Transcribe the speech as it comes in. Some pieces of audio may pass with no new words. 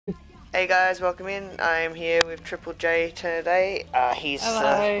Hey guys, welcome in. I'm here with Triple J today. He's a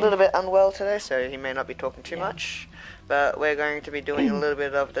Hello. little bit unwell today, so he may not be talking too Yeah. much. But we're going to be doing a little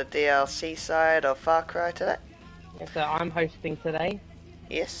bit of the DLC side of Far Cry today. Yeah, so I'm hosting today.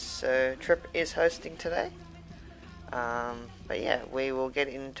 Yes, so Trip is hosting today. But yeah, we will get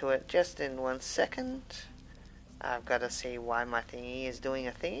into it just in 1 second. I've got to see why my thingy is doing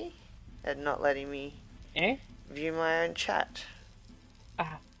a thingy and not letting me Eh? view my own chat.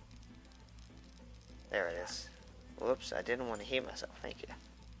 Ah, There it is. Whoops, I didn't want to hear myself. Thank you.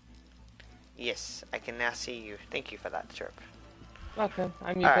 Yes, I can now see you. Thank you for that, Trip. okay.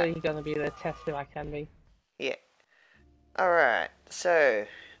 I'm Alright, usually gonna be the test if I can be. yeah. Alright, so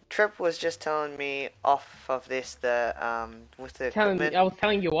Trip was just telling me off of this with the equipment. I was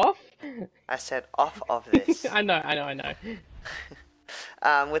telling you off. I said off of this. I know.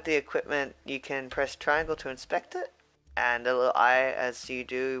 With the equipment, you can press triangle to inspect it, and a little eye, as you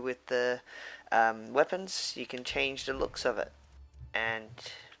do with the weapons, you can change the looks of it. And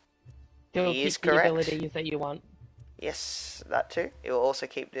It will he is keep the correct. abilities that you want. Yes, that too. It will also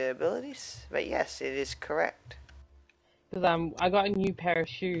keep the abilities, but yes, it is correct. Because I got a new pair of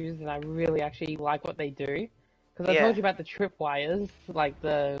shoes and I really actually like what they do. Because I told Yeah. you about the tripwires, like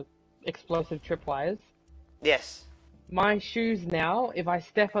the explosive tripwires. Yes. My shoes now, if I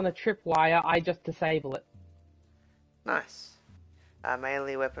step on a tripwire, I just disable it. Nice.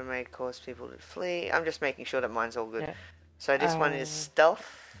 Melee weapon may cause people to flee. I'm just making sure that mine's all good. Yeah. So this one is Uh,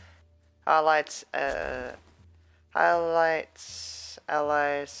 stealth. Highlights, highlights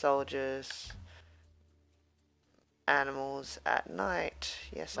allied soldiers, animals at night.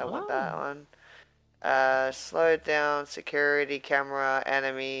 Yes, I want that oh. one. Slowed down security camera,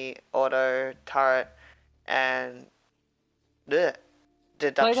 enemy, auto, turret, and the Slow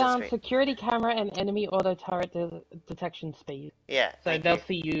deduction down speed. security camera and enemy auto turret detection speed. Yeah, So thank they'll you.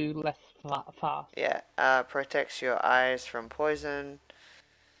 see you less fast. Yeah, protects your eyes from poison.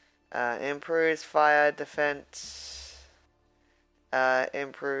 Improves fire defense.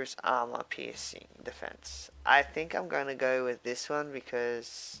 Improves armor piercing defense. I think I'm going to go with this one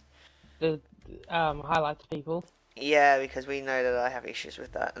because, The highlights people. yeah, because we know that I have issues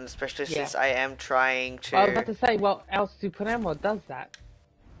with that, and especially Yeah. since I am trying Well, I was about to. to say, well, El Supremo does that.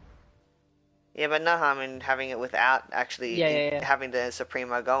 Yeah, but no harm in having it without actually Yeah, yeah, yeah. having the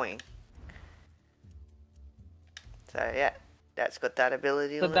Supremo going. So yeah, that's got that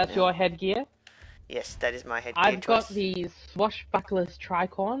ability So on it that's now. your headgear. Yes, that is my headgear I've got choice. the Swashbuckler's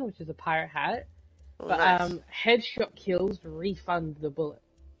Tricorn, which is a pirate hat. Oh, But nice. headshot kills refund the bullet.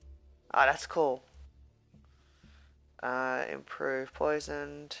 Oh, that's cool. Improve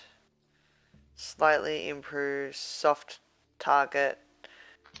poisoned. Slightly improves soft target,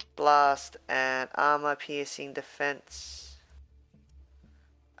 blast, and armor piercing defense.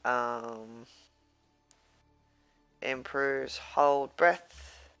 Um, improves hold breath.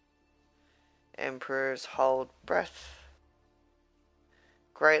 Improves hold breath.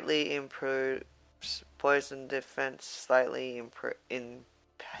 Greatly improves poison defense. Slightly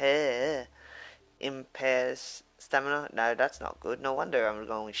impairs stamina. No, that's not good. No wonder I'm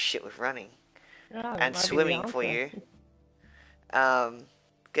going shit with running Ah, that and might be the swimming for answer. you. Um,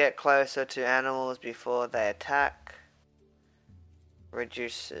 get closer to animals before they attack.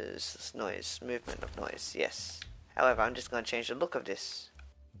 Reduces noise, movement of noise, yes. However, I'm just going to change the look of this.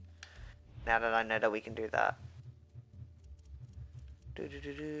 Now that I know that we can do that.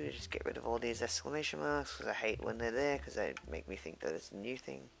 Just get rid of all these exclamation marks, because I hate when they're there, because they make me think that it's a new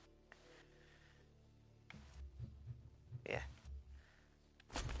thing. Yeah.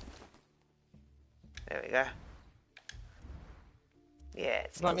 There we go. Yeah,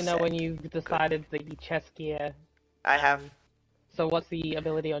 it's Let all me know set. when you've Good. decided the chest gear. I have Um, so what's the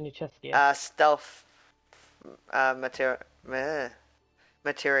ability on your chest gear? stealth material.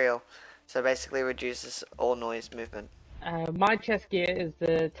 So basically reduces all noise movement. My chest gear is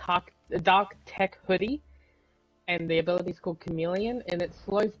the Dark Tech Hoodie, and the ability is called Chameleon, and it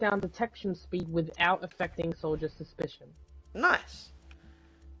slows down detection speed without affecting soldier suspicion. Nice.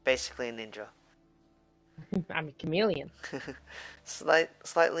 Basically a ninja. I'm a chameleon.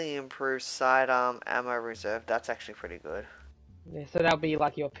 Slightly improved sidearm ammo reserve. That's actually pretty good. Yeah, so that'll be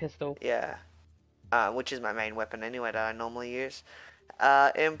like your pistol. Yeah. Which is my main weapon anyway that I normally use.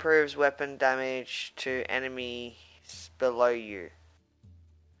 Improves weapon damage to enemies below you.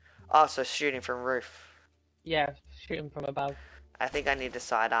 Also, shooting from roof. Yeah, shooting from above. I think I need the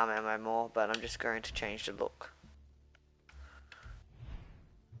sidearm ammo more, but I'm just going to change the look.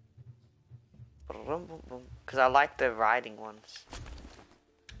 Because I like the riding ones.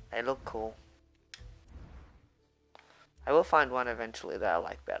 They look cool. I will find one eventually that I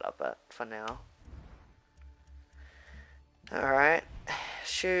like better, but for now. Alright.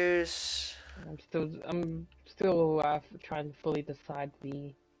 Shoes. I'm still trying to fully decide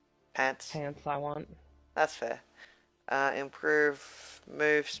the Pants. pants I want. That's fair. Improve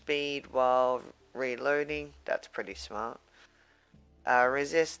move speed while reloading. That's pretty smart.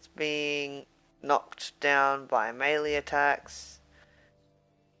 Resist being knocked down by melee attacks.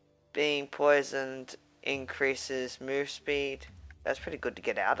 Being poisoned increases move speed. That's pretty good to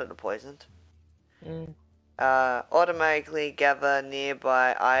get out of the poisoned. Mm. Automatically gather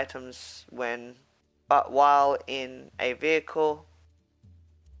nearby items while in a vehicle.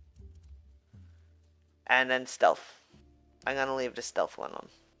 And then stealth. I'm gonna leave the stealth one on.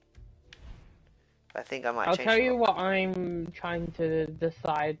 I think I might I'll change tell it you up. what I'm trying to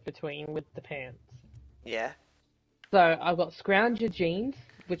decide between with the pants. Yeah. So I've got Scrounger Jeans,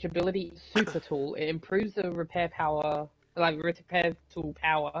 which ability super tool. It improves the repair power, like repair tool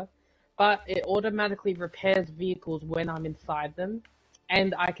power, but it automatically repairs vehicles when I'm inside them,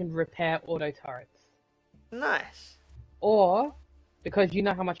 and I can repair auto turrets. Nice. Or, because you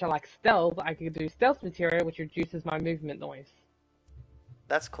know how much I like stealth, I could do stealth material, which reduces my movement noise.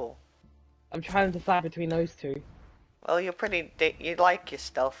 That's cool. I'm trying to decide between those two. Well, you like your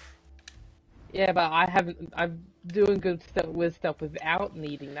stealth. Yeah, but I'm doing good with stealth without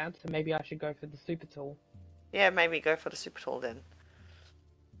needing that, so maybe I should go for the super tool. Yeah, maybe go for the super tool then.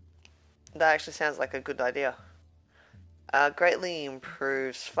 That actually sounds like a good idea. Greatly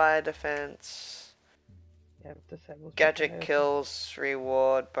improves fire defense. Yeah, disables Gadget repairs. kills,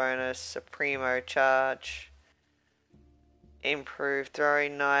 reward, bonus, Supremo charge. Improve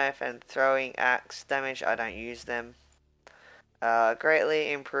throwing knife and throwing axe damage. I don't use them.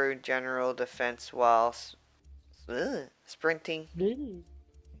 Greatly improved general defense while sprinting.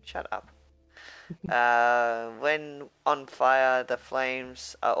 Shut up. When on fire, the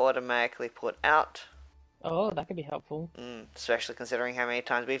flames are automatically put out. Oh, that could be helpful. Especially considering how many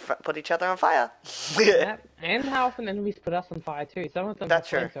times we put each other on fire. Yeah, and how often enemies put us on fire too. Some of them have That's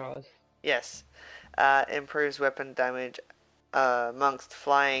true. flamethrowers. Yes. Improves weapon damage amongst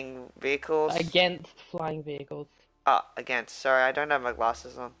flying vehicles. Against flying vehicles. Against. Sorry, I don't have my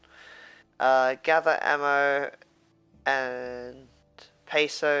glasses on. Gather ammo and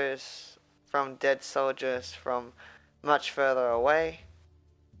pesos from dead soldiers from much further away.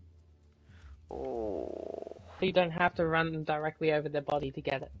 Ooh. So you don't have to run directly over their body to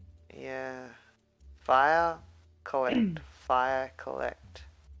get it. Yeah. Fire, collect. Fire, collect.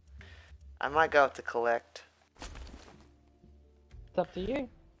 I might go up to collect. It's up to you.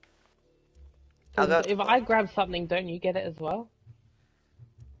 I'll go If I grab something, don't you get it as well?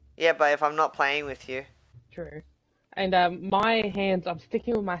 Yeah, but if I'm not playing with you. True. And my hands, I'm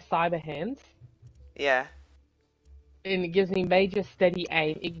sticking with my cyber hands. Yeah. And it gives me major steady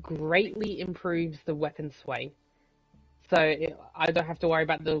aim. It greatly improves the weapon sway. So I don't have to worry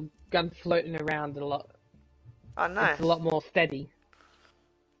about the gun floating around a lot. Oh, nice. It's a lot more steady.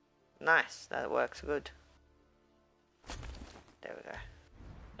 Nice. That works good. There we go.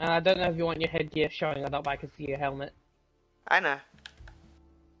 I don't know if you want your headgear showing or not, but I can see your helmet. I know.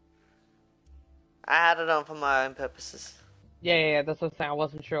 I had it on for my own purposes. Yeah, that's what I'm saying. I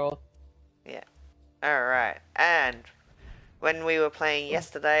wasn't sure. Yeah. Alright. And when we were playing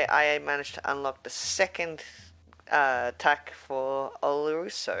yesterday, I managed to unlock the second attack for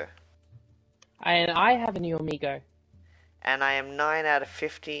Oloroso. And I have a new Amigo. And I am 9 out of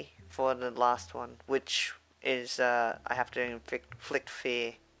 50 for the last one, which is I have to inflict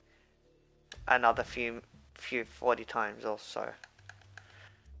fear another few 40 times or so.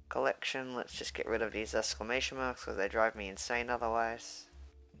 Collection, let's just get rid of these exclamation marks because they drive me insane otherwise.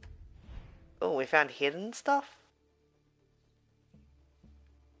 Oh, we found hidden stuff?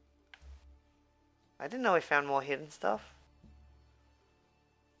 I didn't know we found more hidden stuff.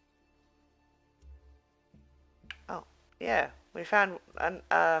 Oh, yeah, we found an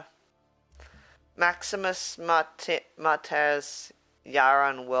Maximus Martez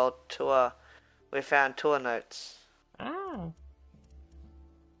Yaran World Tour. We found tour notes. Ah.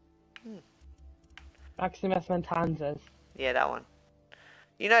 Maximus Mantanzas. Yeah, that one.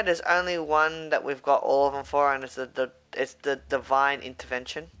 You know, there's only one that we've got all of them for, and it's the Divine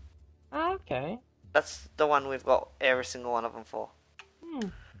Intervention. Ah, okay. That's the one we've got every single one of them for.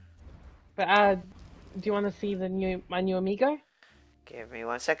 But do you want to see my new Amigo? Give me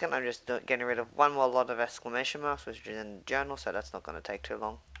 1 second. I'm just getting rid of one more lot of exclamation marks, which is in the journal, so that's not going to take too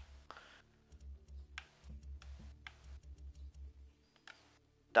long.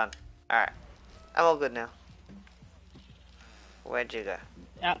 Done. Alright. I'm all good now. Where'd you go?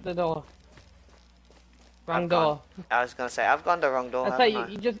 Out the door. Wrong door. I was gonna say, I've gone the wrong door, I say haven't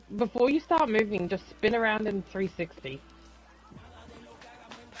I? you just before you start moving, just spin around in 360.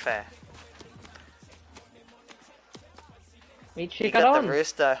 Fair. Meet You got the Chicaron.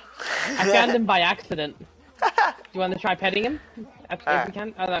 rooster. I found him by accident. Do you want to try petting him? Absolutely, Alright. we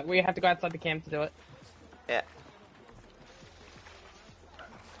can. Oh, no, we have to go outside the camp to do it. Yeah.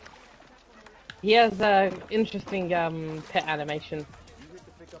 He has a interesting pet animation.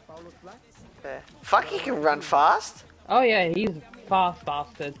 Fair. Fuck, he can run fast. Oh yeah, he's a fast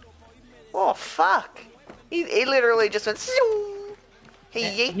bastard. Oh fuck. He literally just went. Zoom. He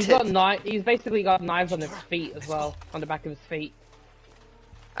yeeted. He's basically got knives on his feet as well, on the back of his feet.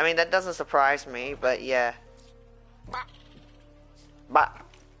 I mean, that doesn't surprise me, but yeah. But.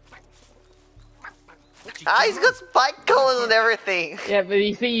 Ah, he's got spike collars and everything. Yeah, but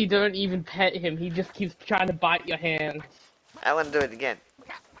you see, you don't even pet him. He just keeps trying to bite your hand. I want to do it again.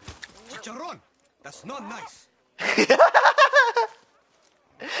 Chicharron, that's not nice.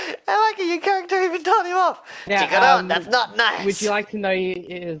 I like it, your character even told him off. Yeah, Chicharron, that's not nice. Would you like to know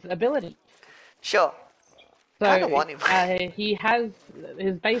his ability? Sure. So, Kinda want him. He has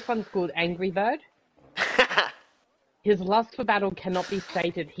his base one's called Angry Bird. His lust for battle cannot be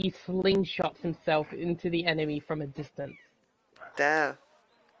stated. He slingshots himself into the enemy from a distance. Damn.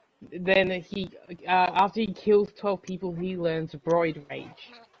 Then he, after he kills 12 people, he learns Broid Rage.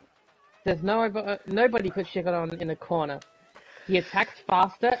 There's nobody puts Chicaron in a corner. He attacks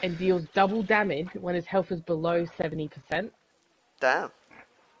faster and deals double damage when his health is below 70%. Damn.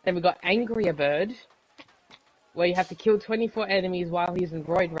 Then we got Angrier Bird, where you have to kill 24 enemies while he's in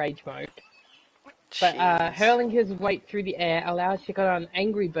Broid Rage mode. But Jeez. hurling his weight through the air allows Chicaron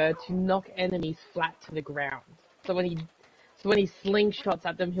Angry Bird to knock enemies flat to the ground. So when he slingshots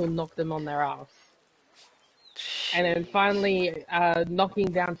at them, he'll knock them on their ass. And then finally, knocking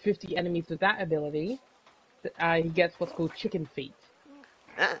down 50 enemies with that ability, he gets what's called Chicken Feet.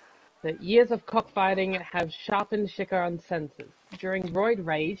 The years of cockfighting have sharpened Chicaron's senses. During Broid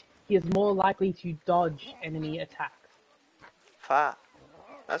Rage, he is more likely to dodge enemy attacks. Fuck.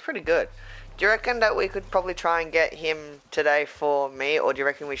 That's pretty good. Do you reckon that we could probably try and get him today for me, or do you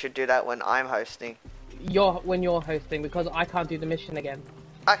reckon we should do that when I'm hosting? When you're hosting, because I can't do the mission again.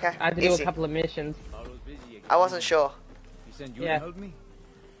 Okay, I have to do easy. a couple of missions. I wasn't sure. You send you Yeah. to help me?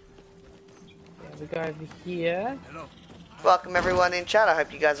 Yeah, we go over here. Hello. Welcome everyone in chat. I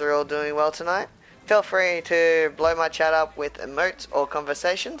hope you guys are all doing well tonight. Feel free to blow my chat up with emotes or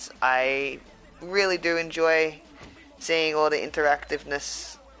conversations. I really do enjoy seeing all the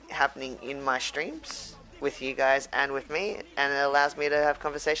interactiveness happening in my streams with you guys and with me, and it allows me to have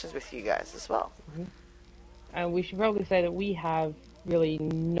conversations with you guys as well. And we should probably say that we have really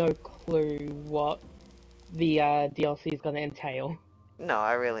no clue what the DLC is going to entail. No,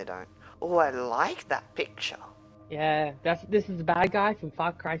 I really don't. Oh, I like that picture. Yeah, this is the bad guy from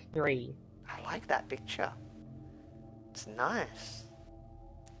Far Cry 3. I like that picture. It's nice.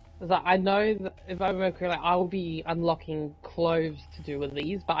 It's like, I know that if I remember correctly, I will be unlocking cloves to do with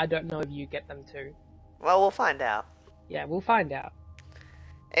these, but I don't know if you get them too. Well, we'll find out. Yeah, we'll find out.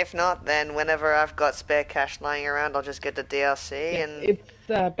 If not, then whenever I've got spare cash lying around, I'll just get the DLC. Yeah, And it's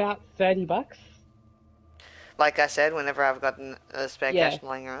about $30. like I said, whenever I've got a spare Yeah. cash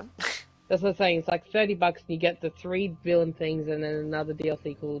lying around. That's what I'm saying. It's like $30 and you get the 3 villain things and then another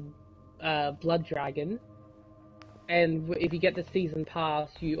DLC called Blood Dragon. And if you get the season pass,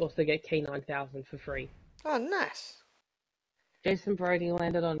 you also get K9000 for free. Oh, nice. Jason Brody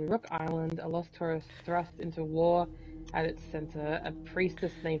landed on Rook Island. A lost tourist thrust into war at its center. A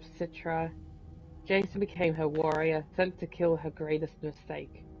priestess named Citra. Jason became her warrior, sent to kill her greatest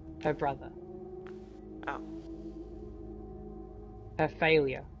mistake, her brother. Oh. Her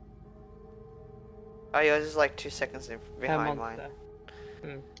failure. Oh, yours is like 2 seconds Her behind mine.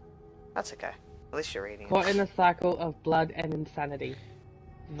 monster. That's okay. At least you're reading Caught it. in a cycle of blood and insanity.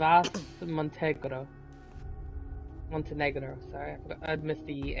 Vas Montenegro. Montenegro, sorry. I'd missed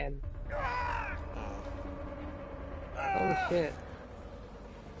the N. Holy shit.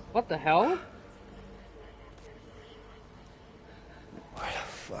 What the hell? Where the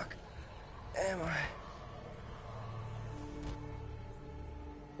fuck am I?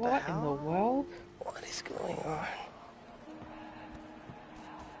 What in the world? What is going on?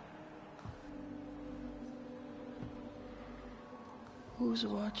 Who's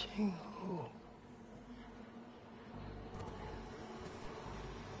watching who?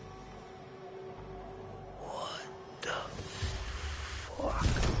 What the fuck?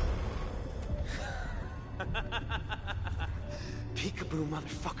 Peekaboo,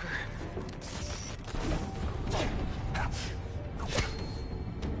 motherfucker.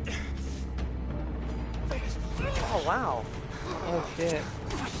 wow. Oh shit.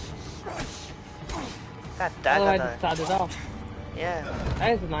 That Oh, dagger I though. just started off. Yeah.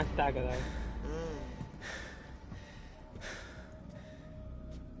 That is a nice dagger though.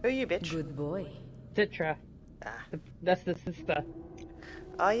 Who are you, bitch? Good boy. Citra. Ah. That's the sister.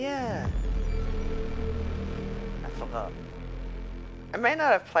 Oh yeah. I forgot. I may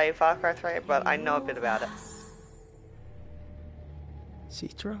not have played Far Cry 3, but I know a bit about it.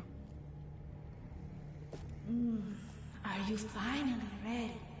 Citra? Are you finally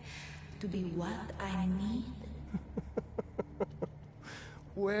ready to be what I need?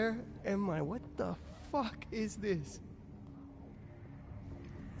 Where am I? What the fuck is this?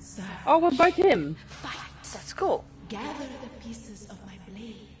 Sir, Oh, we're both him. fight. That's cool. Gather the pieces of my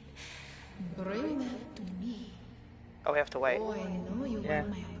blade. Bring them to me. Oh, we have to wait. Oh, I know you Yeah. want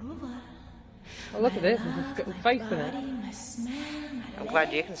my approval. Oh, look at this. My There's a love, face my in it. body, my smell, my I'm glad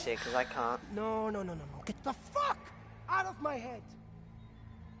leg. you can see it, because I can't. No. Get the fuck out of my head.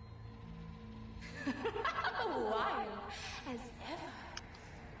 Wild as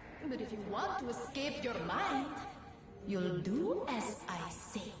ever. But if you want to escape your mind, you'll do as I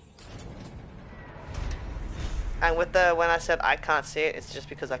say. And with the, when I said I can't see it, it's just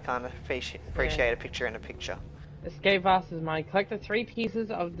because I can't appreciate a picture in a picture. Escape Vasta's mind. Collect the 3 pieces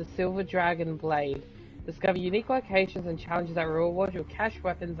of the Silver Dragon Blade. Discover unique locations and challenges that reward your cash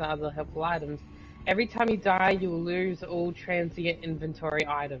weapons and other helpful items. Every time you die, you will lose all transient inventory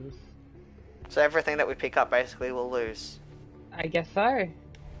items. So everything that we pick up basically will lose. I guess so.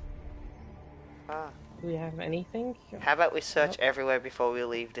 Ah. Do we have anything? How about we search everywhere before we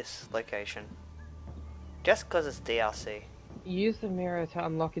leave this location? Just because it's DLC. Use the mirror to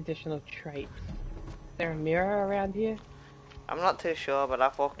unlock additional traits. Is there a mirror around here? I'm not too sure, but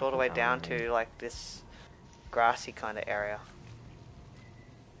I've walked all the way down to like this grassy kind of area.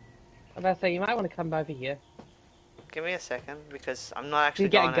 I was about to say, you might want to come over here. Give me a second, because I'm not Do actually you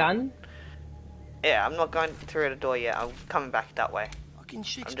get going a gun? Yeah, I'm not going through the door yet. I'm coming back that way. Fucking I'm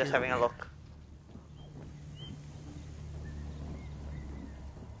Shakespeare. just having a look.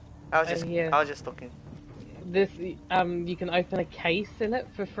 I yeah. was just looking. This, you can open a case in it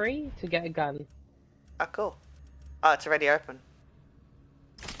for free to get a gun. Oh, cool. Oh, it's already open.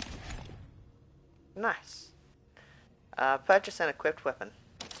 Nice. Purchase an equipped weapon.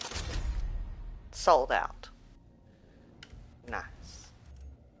 Sold out. Nice.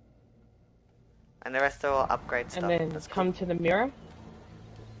 And the rest are all upgrade stuff. And then That's come to the mirror.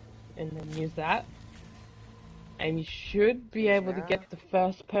 And then use that. And you should be able to Yeah. get the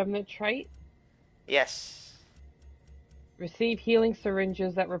first permanent trait. Yes. Receive healing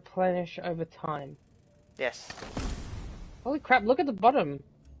syringes that replenish over time. Yes. Holy crap, look at the bottom.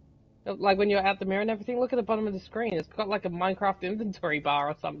 Like when you're at the mirror and everything, look at the bottom of the screen. It's got like a Minecraft inventory bar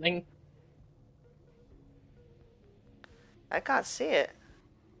or something. I can't see it.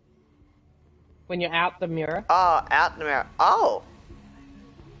 When you're out the mirror. Oh, out in the mirror. Oh!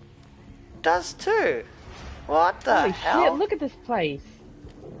 Does too. What the Holy hell? shit, look at this place.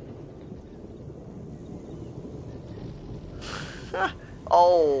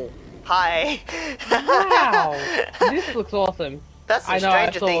 Oh, hi. Wow. This looks awesome. That's some I know, I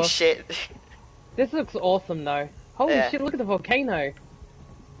Stranger saw- Things shit. This looks awesome though. Holy Yeah. shit, look at the volcano.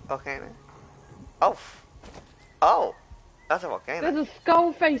 Volcano. Oh. Oh. That's a volcano. There's a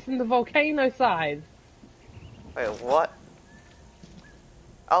skull face in the volcano side. Wait, what?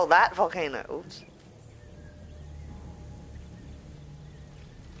 Oh, that volcano. Oops.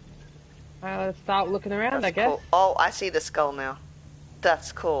 Let's start looking around, That's I guess. cool. Oh, I see the skull now.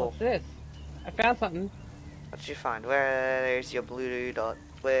 That's cool. What's this? I found something. What did you find? Where's your blue dot?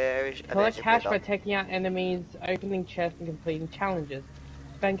 Where is Collect there's your blue cash by dot. taking out enemies, opening chests, and completing challenges.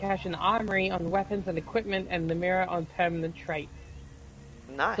 Spend cash in the armory on weapons and equipment, and the mirror on permanent traits.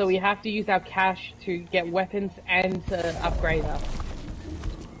 Nice. So we have to use our cash to get weapons and to upgrade us.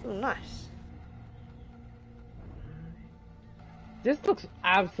 Ooh, nice. This looks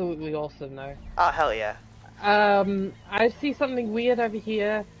absolutely awesome, though. Oh, hell yeah. I see something weird over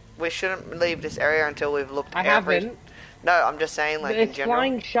here. We shouldn't leave this area until we've looked I every... haven't. No, I'm just saying, like, in There's general.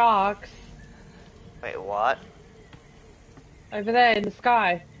 flying sharks Wait, what? over there in the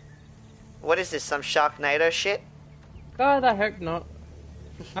sky. What is this, some Sharknado shit? God, I hope not.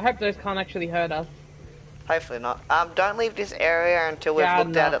 I hope those can't actually hurt us. Hopefully not. Don't leave this area until we've Yeah, I'm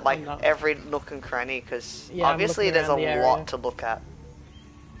looked at not, it, like, I'm not. every nook and cranny, because Yeah, I'm obviously looking there's a around the area. lot to look at.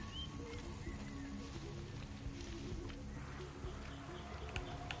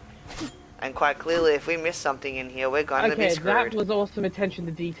 And quite clearly, if we miss something in here, we're going to be Okay, screwed. that was awesome attention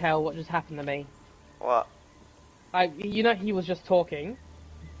to detail, what just happened to me. What? You know he was just talking.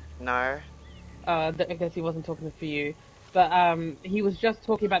 No. I guess he wasn't talking for you, but he was just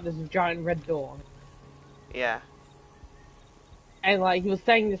talking about this giant red door, Yeah. and like he was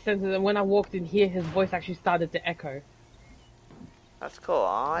saying in the sense that when I walked in here, his voice actually started to echo. That's cool.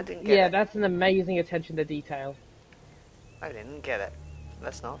 Oh, I didn't get Yeah, it. that's an amazing attention to detail. I didn't get it.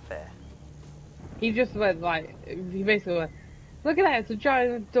 That's not fair. He just went like, he basically went, look at that, it's a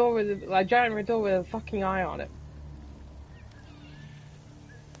giant door with giant red door with a fucking eye on it.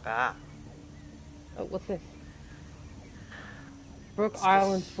 Ah. Oh, what's this? Brook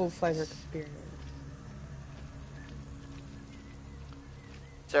Island's full flavor experience.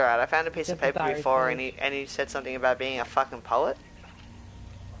 It's alright, I found a piece of Just a paper diary before page. and he said something about being a fucking poet.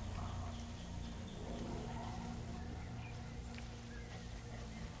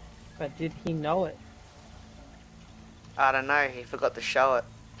 But did he know it? I don't know, he forgot to show it.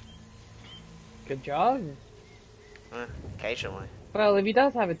 Good job. Occasionally. Well, if he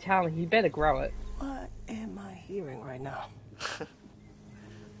does have a talent, he better grow it. What am I hearing right now?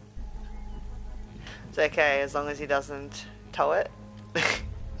 It's okay, as long as he doesn't tow it.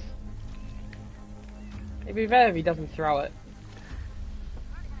 It'd be better if he doesn't throw it.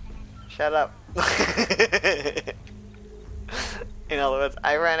 Shut up. In other words,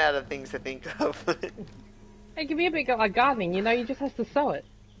 I ran out of things to think of. Hey, give me a bit like gardening, you know, you just have to sow it.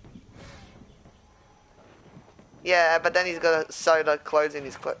 Yeah, but then he's got to sew the clothes in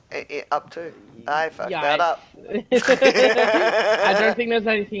his up too. I fucked that Yikes. up. I don't think there's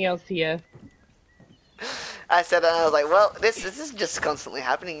anything else here. I said it and I was like, well, this is just constantly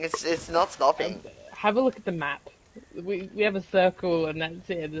happening. It's not stopping. Have a look at the map. We have a circle and that's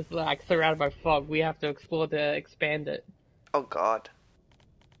it. It's like surrounded by fog. We have to explore to expand it. Oh god.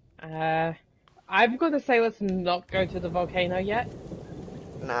 I'm gonna say let's not go to the volcano yet.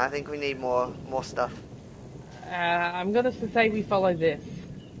 No, I think we need more stuff. I'm gonna say we follow this.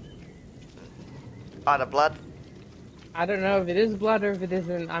 Oh, the blood? I don't know if it is blood or if it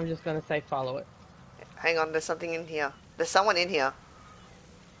isn't. I'm just gonna say follow it. Hang on, there's something in here. There's someone in here.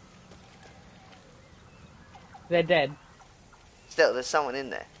 They're dead. Still, there's someone in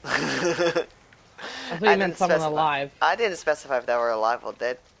there. I thought you didn't meant someone specify. alive. I didn't specify if they were alive or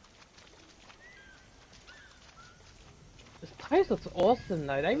dead. This place looks awesome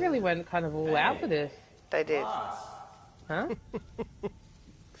though. They really went kind of all out for this. They did. Huh?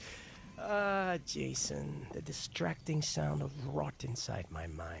 Jason, the distracting sound of rot inside my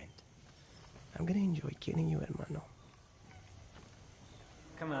mind. I'm gonna enjoy killing you, hermano.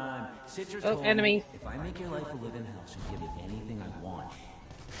 Come on, Citrus Oh, told me, enemies. if I make your life a living hell, she'll give me anything I want.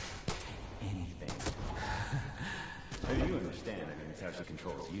 Anything. You understand, I mean, it's how she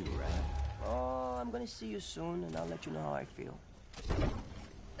controls you, right? Oh, I'm gonna see you soon, and I'll let you know how I feel.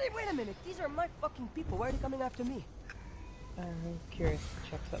 Hey, wait a minute. These are my fucking people. Why are they coming after me? I'm curious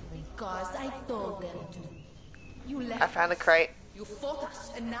to check something. Because I told them to. You I left. found a crate. You fought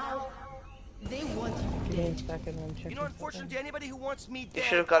us, and now they want you Give me a dead. second, I'm checking. You know, unfortunately, anybody who wants me dead,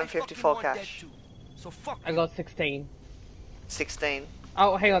 should have gotten I fucking 54 want dead cash. too. So fuck I you. got 16. 16.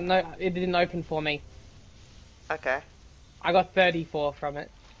 Oh, hang on, no, it didn't open for me. Okay. I got 34 from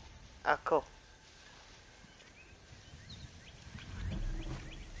it. Oh, cool.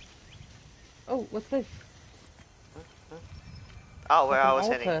 Oh, what's this? Oh, where I was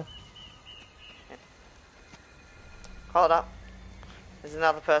An heading. altar. Hold up. There's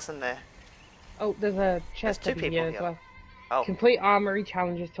another person there. Oh, there's a chest two over people here as here. well. Oh, Complete armory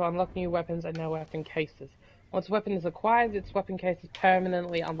challenges to unlock new weapons and no weapon cases. Once a weapon is acquired, its weapon case is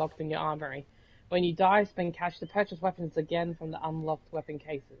permanently unlocked in your armory. When you die, spend cash to purchase weapons again from the unlocked weapon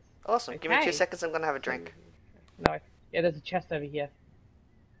cases. awesome. Give me 2 Okay. seconds, I'm gonna have a drink. No. Yeah, there's a chest over here.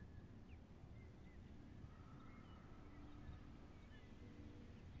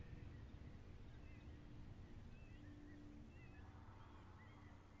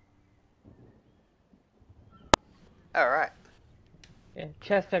 Alright. Yeah,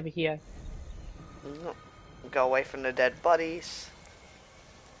 chest over here. Go away from the dead bodies.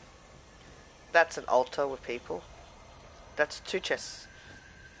 That's an altar with people. That's 2 chests.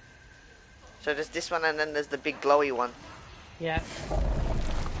 So there's this one and then there's the big glowy one. Yeah.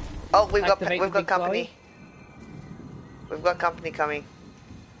 Oh, we've Activate the got big company. We've got company coming.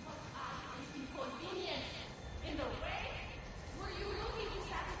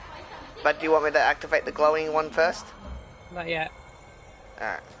 But do you want me to activate the glowing one first? Not yet.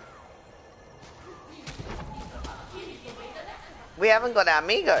 Alright. We haven't got our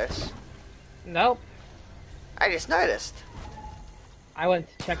amigos. Nope. I just noticed. I went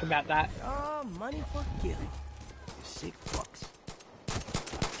to check about that. Oh, money for killing. You sick fucks.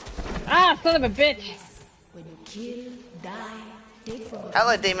 Ah, son of a bitch! When you kill, die, take from the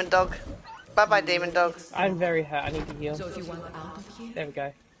Hello, demon dog. Bye bye, demon dog. I'm very hurt. I need to heal. So if you want out of here, There we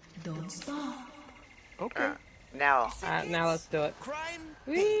go. don't stop. Okay. Now, Now let's do it. Crime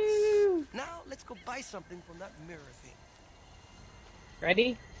pays. Woo! Now let's go buy something from that mirror thing.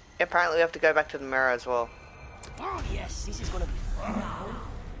 Ready? apparently we have to go back to the mirror as well. Oh yes, this is gonna be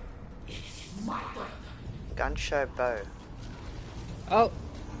fun. Gun show bow. Oh,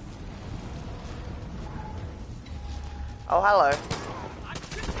 Oh, hello.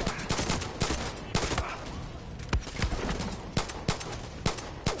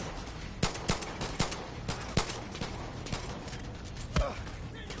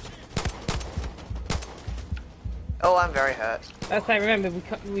 Oh, I'm very hurt. that's right. Remember,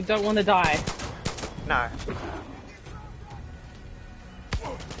 we don't want to die. No.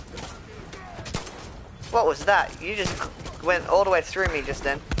 What was that? You just went all the way through me just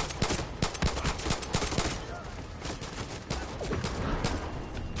then.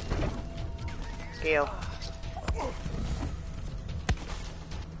 Heal.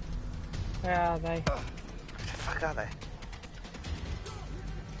 Where are they? Where the fuck are they?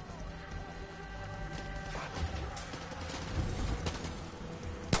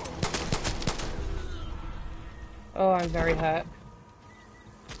 Oh, I'm very hurt.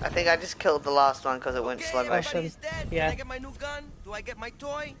 I think I just killed the last one because it went slow motion. Everybody's dead. Yeah. Can I get my new gun? Do I get my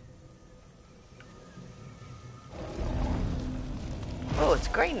toy? Oh, it's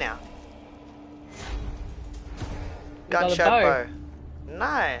green now. We got a Gunshot bow. bow.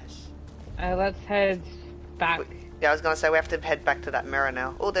 Nice. Let's head back. Yeah, I was gonna say we have to head back to that mirror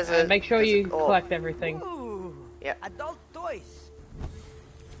now. Oh, there's a. Make sure there's a- you oh, collect everything. Ooh. Yeah. Adult toys.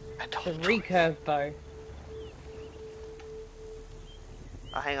 The recurve bow.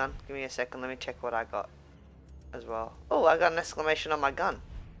 Oh, hang on. Give me a second. Let me check what I got as well. Oh, I got an exclamation on my gun.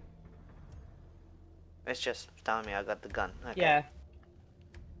 It's just telling me I got the gun. Okay. Yeah.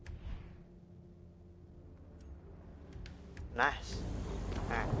 Nice.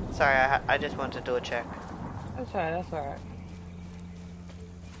 Alright. Sorry, I just wanted to do a check. That's alright. That's alright.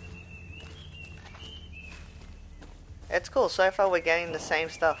 It's cool. So far, we're getting the same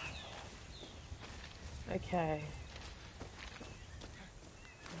stuff. Okay.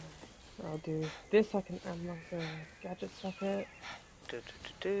 I'll do this. I can unlock the gadget socket. Do,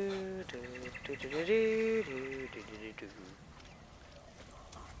 do, do, do, do, do, do, do, do, do, do,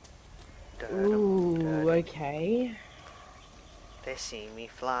 do. Ooh, okay. They see me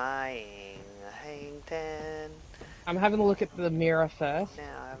flying a hang ten. I'm having a look at the mirror first.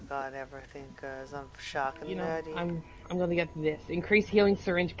 Now I've got everything because I'm shark and You know, nerdy. I'm gonna get this. Increase healing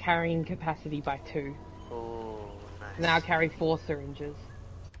syringe carrying capacity by 2. Ooh, nice. Now carry 4 syringes.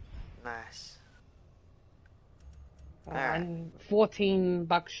 Nice. I'm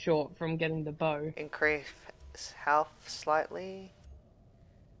 $14 short from getting the bow. Increase health slightly.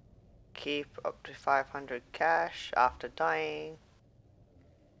 Keep up to 500 cash after dying.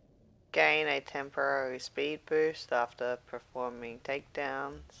 Gain a temporary speed boost after performing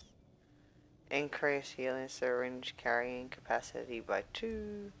takedowns. Increase healing syringe carrying capacity by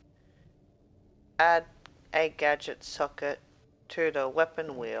 2. Add a gadget socket to the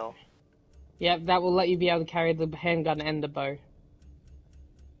weapon wheel. Yep, that will let you be able to carry the handgun and the bow.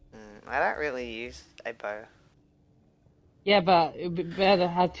 I don't really use a bow. Yeah, but it would be better to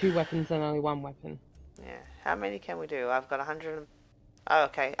have 2 weapons than only 1 weapon. Yeah. How many can we do? I've got 100. Oh,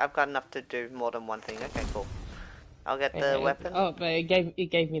 okay. I've got enough to do more than one thing. Okay, cool. I'll get the Okay. weapon. Oh, but it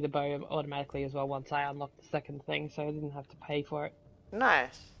gave me the bow automatically as well once I unlocked the second thing, so I didn't have to pay for it.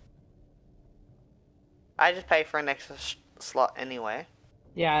 Nice. I just pay for an extra slot anyway.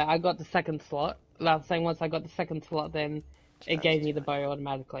 Yeah, I got the second slot. Last thing, once I got the second slot, then it gave me the bow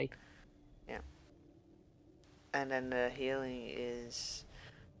automatically. And then the healing is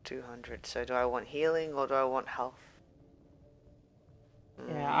 200. So do I want healing or do I want health?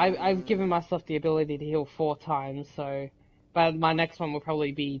 Yeah, I've given myself the ability to heal 4 times, so... But my next one will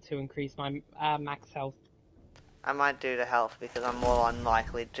probably be to increase my max health. I might do the health because I'm more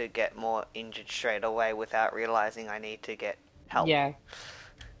unlikely to get more injured straight away without realizing I need to get help. Yeah.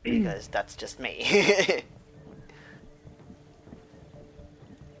 Because that's just me.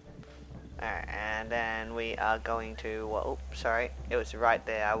 Alright, and then we are going to... Well, oops, sorry. It was right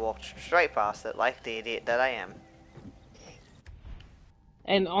there. I walked straight past it like the idiot that I am.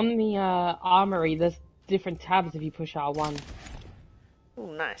 And on the armory, there's different tabs if you push R1.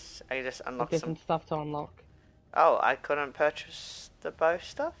 Ooh, nice. I just With unlocked some... different stuff to unlock. Oh, I couldn't purchase the bow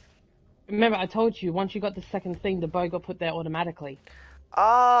stuff? Remember, I told you, once you got the second thing, the bow got put there automatically.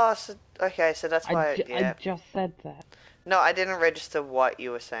 Oh, so, okay, so that's why... I just said that. No, I didn't register what you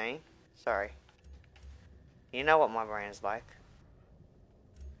were saying. Sorry. You know what my brain is like.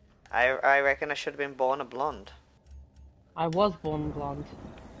 I reckon I should have been born a blonde. I was born blonde.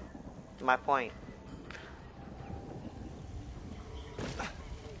 My point.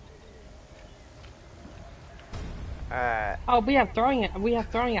 Alright. Oh, we have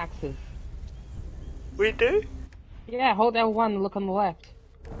throwing axes. We do? Yeah, hold L1 and look on the left.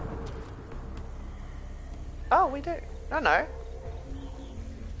 Oh, we do. No.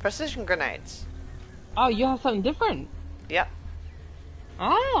 Precision grenades. Oh, you have something different. Yep.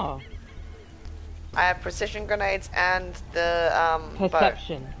 Oh, I have precision grenades and the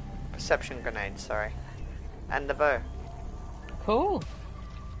perception. bow. Perception grenades, sorry. And the bow. Cool.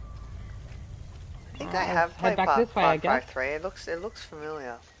 I think I have played head back this way, I Far Cry guess. 3. It looks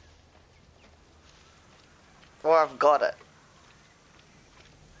familiar. Or I've got it.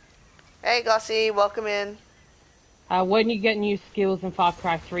 Hey Gossie, welcome in. When you get new skills in Far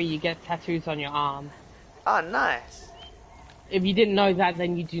Cry 3, you get tattoos on your arm. Oh, nice. If you didn't know that,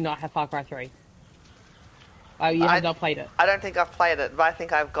 then you do not have Far Cry 3. You have not played it. I don't think I've played it, but I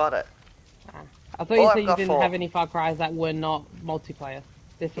think I've got it. I thought you I've said you got didn't 4. have any Far Cries that were not multiplayer.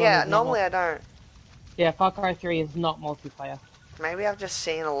 This one Yeah, is not normally I don't. Yeah, Far Cry 3 is not multiplayer. Maybe I've just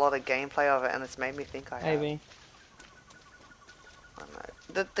seen a lot of gameplay of it and it's made me think I have. Maybe. I don't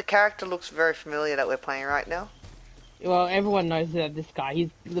know. The character looks very familiar that we're playing right now. Well, everyone knows that this guy, he's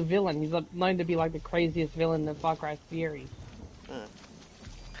the villain. He's known to be like the craziest villain in the Far Cry series.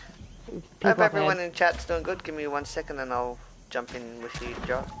 Hope everyone in chat's doing good. Give me 1 second and I'll jump in with you,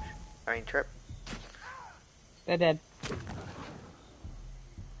 Josh. Trip. They're dead.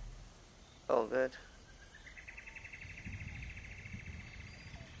 All good.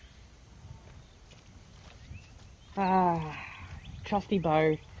 Trusty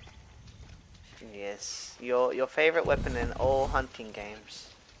bow. Yes, your favorite weapon in all hunting games.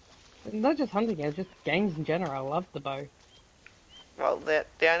 Not just hunting games, just games in general. I love the bow. Well, the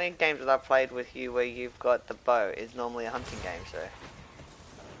only games that I've played with you where you've got the bow is normally a hunting game, so.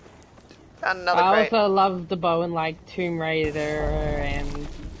 Another I great. also love the bow in like Tomb Raider and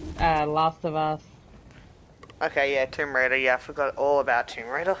Last of Us. Okay, yeah, Tomb Raider. Yeah, I forgot all about Tomb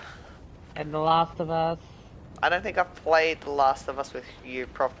Raider. And The Last of Us. I don't think I've played The Last of Us with you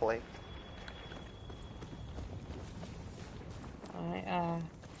properly.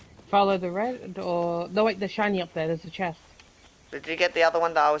 Follow the red, or... No, wait, the shiny up there, there's a chest. Did you get the other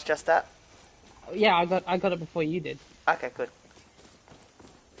one that I was just at? Yeah, I got it before you did. Okay, good.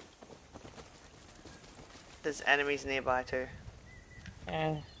 There's enemies nearby too.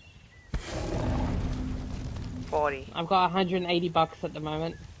 40. I've got 180 bucks at the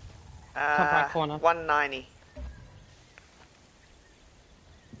moment. Top right corner. 190.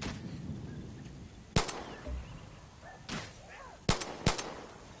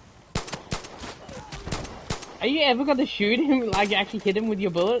 Are you ever gonna shoot him, like actually hit him with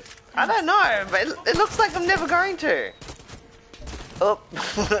your bullets? I don't know, but it looks like I'm never going to. Oh.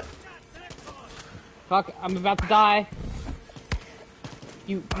 Fuck, I'm about to die.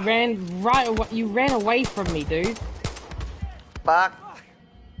 You ran you ran away from me, dude. Fuck.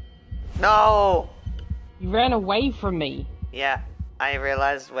 No. You ran away from me. Yeah, I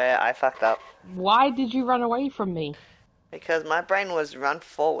realized where I fucked up. Why did you run away from me? Because my brain was run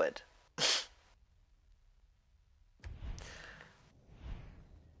forward.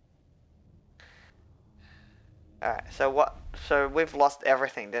 Alright, so what? So we've lost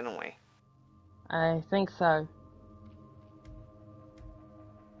everything, didn't we? I think so.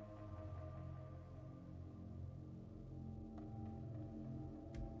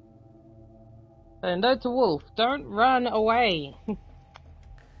 So note to Wolf, don't run away.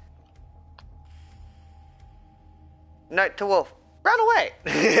 Note to Wolf, run away!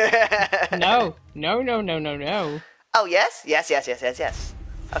 No. Oh, yes? Yes.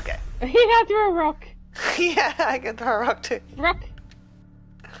 Okay. Yeah, throw a rock. Yeah, I can throw a rock too. Rock.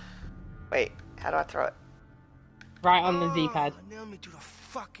 Wait, how do I throw it? Right on the D-pad. Nail me to the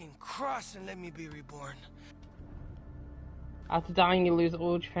fucking cross and let me be reborn. After dying, you lose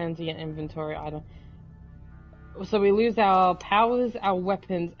all transient inventory items. So we lose our powers, our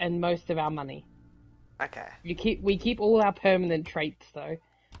weapons, and most of our money. Okay. We keep all our permanent traits though.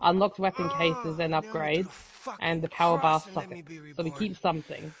 Unlocked weapon cases and upgrades, and the power bar socket. So we keep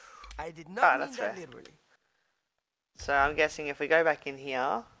something. I did not mean that's that fair. literally. So I'm guessing if we go back in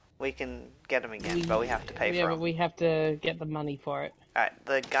here, we can get them again, but we have to pay Yeah, for but them. we have to get the money for it. Alright,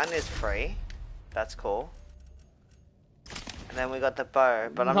 the gun is free. That's cool. And then we got the bow,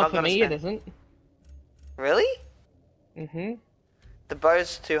 but I'm not for gonna me, spend... it isn't. Really? Mhm. The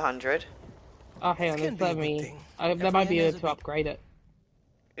bow's 200. Oh, hang on, This can let's be a let good me. thing. There might be Every able hand has a to big- upgrade it.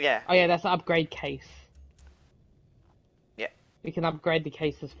 Yeah. Oh yeah, that's the upgrade case. Yeah. We can upgrade the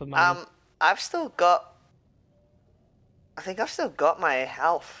cases for money. I've still got. I think I've still got my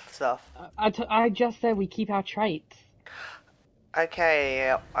health stuff. I just said we keep our traits. Okay,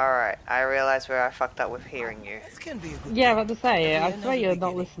 yeah, alright. I realize where I fucked up with hearing you. This can be a good Yeah, thing. about to say, At the I end swear of the you're not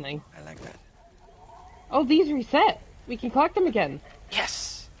beginning. listening. I like that. Oh, these reset. We can collect them again.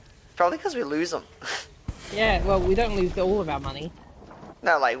 Yes! Probably because we lose them. Yeah, well, we don't lose all of our money.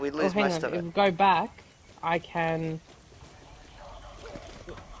 No, like, we Well, lose hang most on, of if it. we go back, I can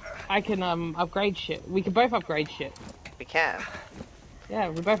upgrade shit. We can both upgrade shit. We can. Yeah,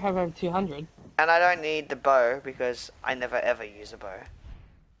 we both have over 200. And I don't need the bow because I never ever use a bow.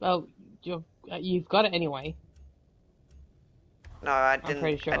 Well, you've got it anyway. No, I pretty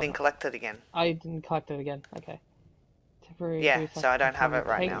didn't. sure. I didn't collect it again. I didn't collect it again. Okay. Temporary Yeah, boost so I don't after have it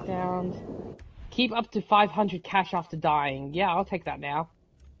right now. takedowns. Keep up to 500 cash after dying. Yeah, I'll take that now.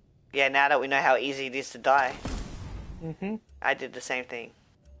 Yeah, now that we know how easy it is to die, Mm-hmm. I did the same thing.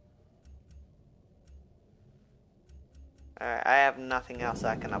 Alright, I have nothing else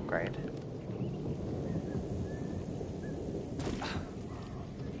I can upgrade.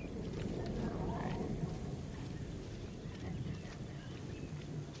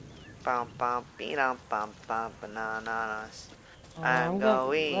 Bum bum bum bum bum bananas. I'm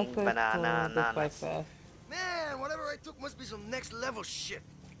going let's go bananas. this way first. Man, whatever I took must be some next level shit.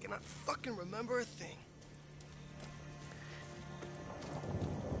 I cannot fucking remember a thing.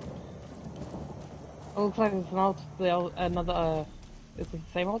 Oh, looks like it's an another. Is it the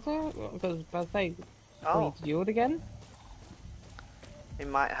same altar? Because I was about to say, we Oh, need to do it again. we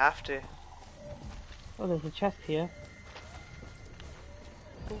might have to. Oh, there's a chest here.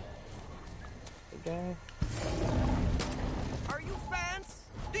 There we go. Are you fans?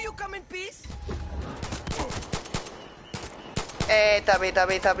 Do you come in peace? Hey, Tubby,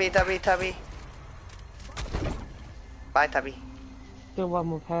 Tubby, Tubby, Tubby, Tubby. Bye, Tubby. Still one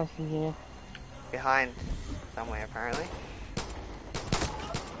more person here. Behind somewhere, apparently.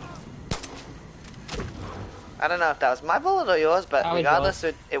 I don't know if that was my bullet or yours, but That was regardless,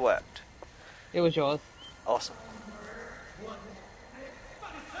 it worked. It was yours. Awesome.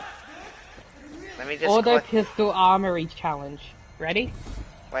 Let me just Auto collect... pistol armory challenge. Ready?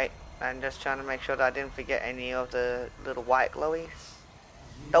 Wait, I'm just trying to make sure that I didn't forget any of the little white glowies.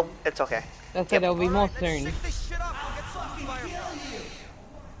 Nope, it's okay. That's Yep. it. There'll be more Alright, let's soon. shake this shit up and get some firepower.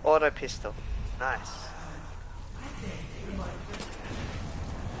 Auto pistol. Nice.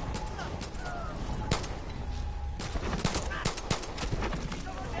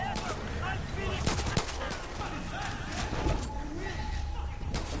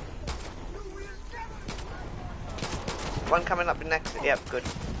 One coming up next. Yep, good.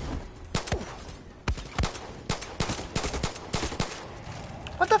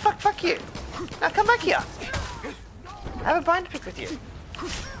 What the fuck? Fuck you! Now come back here! I have a bind to pick with you.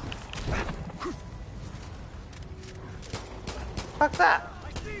 Fuck that.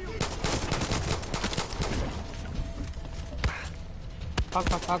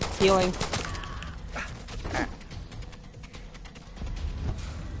 Fuck. Healing.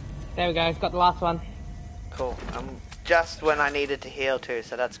 There we go. Got the last one. Cool. Just when I needed to heal too,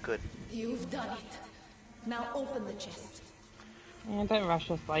 so that's good. You've done it. Now open the chest. Yeah, don't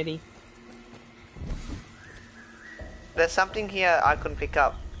rush us, lady. There's something here I couldn't pick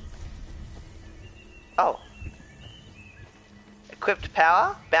up. Oh. Equipped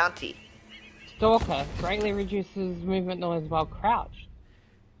power, bounty. Stalker greatly reduces movement noise while crouched.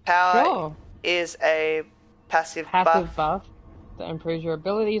 Power Sure. is a passive Passive buff. buff that improves your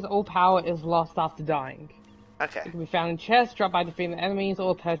abilities. All power is lost after dying. Okay. It can be found in chests, dropped by defeating enemies,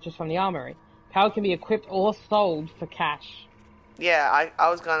 or purchased from the armory. Power can be equipped or sold for cash. Yeah,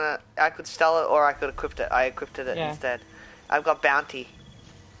 I could sell it or I could equip it. I equipped it Yeah. instead. I've got bounty.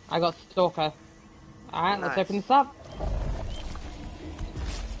 I got Stalker. Alright, let's Nice. open this up.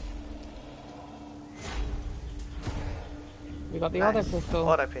 We got the Nice. auto pistol.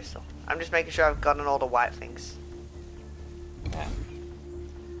 Auto pistol. I'm just making sure I've gotten all the white things. Yeah.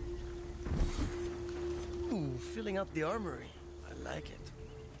 Ooh, filling up the armory. I like it.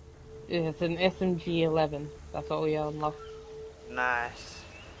 It's an SMG-11. That's what we unlocked. Nice.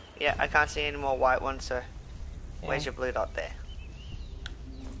 Yeah, I can't see any more white ones, so where's Yeah. your blue dot there?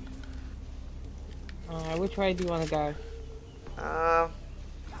 Alright, which way do you want to go?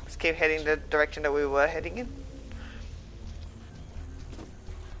 Let's keep heading the direction that we were heading in.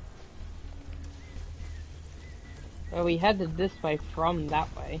 Well, we headed this way from that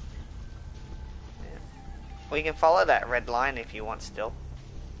way. We can follow that red line if you want still.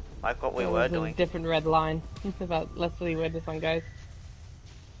 Like what we There were was a doing. different red line. But let's see where this one goes.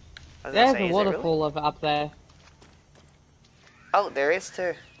 I was gonna There's say, a is it really? waterfall of up there. Oh, there is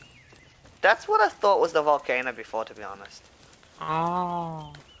too. That's what I thought was the volcano before, to be honest.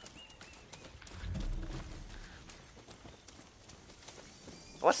 Ah.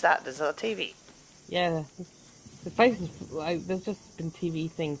 What's that? There's a TV. Yeah. The place is like there's just been TV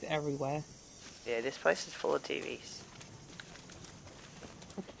things everywhere. Yeah, this place is full of TVs.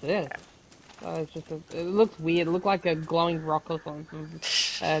 What's this? Oh, it's just it looks weird. It looked like a glowing rock or something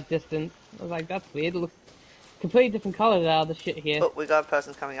from distance. I was like, that's weird. It looks completely different color to the other shit here. Oh, we got a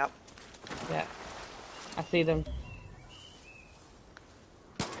person coming up. Yeah. I see them.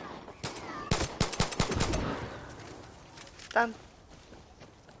 Done.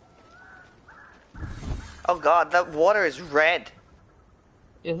 Oh god, that water is red.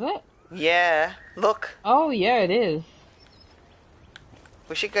 Is it? Yeah, look. Oh, yeah, it is.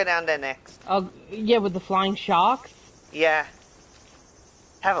 We should go down there next. Oh, yeah, with the flying sharks. Yeah.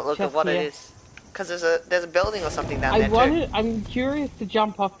 Have a look Just at what here. it is. Because there's a building or something down there too. I'm curious to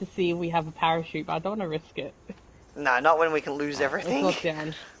jump off to see if we have a parachute, but I don't want to risk it. No, not when we can lose Let's everything. look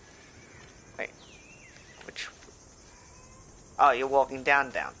down. Wait. Which... Oh, you're walking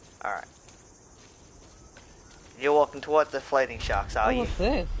down. Alright. You're walking towards the floating sharks, are Oh, you? what's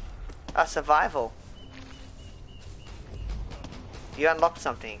this? Survival. You unlocked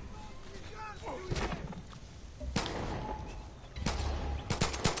something.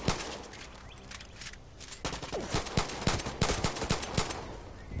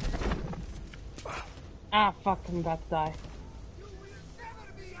 Ah, fuck, I'm about to die.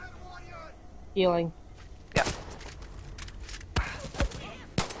 Healing. Yep.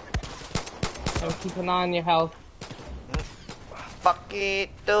 So keep an eye on your health. Fuck it,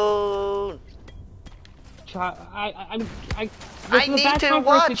 dude. I I this is a need bad to time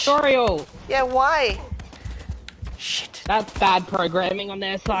for a watch. tutorial. Yeah, why? Shit. That's bad programming on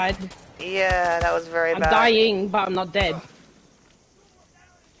their side. Yeah, that was very I'm bad. dying, but I'm not dead.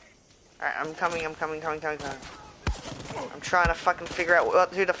 Alright, I'm coming. I'm trying to fucking figure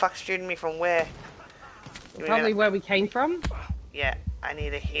out who the fuck's shooting me from where. Give me a Probably minute. where we came from. Yeah, I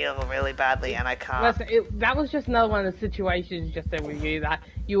need to heal really badly and I can't. Listen, that was just another one of the situations just there with you that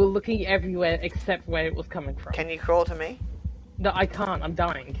you were looking everywhere except where it was coming from. Can you crawl to me? No, I can't. I'm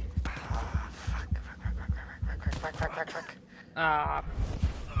dying. Fuck. Ah,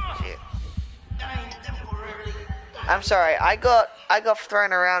 Shit. I'm sorry, I got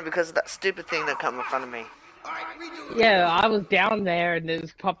thrown around because of that stupid thing that come in front of me. yeah, I was down there and it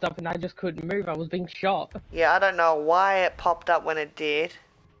was popped up and I just couldn't move. I was being shot. Yeah, I don't know why it popped up when it did.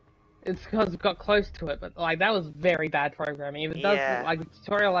 It's because it got close to it, but like that was very bad programming. If it does Yeah. like a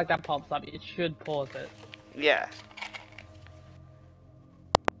tutorial like that pops up, it should pause it. Yeah.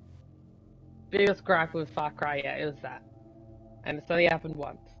 Biggest gripe with Far Cry, yeah, is that, and it's only happened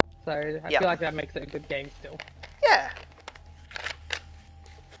once, so I Yep. feel like that makes it a good game still. Yeah.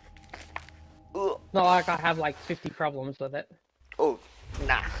 Ooh. Not like I have like 50 problems with it. Oh,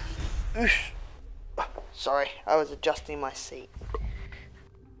 nah. Oof. Sorry, I was adjusting my seat.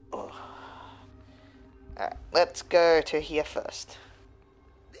 Oh. Alright, let's go to here first.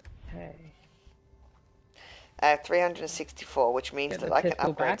 Hey. I have 364, which means Get that the I can pistol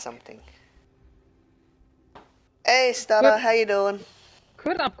upgrade back. something. Hey, Stutter, Good. how you doing?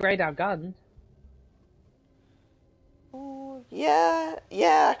 Could upgrade our gun. Ooh, yeah,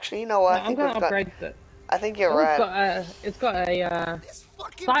 actually, you know what? No, I'm gonna upgrade it. I think you're Oh, right. it's got a This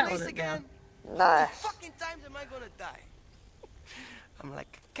fucking sight place on it now. again. How Nice. many fucking times am I gonna die? I'm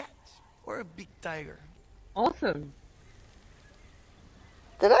like a cat or a big tiger. Awesome.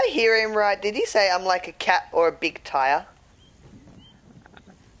 Did I hear him right? Did he say I'm like a cat or a big tire?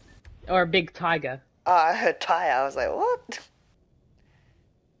 Or a big tiger. Oh, I heard tire. I was like, what?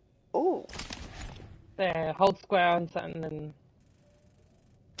 Ooh. There, hold square on something and...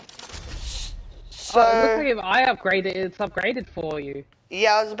 So, Oh, it looks like if I upgrade it, it's upgraded for you.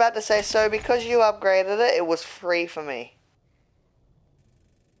 yeah, I was about to say, so because you upgraded it, it was free for me.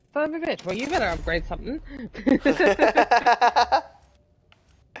 Son of a bitch, well you better upgrade something.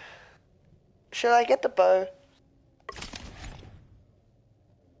 Should I get the bow?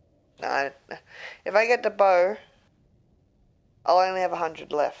 No, if I get the bow, I'll only have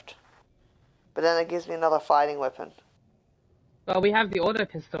 100 left. But then it gives me another fighting weapon. Well, we have the auto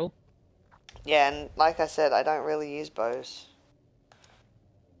pistol. Yeah, and like I said, I don't really use bows.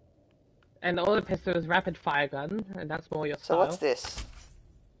 And the auto pistol is rapid fire gun, and that's more your So style. what's this?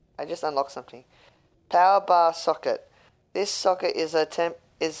 I just unlocked something. Power bar socket. This socket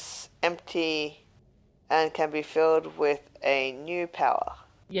is empty and can be filled with a new power.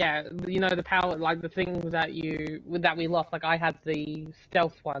 Yeah, you know the power, like the thing that we lost. Like I had the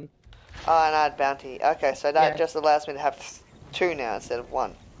stealth one. Oh, and I had bounty. Okay, so that Yeah. just allows me to have 2 now instead of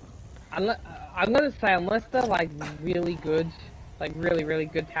 1. I'm gonna say unless they're like really good, like really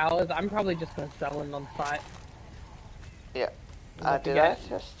good towers, I'm probably just gonna sell them on site. Yeah. Don't Did I forget.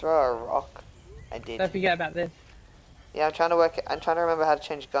 just throw a rock? I did. Don't forget about this. Yeah, I'm trying to remember how to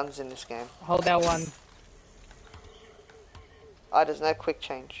change guns in this game. Hold L1. Oh, there's no quick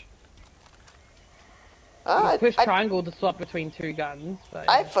change. You push triangle to swap between 2 guns. But,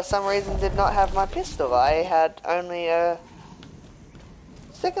 I, for some reason, did not have my pistol. I had only a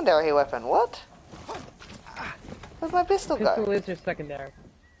secondary weapon. What? Where'd my pistol go? pistol is your secondary.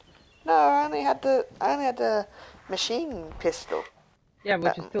 No, I only had the machine pistol. Yeah,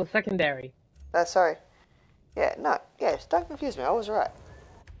 which is still secondary. Sorry. Yeah, no, yes, don't confuse me. I was right.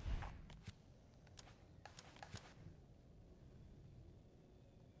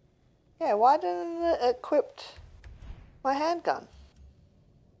 Yeah, why didn't it equip my handgun?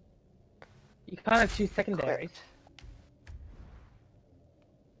 You can't have 2 secondaries. Equipped.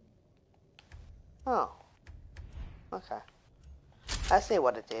 Oh. Okay. I see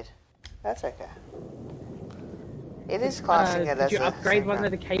what it did. That's okay. It is classing it as Did you a upgrade one gun.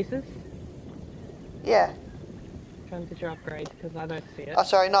 of the cases? Yeah. Trying to your upgrade because I don't see it. Oh,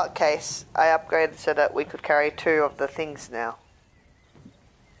 sorry, not case. I upgraded so that we could carry 2 of the things now.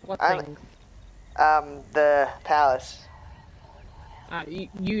 What I'm- things? The powers.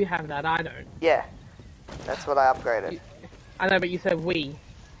 You have that, I don't. Yeah. That's what I upgraded. I know, but you said we.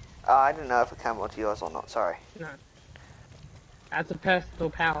 Oh, I didn't know if it came onto yours or not, sorry. No. That's a personal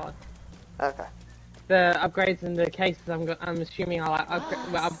power. Okay. The upgrades in the cases, I'm assuming are like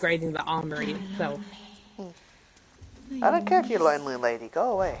we're upgrading the armory itself. I don't care if you're lonely, lady.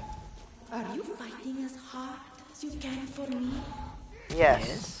 Go away. Are you fighting as hard as you can for me?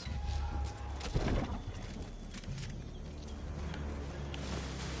 Yes.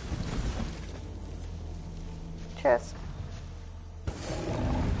 Chest.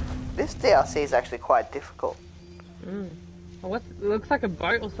 This DLC is actually quite difficult. It looks like a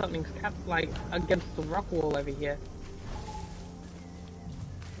boat or something's capped like against the rock wall over here.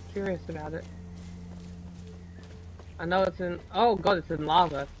 I'm curious about it. I know it's in. Oh god, it's in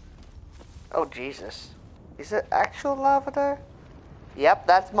lava. Oh, Jesus. Is it actual lava, though? Yep,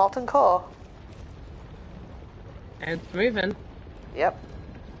 that's molten core. And it's moving. Yep.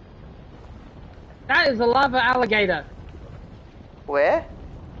 That is a lava alligator. Where?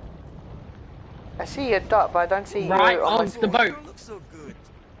 I see your dot, but I don't see Right you on the boat. Don't look so good.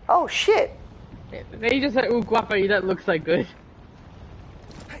 Oh, shit! They just said, "Ooh, guapo, you don't look so good."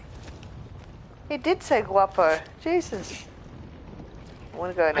 He did say guapo. Jesus. I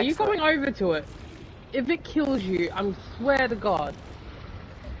want to go next Are you to it. going over to it? If it kills you, I swear to God.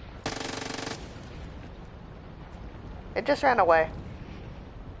 It just ran away.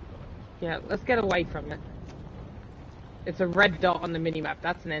 Yeah, let's get away from it. It's a red dot on the minimap.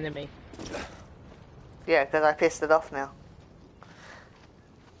 That's an enemy. Yeah, because I pissed it off now.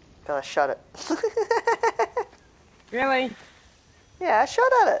 Because I shot it. Really? Yeah, I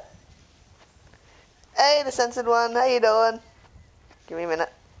shot at it. Hey, the censored one. How you doing? Give me a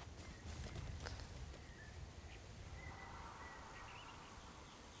minute.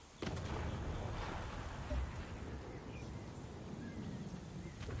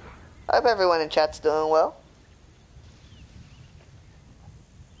 I hope everyone in chat's doing well.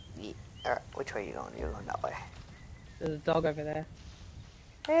 Yeah. Alright, which way are you going? You're going that way. There's a dog over there.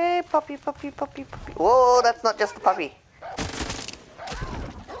 Hey, puppy, puppy, puppy, puppy. Whoa, that's not just a puppy.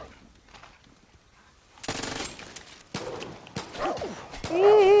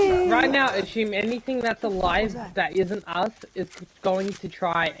 Right now, assume anything that's alive that isn't us is going to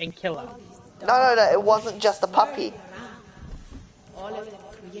try and kill us. No, it wasn't just a puppy. All of them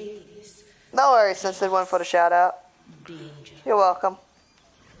created this No worries, censored one for the shout out. danger. You're welcome.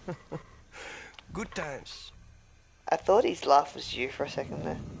 Good times. I thought his laugh was you for a second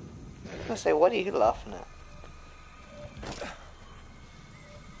there. I was gonna say, what are you laughing at?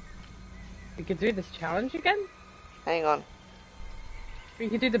 We could do this challenge again? Hang on. We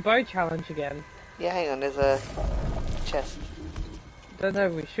could do the bow challenge again. Yeah, hang on, there's a chest. Don't know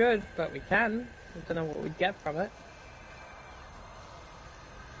if we should, but we can. I don't know what we'd get from it.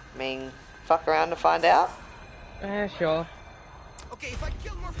 I mean, fuck around to find out. Sure. Okay, if I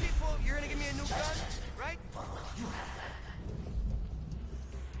kill more people, you're gonna give me a new gun, right?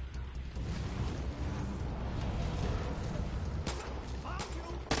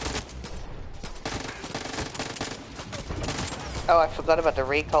 Oh, I forgot about the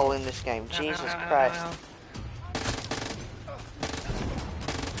recoil in this game. Jesus Christ.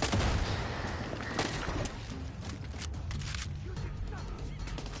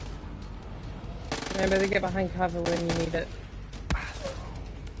 Yeah, better get behind cover when you need it.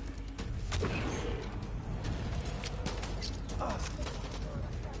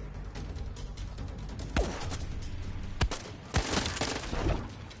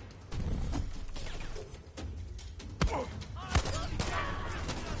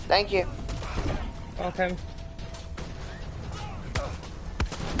 Thank you. Welcome.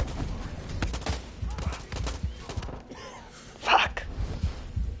 Fuck.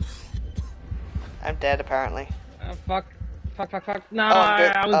 I'm dead apparently. Fuck. No, Oh,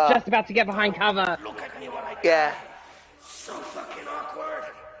 good. I was just about to get behind cover. Yeah. So fucking awkward.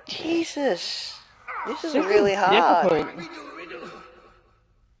 Jesus. This is This really is hard. difficult.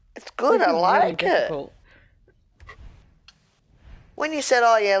 It's good, This I is really like it. difficult. When you said,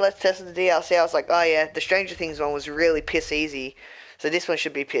 oh yeah, let's test the DLC, I was like, oh yeah, the Stranger Things one was really piss easy. So this one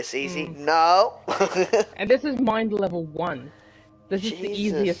should be piss easy. No. And this is mind level 1. This is the Jesus.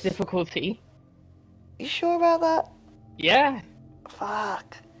 easiest difficulty. You sure about that? Yeah.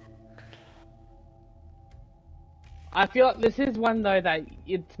 Fuck. I feel like this is one though that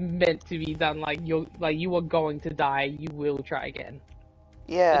it's meant to be done. Like you are going to die. You will try again.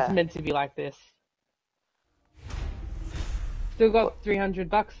 Yeah. It's meant to be like this. Still got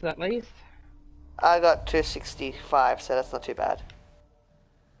 $300 at least. I got 265, so that's not too bad.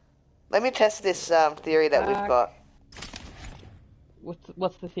 Let me test this theory that we've got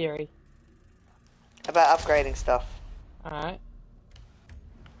What's the theory? about upgrading stuff. Alright.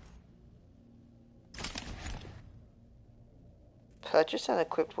 Purchase an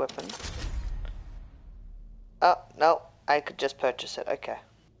equipped weapon. Oh, no. I could just purchase it. Okay.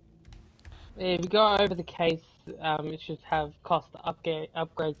 If you go over the case, it should have cost upgrade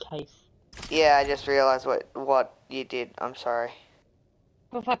case. Yeah, I just realized what you did. I'm sorry.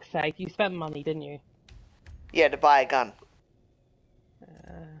 For fuck's sake, you spent money, didn't you? Yeah, to buy a gun.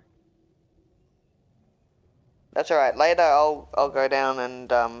 That's alright. Later I'll go down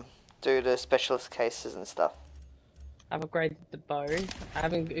and do the specialist cases and stuff. I've upgraded the bow. I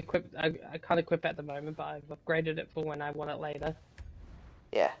haven't equipped. I can't equip it at the moment, but I've upgraded it for when I want it later.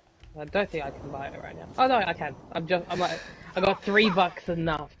 Yeah. I don't think I can buy it right now. Oh no, I can. I got $3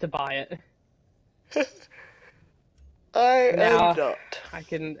 enough to buy it. I Now am not. I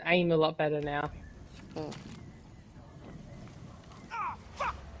can aim a lot better now. Ah,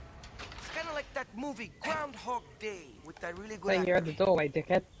 fuck! It's kind of like that movie Groundhog Day with that really good Hey, actor. you're at the doorway,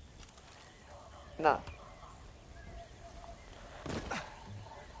 dickhead. No.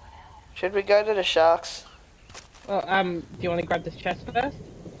 Should we go to the sharks? Well, do you want to grab this chest first?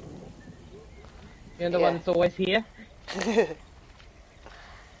 You're the Yeah. one that's always here.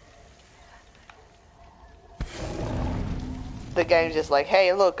 The game's just like,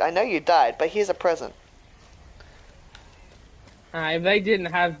 hey, look, I know you died, but here's a present. If they didn't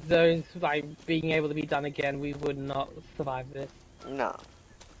have those, like, being able to be done again, we would not survive this. No.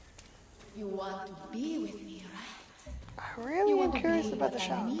 You want to be with me, right? I You really am want to curious be about the what I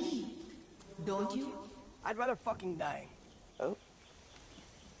sharks. need, don't you? I'd rather fucking die. Oh.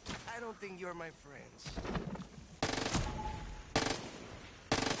 I don't think you're my friends.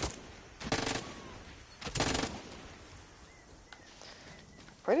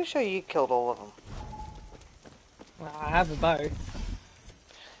 Pretty sure you killed all of them. Well, I have a bow.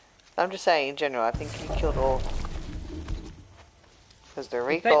 I'm just saying, in general, I think you killed all of them. Because the say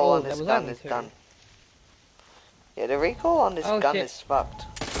recoil all, on there this was gun only is 2. done. Yeah, the recoil on this Oh, gun shit. is fucked.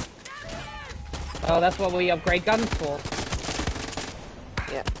 Oh, that's what we upgrade guns for.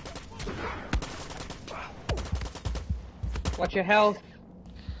 Yeah. Watch your health.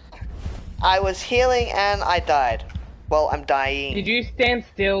 I was healing and I died. Well, I'm dying. Did you stand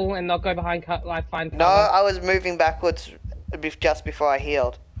still and not go behind find cover? No, I was moving backwards just before I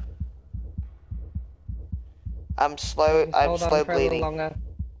healed. I'm slow. I'm Hold on slow for a little bleeding. longer.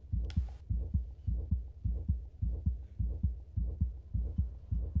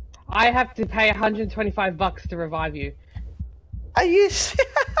 I have to pay $125 to revive you. Are you?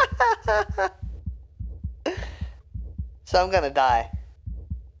 So I'm gonna die.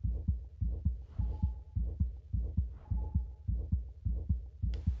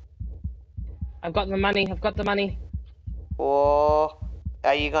 I've got the money. I've got the money. Whoa.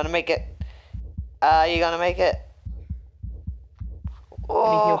 Are you gonna make it? Are you gonna make it? Let me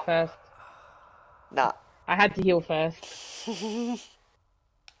heal Whoa. first. Nah. I had to heal first.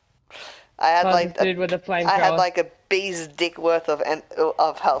 I had Cause like this dude with the I had flamethrower. like a bee's dick worth of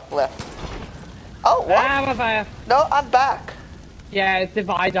health left. Oh, what? Ah, I'm on fire. No, I'm back. Yeah, it's if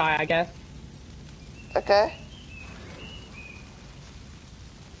I die, I guess. Okay.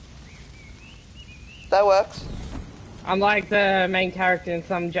 That works. I'm like the main character in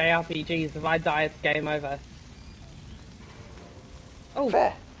some JRPGs. If I die, it's game over. Oh,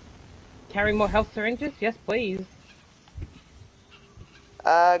 Fair. carry more health syringes? Yes, please.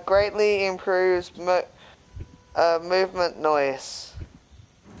 Greatly improves movement noise.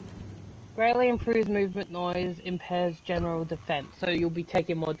 Greatly improves movement noise, impairs general defense. So you'll be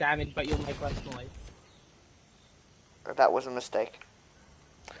taking more damage, but you'll make less noise. That was a mistake.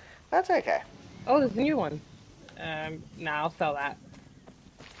 That's okay. Oh, there's a new one. Nah, I'll sell that.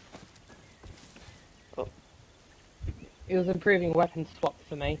 Oh. It was improving weapon swap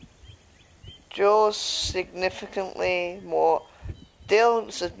for me. Deal significantly more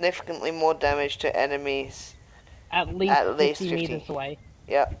damage to enemies. At least 50 meters away.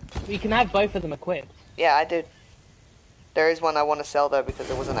 Yep. You can have both of them equipped. Yeah, I did. There is one I want to sell though because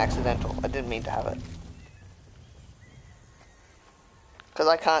it was an accidental. I didn't mean to have it. Because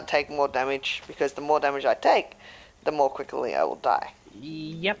I can't take more damage, because the more damage I take, the more quickly I will die.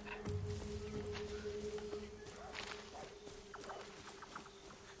 Yep.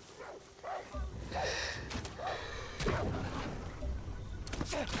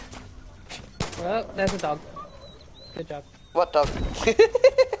 Well, there's a dog. Good job. What dog?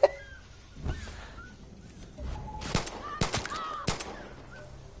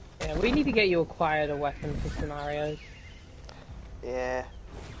 Yeah, we need to get you acquired a weapon for scenarios. Yeah.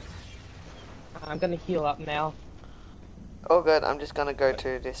 I'm gonna heal up now. Oh good, I'm just gonna go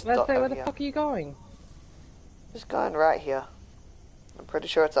to this Let's dot say, over where the here. fuck are you going? Just going right here. I'm pretty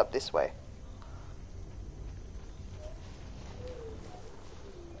sure it's up this way.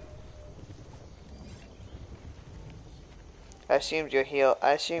 I assume you're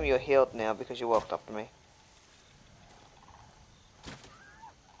healed now because you walked up to me.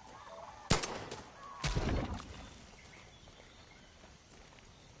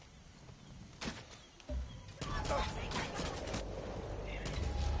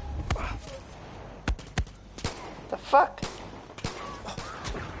 The fuck?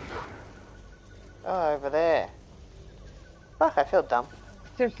 Oh, over there. Fuck, I feel dumb.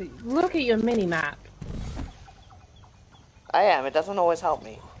 Seriously, look at your mini map. I am, it doesn't always help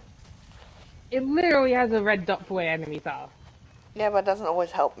me. It literally has a red dot for where enemies are. Yeah, but it doesn't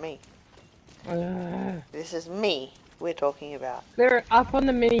always help me. Ugh. This is me we're talking about. There, up on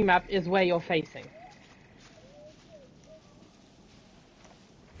the mini map is where you're facing.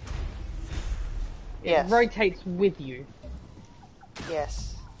 Yes. It rotates with you. Yes.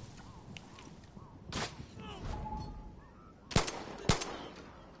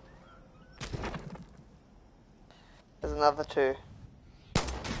 There's another two.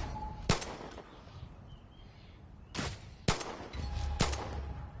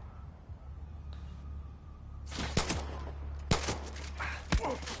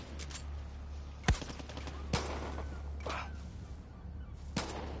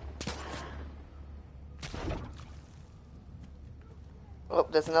 Oh,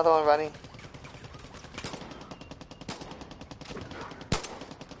 there's another one running.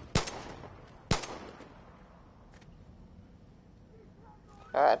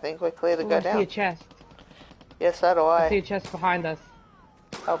 Alright, I think we're clear to Oh, go I see a down. chest. Yes, so do I see I. a chest behind us.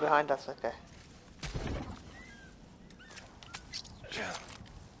 Oh, behind us, okay.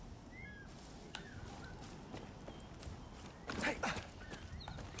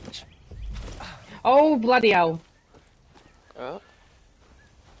 Oh, bloody hell. Oh,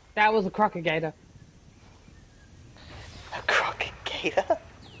 That was a crocodile. a crocodile?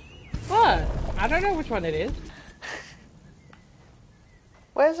 What? I don't know which one it is.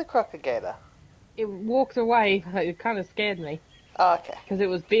 Where's the crocodile? It walked away. It kind of scared me. Oh, okay. Because it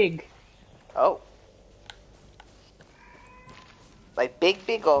was big. Oh. Like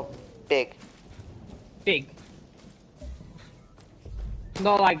big or big? Big.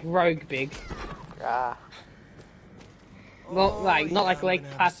 Not like rogue big. Ah. Not like I'm Lake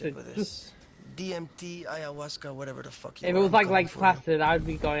gonna have a Placid. sip of this. DMT, ayahuasca, whatever the fuck you If it want, was I'm like coming Lake for you. Placid, I would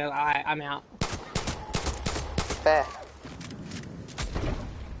be going, alright, I'm out. Fair.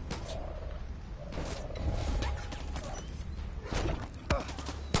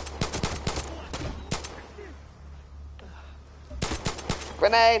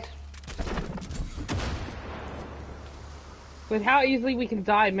 Grenade! With how easily we can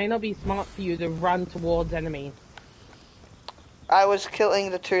die, it may not be smart for you to run towards enemies. I was killing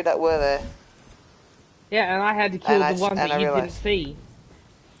the two that were there. Yeah, and I had to kill And the one I that you didn't realized. see.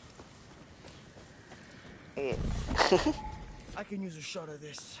 Yeah. I can use a shot of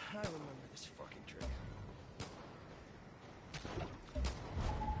this. I remember this fucking trick.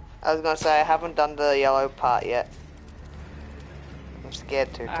 I was gonna say, I haven't done the yellow part yet. I'm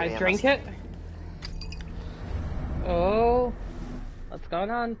scared to I be drink honest. it. Oh. What's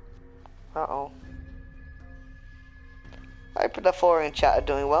going on? Uh-oh. I hope the 4 in chat are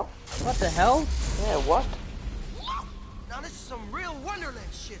doing well. What the hell? Yeah, what? Now this is some real Wonderland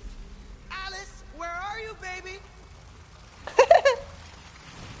shit. Alice, where are you, baby?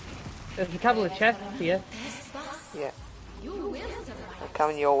 There's a couple of chests here. Yeah, You will they're survive.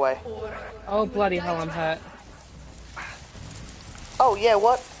 coming your way. Oh bloody hell, I'm hurt. Oh yeah,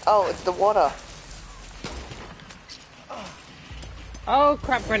 what? Oh, it's the water. Oh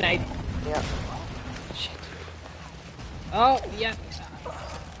crap, grenade. Yeah. Shit. Oh, yeah.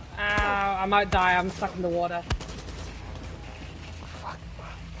 Ow, I might die, I'm stuck in the water.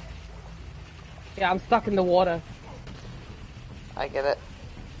 Yeah, I'm stuck in the water. I get it.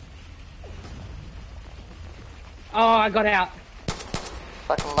 Oh, I got out.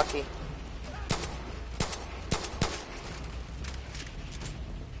 Fucking lucky.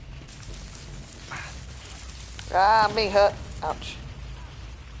 Ah, I'm being hurt. Ouch.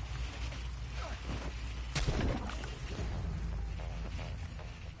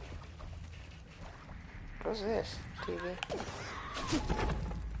 What's this? TV?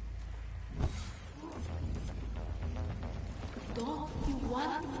 Don't you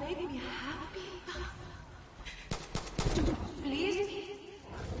want to make me happy? Please?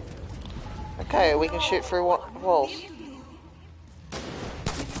 Okay, we can shoot through walls.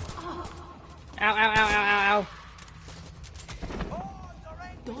 Ow, ow, ow, ow, ow,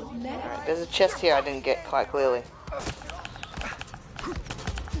 Don't let Alright, there's a chest here I didn't get quite clearly.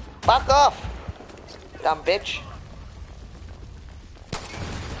 Fuck off! Dumb bitch.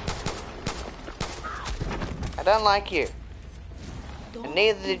 I don't like you. And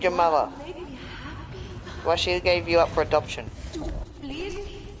neither did your mother. make me happy. Well, she gave you up for adoption. Please?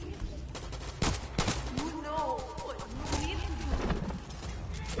 You know what you need to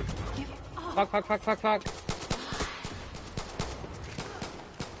do. Give up. Fuck, fuck, fuck, fuck, fuck.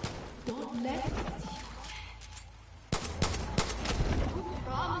 Don't let me see you. You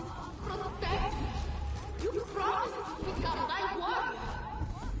promised to protect me. You promised to become my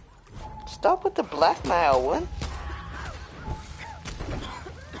warrior. Stop with the blackmail, Win.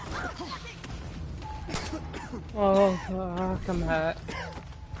 Oh, fuck, I'm hurt.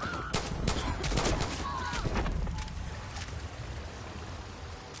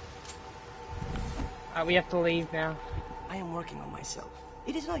 We have to leave now. I am working on myself.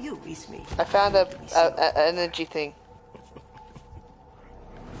 It is not you, it's me. I found a energy thing.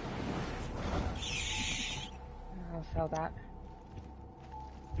 I'll sell that.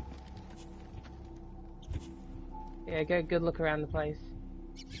 Yeah, get a good look around the place.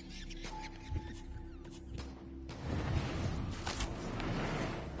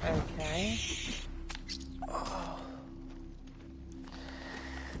 Okay.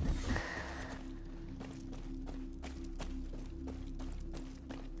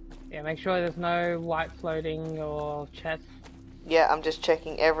 Yeah, make sure there's no white floating or chest. Yeah, I'm just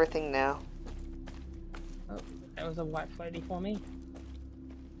checking everything now. Oh, that was a white floaty for me.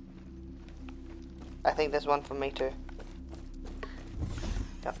 I think there's one for me too.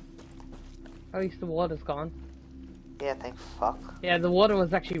 Yep. At least the water's gone. Yeah, thank fuck. Yeah, the water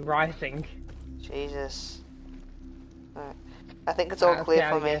was actually rising. Jesus. Alright. I think it's all Right, clear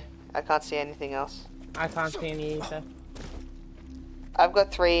okay, for yeah. me. I can't see anything else. I can't see any either. I've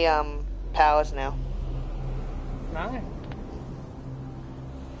got 3 powers now. No.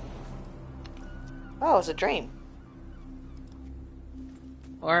 Oh, it's a dream.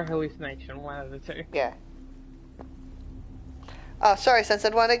 Or a hallucination, one of the two. Yeah. Oh, sorry,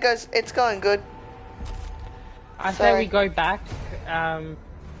 Censored One. It's going good. I say Sorry. we go back,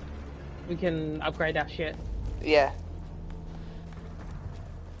 we can upgrade our shit. Yeah.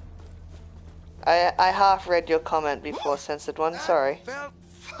 I half read your comment before, Censored One. Sorry. Felt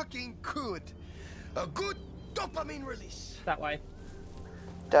fucking good. A good dopamine release. That way.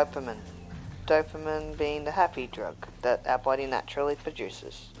 Dopamine. Dopamine being the happy drug that our body naturally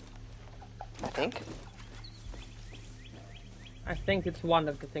produces. I think. I think it's one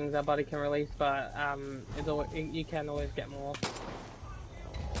of the things our body can release, but it's always, you can always get more.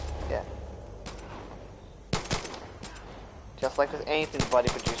 Yeah. Just like with anything the body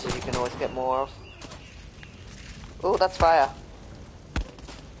produces, you can always get more of. Ooh, that's fire.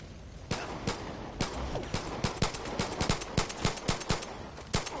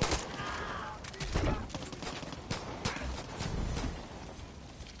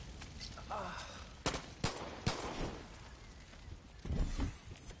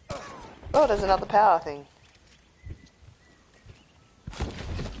 Oh, there's another power thing.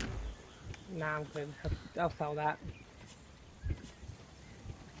 Nah, I'm good. I'll sell that.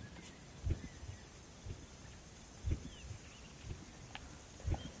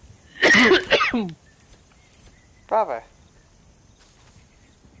 Bravo.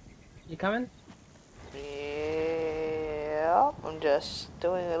 You coming? Yeah, I'm just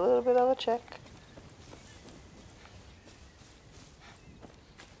doing a little bit of a check.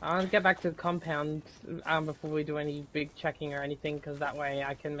 I'll get back to the compound before we do any big checking or anything, because that way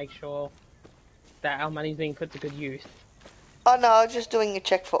I can make sure that our money's being put to good use. Oh no, I was just doing a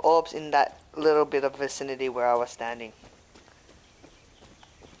check for orbs in that little bit of vicinity where I was standing.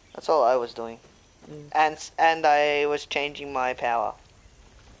 That's all I was doing. And I was changing my power.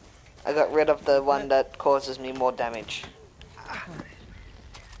 I got rid of the one that causes me more damage.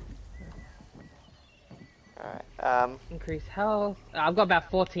 Alright, Increase health. I've got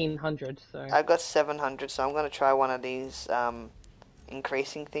about 1400, so... I've got 700, so I'm gonna try one of these,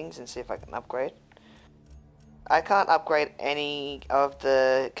 increasing things and see if I can upgrade. I can't upgrade any of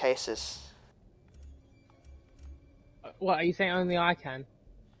the cases. What, are you saying only I can?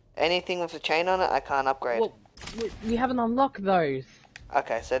 Anything with a chain on it, I can't upgrade. Well, we haven't unlocked those.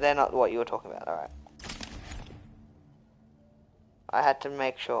 Okay, so they're not what you were talking about, alright. I had to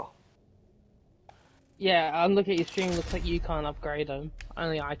make sure. Yeah, I'm looking at your stream, looks like you can't upgrade them.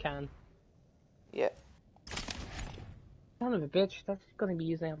 Only I can. Yeah. Son of a bitch, that's gonna be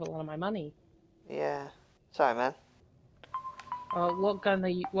using up a lot of my money. Yeah. Sorry, man. What guns are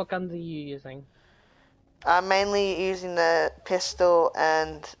you using? I'm mainly using the pistol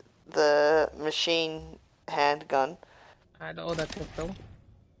and the machine handgun. I'd order pistol.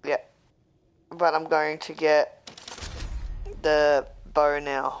 Yeah. But I'm going to get the bow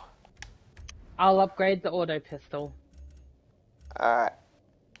now. I'll upgrade the auto pistol. Alright.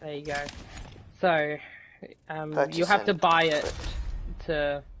 There you go. So, Purchase you have to and buy it equip.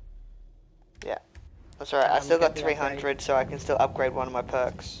 to... Yeah. That's alright, I still got get the upgrade. 300, so I can still upgrade one of my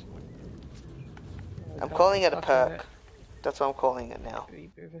perks. I'm calling it a perk. That's what I'm calling it now.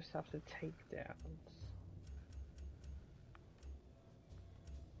 We just have to take down.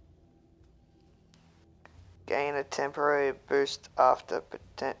 Gain a temporary boost after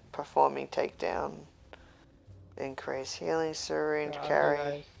performing takedown. Increase healing syringe Yeah, I'll do carry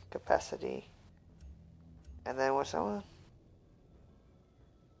those. capacity. And then what's that one?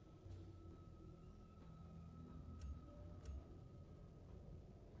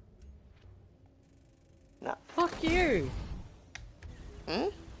 No. Fuck you! Hmm?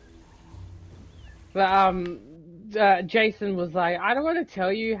 But, Jason was like, I don't want to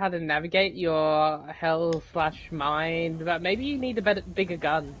tell you how to navigate your hell/mind, but maybe you need a bigger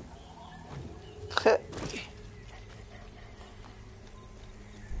gun.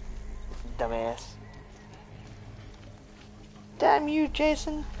 Dumbass. Damn you,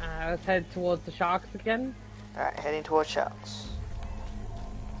 Jason. Let's head towards the sharks again. Alright, heading towards sharks.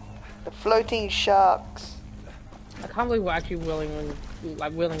 The floating sharks. I can't believe we're actually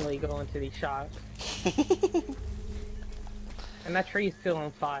willingly going to these sharks. And that tree is still on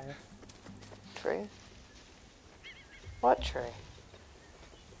fire. Tree? What tree?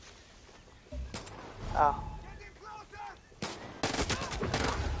 Oh.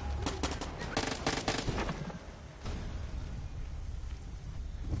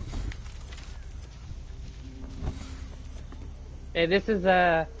 Yeah, this is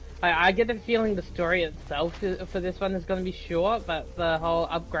I get the feeling the story itself for this one is going to be short, but the whole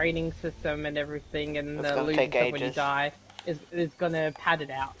upgrading system and everything and It's the gonna loot take stuff when you ages. die is going to pad it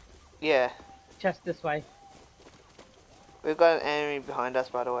out. Yeah. Just this way. We've got an enemy behind us,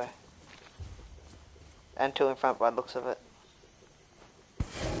 by the way. And two in front by the looks of it.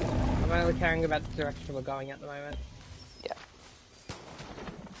 I'm only caring about the direction we're going at the moment. Yeah.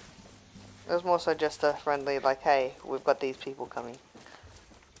 It was more so just a friendly, like, hey, we've got these people coming.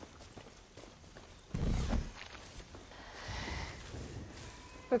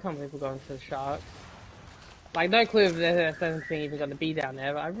 I can't believe we're going to the sharks. Like, no clue if there's anything even going to be down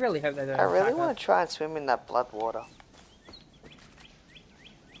there, but I really hope they don't I really attack want us. to try and swim in that blood water.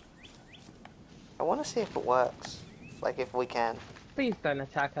 I want to see if it works. Like, if we can. Please don't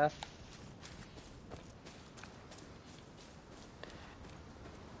attack us.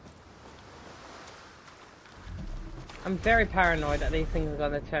 I'm very paranoid that these things are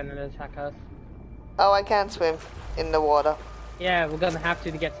going to turn and attack us. Oh, I can swim in the water. Yeah, we're going to have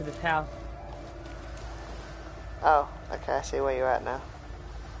to get to this house. Oh, okay, I see where you're at now.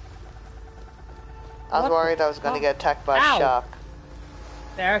 I was What worried the I was going to fuck? get attacked by Ow. a shark.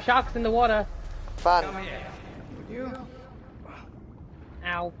 There are sharks in the water. Fun.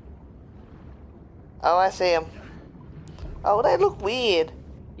 Ow. Oh, I see them. Oh, they look weird.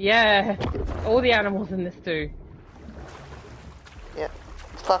 Yeah, all the animals in this do. Yeah.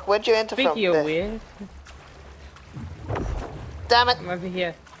 Fuck, where'd you enter from? Speaking of There. weird, Damn it. I'm over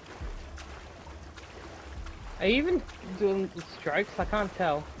here. Are you even doing strokes? I can't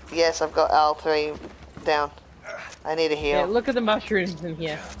tell. Yes, I've got L3 down. I need a heal. Yeah, look at the mushrooms in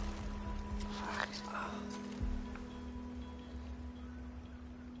here.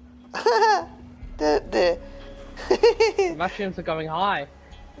 mushrooms are going high.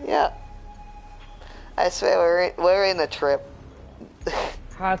 Yeah. I swear we're in a trip.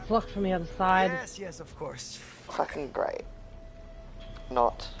 It's locked from the other side. Yes, yes, of course. Fucking great.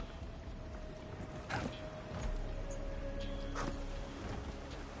 Not.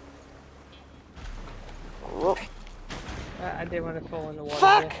 Whoop. I didn't want to fall in the water.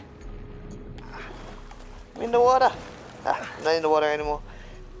 Fuck! Here. I'm in the water. I'm not in the water anymore.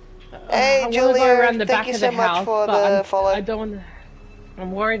 Hey, I want to Julia, go around the thank back you of so the much house, for but the follow. I don't want to...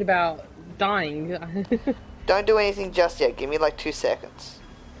 I'm worried about dying. Don't do anything just yet. Give me like 2 seconds.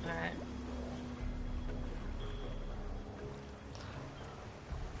 Alright.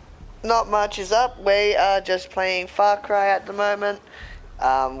 Not much is up. We are just playing Far Cry at the moment.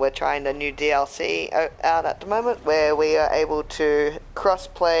 We're trying the new DLC out at the moment where we are able to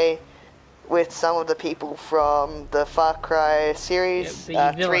cross-play with some of the people from the Far Cry series,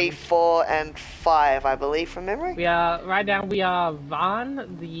 Yeah, the 3, villains. 4, and 5, I believe, from memory. Right now we are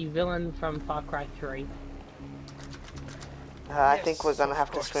Vaughn, the villain from Far Cry 3. I Yes, think we're gonna of have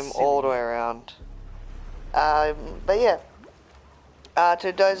to course, swim silly. all the way around. But yeah.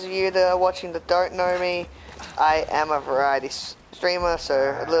 To those of you that are watching that don't know me, I am a variety streamer,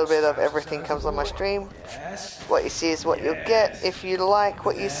 so a little bit of everything comes on my stream. What you see is what you'll get. If you like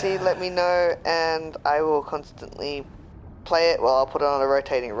what you see, let me know, and I will constantly play it. Well, I'll put it on a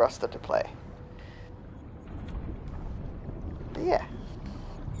rotating roster to play. But yeah.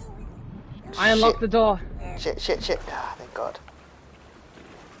 I unlocked the door. Shit. Ah, thank God.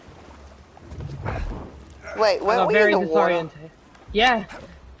 Wait, I weren't got we very in the water? disoriented. Yeah,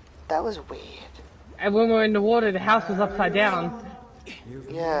 That was weird. and when we were in the water, the house was upside down.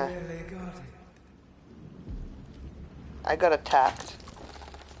 Yeah. I got attacked.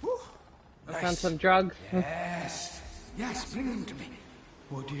 I found some drugs. Yes. Yes, bring them to me.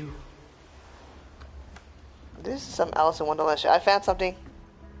 Would you? This is some Alice in Wonderland shit. I found something.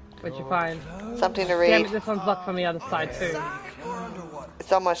 What'd you find? Something to Damn read. it, this one's locked from the other side too. We're underwater.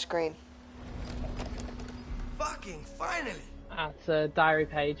 It's on my screen. Fucking finally. It's a diary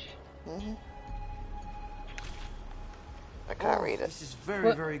page. I can't read it. This is very,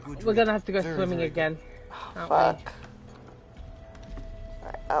 We're, very good. we're read. gonna have to go Very, swimming very good. again. aren't we? Fuck.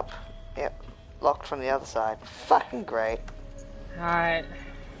 Right, up. Yep. Locked from the other side. Fucking great. Alright.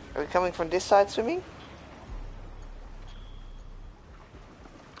 Are we coming from this side swimming?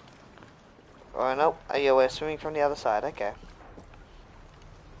 Oh no. Oh yeah, we're swimming from the other side. Okay.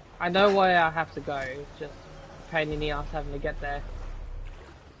 I know where I have to go. It's just a pain in the ass having to get there.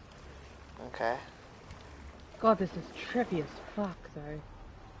 Okay. God, this is trippy as fuck, though.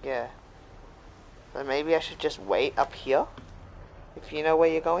 Yeah. Then maybe I should just wait up here? If you know where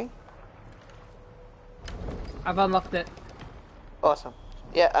you're going? I've unlocked it. Awesome.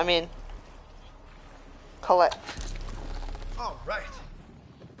 Yeah, I mean... All right.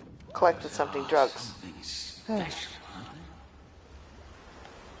 Collected something, drugs. Something special, huh?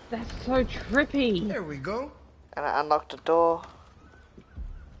 That's so trippy. There we go. And I unlocked the door.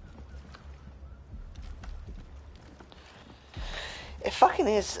 It fucking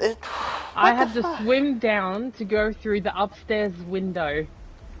is. I What had the to fuck? swim down to go through the upstairs window.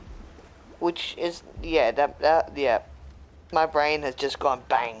 Which is, yeah, yeah. My brain has just gone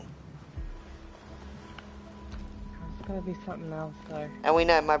bang. It's gotta be something else, though. And we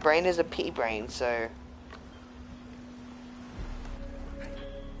know my brain is a pea brain, so...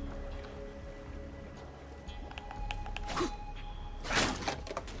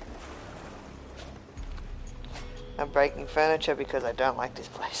 I'm breaking furniture because I don't like this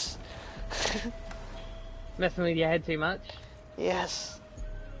place. Messing with your head too much. Yes.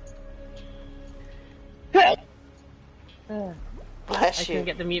 Ugh, Bless I you. couldn't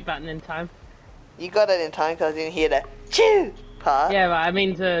get the mute button in time. You got it in time because I didn't hear the chew part. Yeah, but I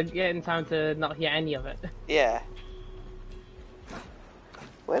mean to get in time to not hear any of it. Yeah.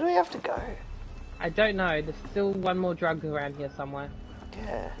 Where do we have to go? I don't know. There's still one more drug around here somewhere.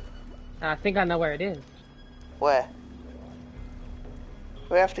 Yeah. And I think I know where it is. Where?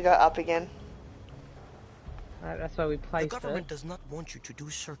 We have to go up again. That's where we The placed government it. does not want you to do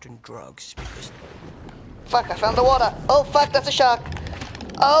certain drugs because Fuck, I found the water. Oh fuck, that's a shark.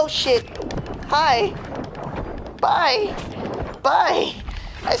 Oh shit. Hi. Bye. Bye.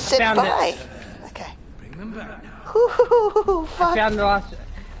 I said Found it. bye. Okay. Bring them back now. Hoo, I fuck. found the last.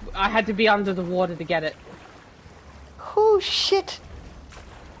 I had to be under the water to get it. Oh shit.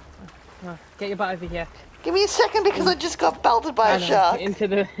 Get your butt over here. Give me a second because I just got belted by I a know, shark. into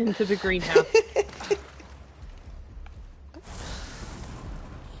the greenhouse.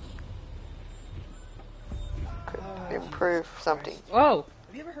 Improve something. Whoa!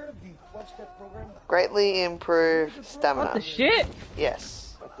 Have you ever heard of the 12-step program? Greatly improve What stamina. the shit?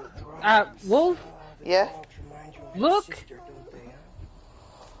 Yes. Wolf, Yeah? look!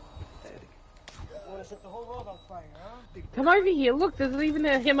 Want to set the whole world on fire, huh? Big Come over here, look, there's even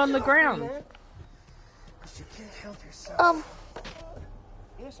him on the ground. Because you can't help yourself.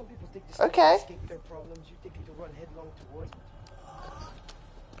 You know, some people think this Okay. escape their problems. You think you can run headlong towards it.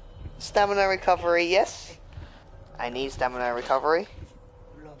 Stamina recovery, yes. I need stamina recovery.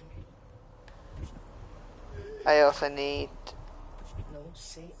 Love me. I also need... No,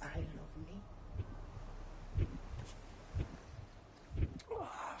 say I love me.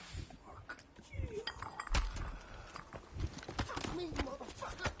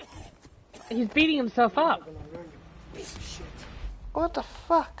 He's beating himself up. Piece of shit. What the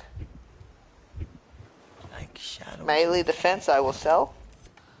fuck? Like shadows. Melee defense I will sell.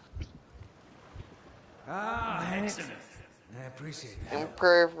 Ah, excellent. I appreciate that.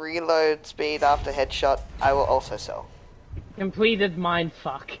 Improve reload speed after headshot I will also sell. Completed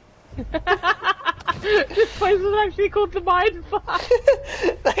mindfuck. This place is actually called the mindfuck.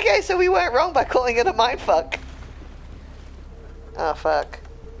 Okay, so we weren't wrong by calling it a mindfuck. Oh fuck.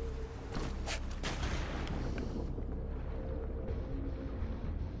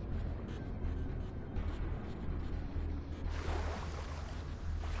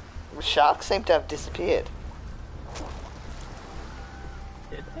 The sharks seem to have disappeared.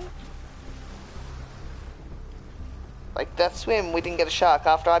 Did they? Like that swim, we didn't get a shark.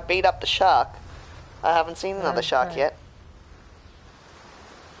 After I beat up the shark, I haven't seen another shark Okay. yet.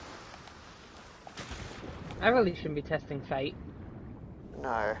 I really shouldn't be testing fate.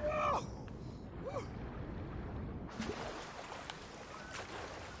 No.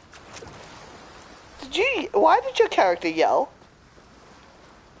 Why did your character yell?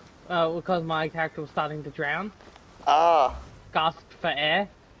 Because my character was starting to drown. Ah. Gasped for air.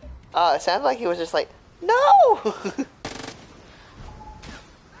 Ah, it sounded like he was just like, no!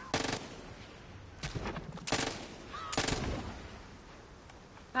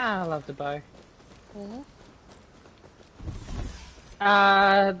 Ah, I love the bow. Mhm.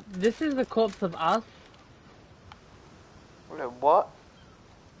 This is the corpse of us. What?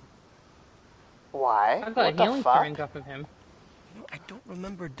 Why? I've got What a the healing fuck? syringe off of him. You know, I don't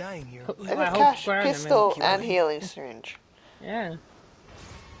remember dying here. And I a hope cash burn him and pistol kill and him. healing syringe. Yeah.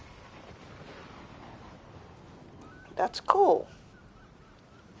 That's cool.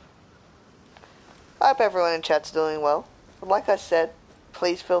 I hope everyone in chat's doing well. But like I said,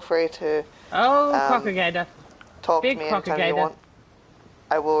 please feel free to Oh, crocodile. talk Big to me anytime you crocodile. want.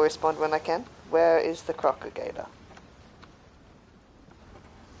 I will respond when I can. Where is the crocodile?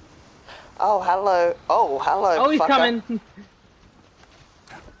 Oh, hello. Oh, hello, Oh, he's fucker. coming.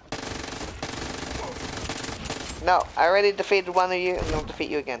 No, I already defeated one of you, and I'll defeat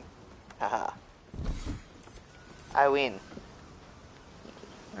you again. Haha. I win.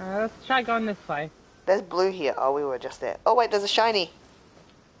 Let's try going this way. There's blue here. Oh, we were just there. Oh, wait, there's a shiny.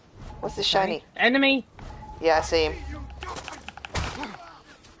 What's this shiny? Enemy. Yeah, I see him.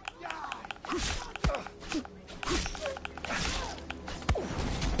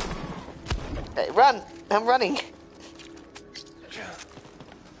 Hey, run! I'm running.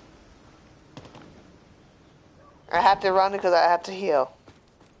 I had to run because I had to heal.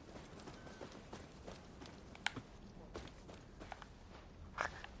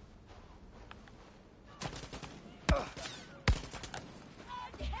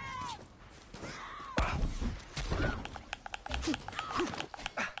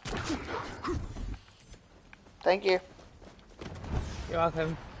 Thank you. You're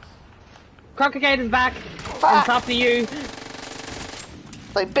welcome. Crocodile's back. Ah! It's after you.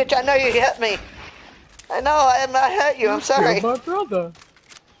 Like, bitch, I know you hit me. I know, I hurt you, I'm sorry. You're my brother.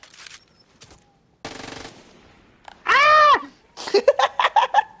 Ah!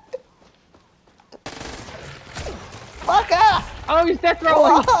 Fuck off! Oh, he's death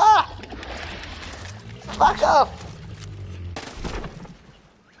rolling. Fuck off!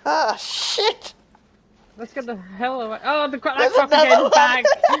 Ah, shit! Let's get the hell away. Oh, that There's another crocodile's one. back.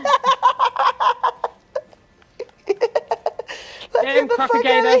 Let's Get him, get the fuck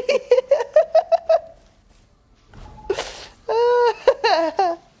crocodile. out of here.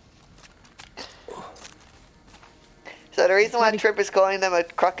 So the reason why Trip is calling them a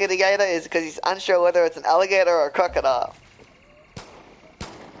crocodile is because he's unsure whether it's an alligator or a crocodile.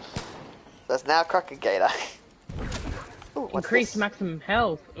 So it's now crocodile. Ooh, what's Increased this? maximum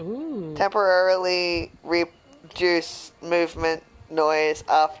health. Ooh. Temporarily reduce movement noise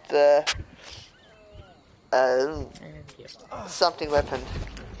after And here. something weapon.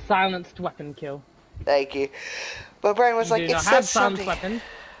 Silenced weapon kill. Thank you. My brain was You like, do it not says have Sun's something. weapon.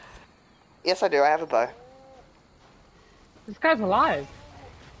 Yes, I do. I have a bow. This guy's alive.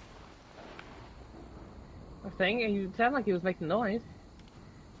 I think he sounded like he was making noise.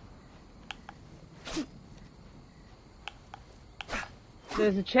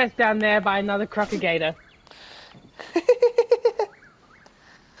 There's a chest down there by another crocodigator.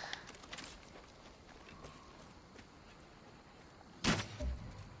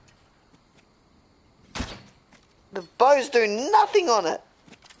 The bows do nothing on it.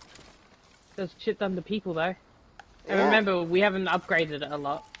 There's shit done to people though. And Yeah. remember, we haven't upgraded it a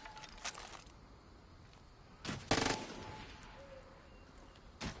lot.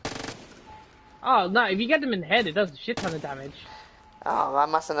 Oh no, if you get them in the head, it does a shit ton of damage. Oh, I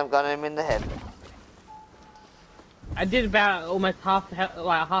mustn't have gotten him in the head. I did about almost half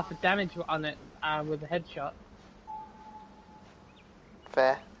the damage on it with a headshot.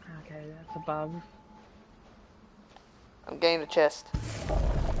 Fair. Okay, that's above. I'm getting the chest.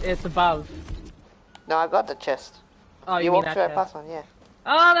 It's above. No, I got the chest. Oh, You mean walked that straight chest. past one, yeah.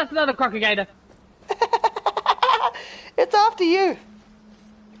 Oh, that's another crocodigator. It's after you.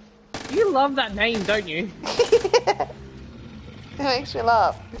 You love that name, don't you? It makes me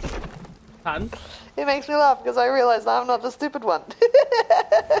laugh. Pun. It makes me laugh because I realise I'm not the stupid one.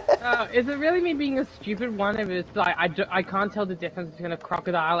 Is it really me being a stupid one if it's like I can't tell the difference between a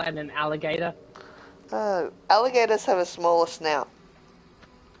crocodile and an alligator? Alligators have a smaller snout.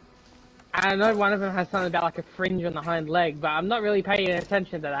 I know one of them has something about like a fringe on the hind leg, but I'm not really paying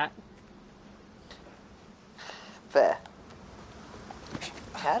attention to that. Fair.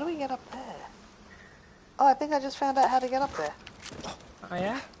 How do we get up there? Oh, I think I just found out how to get up there. Oh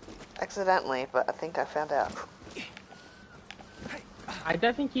yeah? Accidentally, but I think I found out. I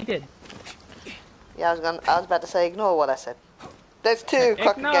don't think you did. Yeah, I was about to say ignore what I said. There's two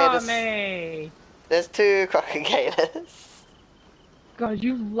Ignore crocodigators. me! There's two crocodigators. God,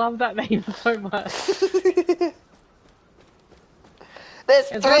 you love that name so much. There's It's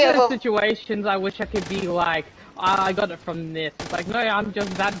three one of of those them. situations I wish I could be like, oh, I got it from this. It's like, no, I'm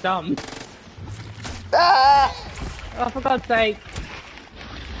just that dumb. Ah! Oh, for God's sake.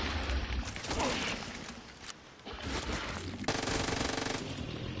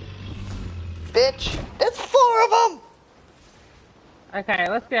 Bitch! There's four of them! Okay,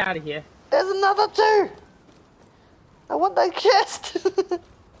 let's get out of here. There's another two! I want that chest!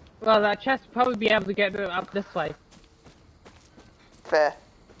 Well, that chest will probably be able to get up this way. Fair.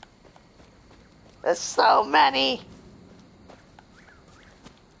 There's so many!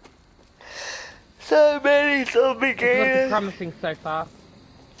 So many zombie It's looking gators! promising so far.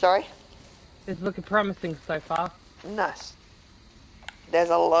 Sorry? It's looking promising so far. Nice. There's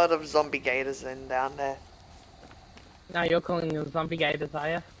a lot of zombie gators in down there. Now you're calling them zombie gators, are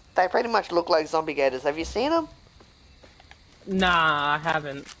you? They pretty much look like zombie gators. Have you seen them? Nah, I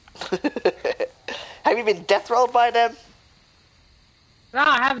haven't. Have you been death rolled by them? No,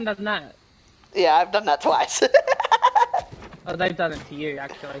 I haven't done that. Yeah, I've done that twice. Oh, they've done it to you,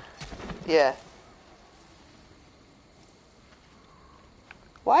 actually. Yeah.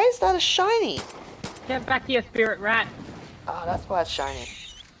 Why is that a shiny? Get back here, spirit rat. Oh, that's why it's shiny.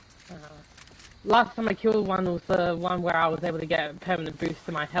 Last time I killed one was the one where I was able to get a permanent boost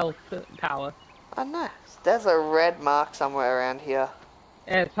to my health power. Oh, nice. There's a red mark somewhere around here.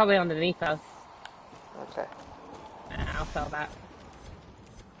 Yeah, it's probably underneath us. Okay. I'll sell that.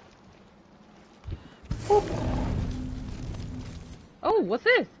 Whoop. Oh, what's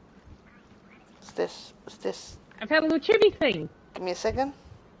this? What's this? What's this? I found a little chibi thing. Give me a second.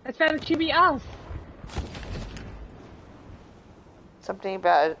 I found a chibi ass. Something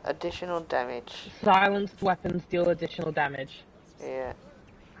about additional damage. Silenced weapons deal additional damage. Yeah.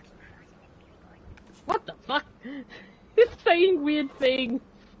 What the fuck? It's saying weird things.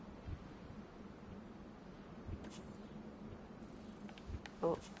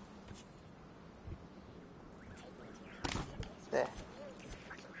 Oh. There.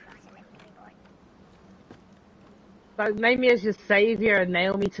 Like, name me as your savior and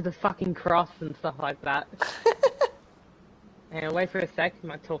nail me to the fucking cross and stuff like that. And wait for a sec, you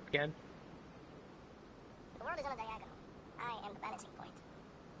might talk again. The world is on a diagonal. I am the balancing point.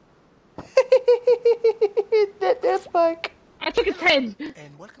 There's Spike. I took his head!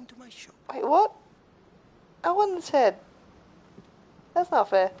 And welcome to my show. Wait, what? I want his head. That's not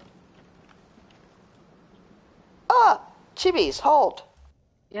fair. Ah! Chibis, hold.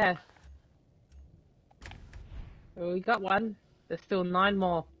 Yeah. Well, we got one. There's still 9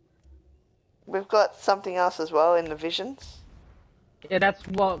 more. We've got something else as well in the visions. Yeah, that's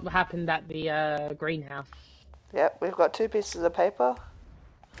what happened at the greenhouse. Yep, we've got 2 pieces of paper.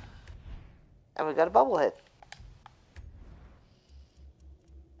 And we got a bobblehead.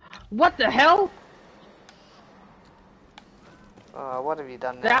 What the hell? What have you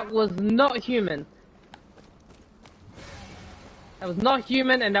done now? That was not human. That was not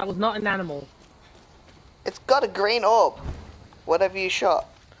human, and that was not an animal. It's got a green orb. Whatever you shot.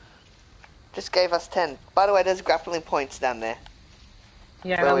 Just gave us 10. By the way, there's grappling points down there.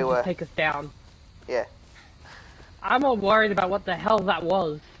 Yeah, Where that we would were. just take us down. Yeah. I'm more worried about what the hell that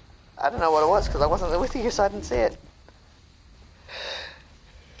was. I don't know what it was because I wasn't with you, so I didn't see it.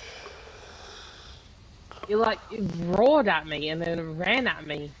 It roared at me and then ran at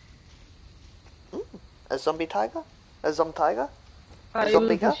me. A zombie tiger? A zombie tiger? It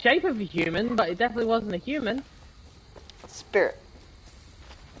was the shape of a human, but it definitely wasn't a human. Spirit.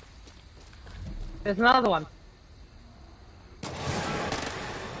 There's another one.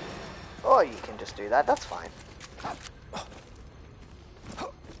 Oh, you can just do that. That's fine.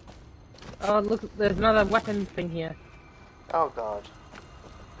 Oh, look, there's another weapon thing here. Oh, God.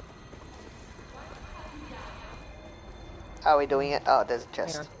 How are we doing it? Oh, there's a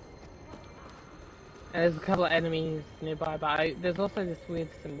chest. Hang on. And there's a couple of enemies nearby, but there's also this weird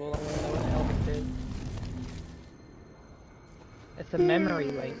symbol. I don't know what the hell this is. It's a memory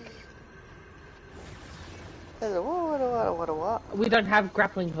link. There's a what? We don't have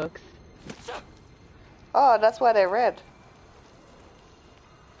grappling hooks. Oh, that's why they're red.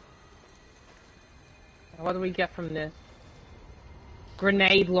 What do we get from this?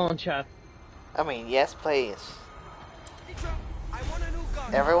 Grenade launcher. I mean, yes, please. I want a new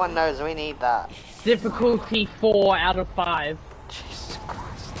gun. Everyone knows we need that. Difficulty 4 out of 5. Jesus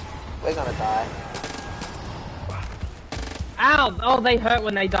Christ. We're gonna die. Ow! Oh, they hurt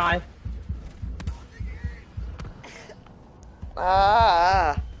when they die.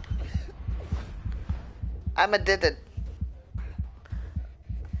 Ah! I'm addicted.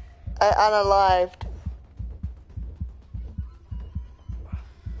 I unalived.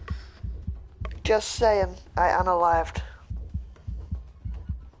 Just saying, I unalived.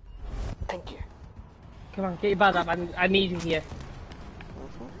 Thank you. Come on, get your butt up. I need you here.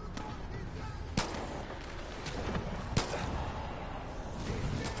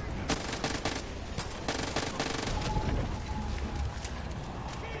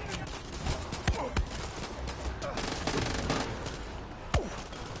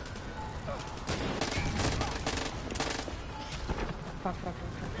 Fuck.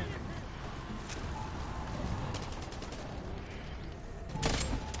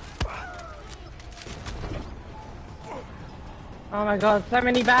 Oh my god, so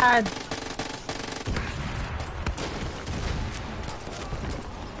many bads!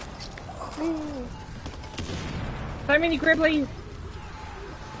 So many Gribblies!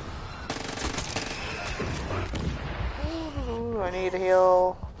 Ooh, I need to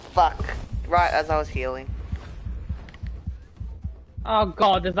heal. Fuck. Right as I was healing. Oh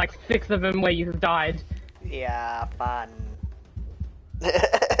god, there's like 6 of them where you've died. Yeah, fun.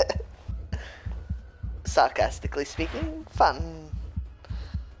 Sarcastically speaking, fun.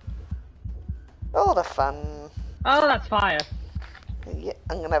 All the fun. Oh, that's fire. Yeah,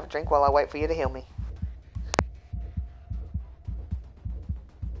 I'm gonna have a drink while I wait for you to heal me.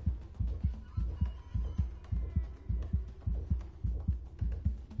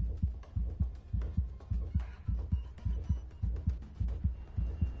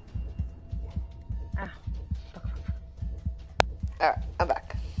 Ah. Alright, I'm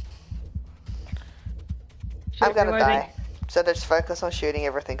back. Shit, I'm gonna reloading. die. So just focus on shooting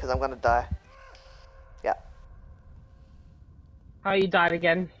everything because I'm gonna die. Yeah. Oh, you died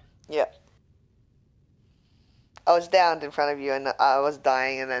again. Yeah. I was downed in front of you and I was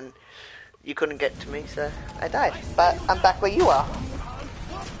dying and then you couldn't get to me, so I died. But I'm back where you are.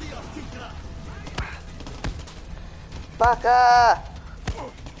 Baka!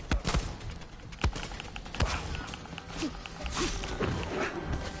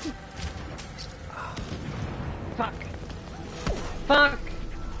 Fuck. Fuck!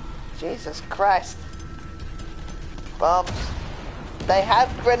 Jesus Christ. Bombs. They have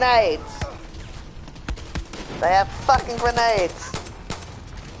grenades. They have fucking grenades.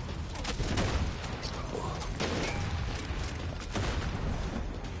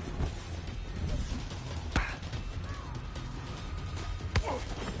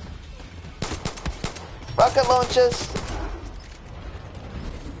 Rocket launchers.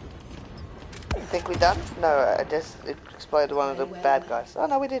 Think we done? No, I just exploded one of the bad guys. Oh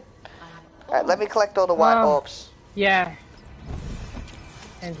no, we did. Alright, let me collect all the white Oh. orbs. Yeah.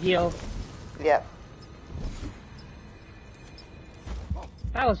 And heal. Yep.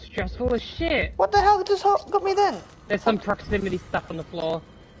 That was stressful as shit. What the hell just got me then? There's some proximity stuff on the floor.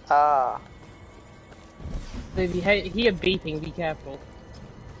 Ah. So if you hear beeping, be careful.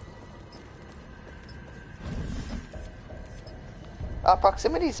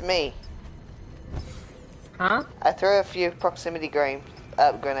 Proximity's me. Huh? I threw a few proximity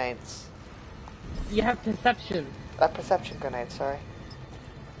grenades. You have perception. Perception grenade, sorry.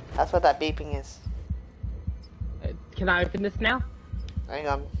 That's what that beeping is. Can I open this now? Hang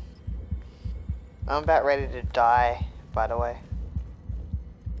on. I'm about ready to die, by the way.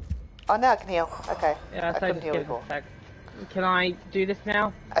 Oh, now I can heal. Okay. Yeah, I so couldn't just heal give it before. a sec. Can I do this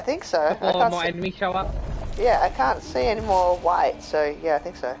now? I think so. I Before can't more see... enemies show up? Yeah, I can't see any more white, so yeah, I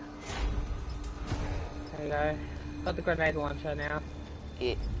think so. There you go. Got the grenade launcher now.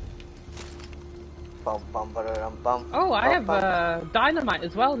 Yeah. Bum bum bum bum. Oh, I bum, have dynamite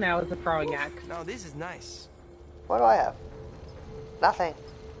as well now as a throwing axe. Now this is nice. What do I have? Nothing.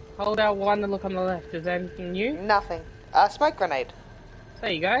 Hold L1 and look on the left. Is there anything new? Nothing. Smoke grenade.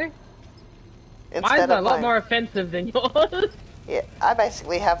 There you go. Instead Mine's a of lot mine. more offensive than yours. Yeah, I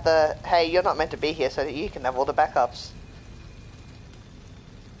basically have the, hey, you're not meant to be here so that you can have all the backups.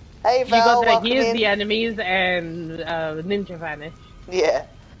 Hey You Val, got welcome the here's in. the enemies and Ninja Vanish. Yeah.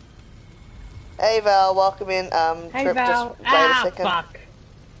 Hey Val, welcome in. Hey Trip, Val. just wait a second. Fuck.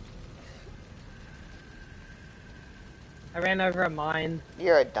 I ran over a mine.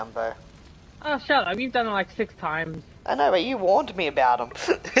 You're a dumbo. Oh, shut up. You've done it like 6 times. I know, but you warned me about them.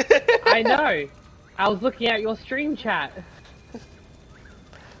 I know. I was looking at your stream chat.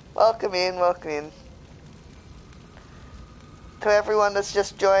 Welcome in, welcome in. To everyone that's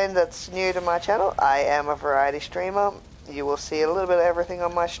just joined that's new to my channel, I am a variety streamer. You will see a little bit of everything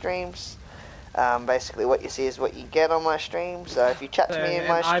on my streams. Basically what you see is what you get on my streams. So if you chat to me in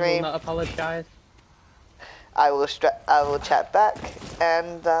my I will stream, not apologize. I will chat back.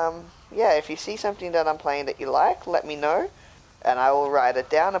 And yeah, if you see something that I'm playing that you like, let me know. And I will write it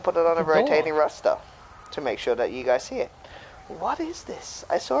down and put it on a rotating roster to make sure that you guys see it. What is this?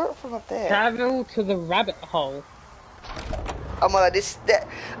 I saw it from up there. Travel to the rabbit hole. Oh my god,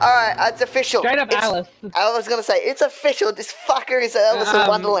 alright, it's official. Straight up Alice. I was gonna say, it's official, this fucker is Alice in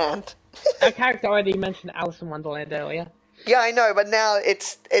Wonderland. Our character already mentioned Alice in Wonderland earlier. Yeah, I know, but now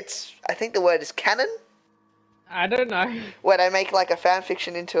it's, I think the word is canon? I don't know. Where they make like a fan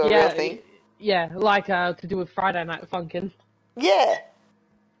fiction into a real thing? Yeah, like to do with Friday Night Funkin'. Yeah.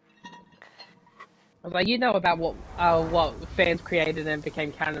 I was like, you know about what fans created and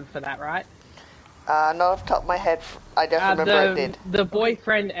became canon for that, right? Not off the top of my head, I don't remember it did. The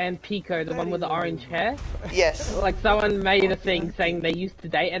boyfriend and Pico, the one with the orange hair. Yes. Like someone made a thing saying they used to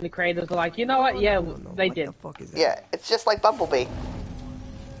date, and the creators were like, you know what? Yeah, they did. What the fuck is that? Yeah, it's just like Bumblebee.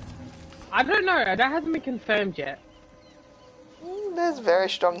 I don't know. That hasn't been confirmed yet. There's very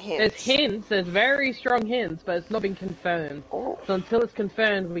strong hints. There's hints. There's very strong hints, but it's not been confirmed. Oh. So until it's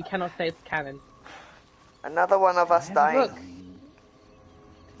confirmed, we cannot say it's canon. Another one of us dying. Look.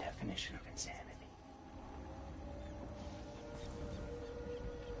 The definition of insanity.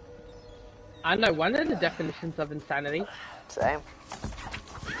 I know one of the definitions of insanity. Same.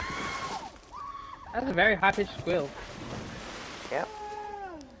 That's a very high-pitched squeal. Yep.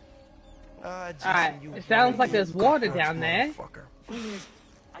 Jason, Alright, you it sounds like whiny there's water cockroach down there. motherfucker.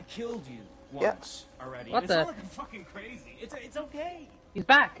 I killed you Yeah. once already. What It's the- not like I'm fucking crazy. It's okay. He's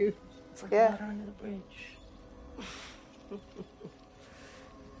back. It's like Yeah. water under the bridge.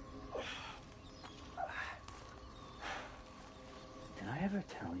 Did I ever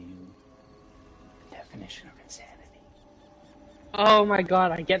tell you the definition of insanity? Oh my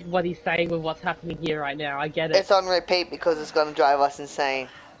god, I get what he's saying with what's happening here right now. I get it. It's on repeat because it's gonna drive us insane.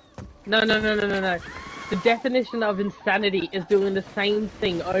 No. The definition of insanity is doing the same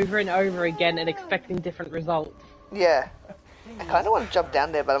thing over and over again and expecting different results. Yeah. I kind of want to jump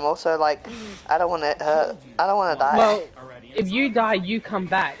down there, but I'm also like, I don't want to hurt. I don't want to die. Well, if you die, you come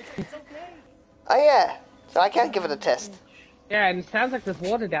back. Oh yeah. So I can give it a test. Yeah, and it sounds like there's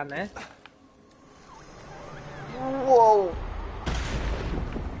water down there. Whoa.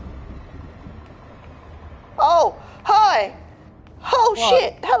 Oh, hi. Oh What?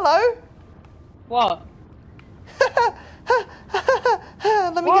 shit. Hello. What?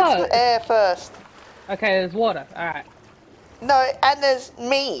 Let me get some What? air first. Okay, there's water. Alright. No, and there's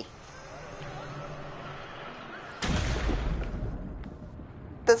me.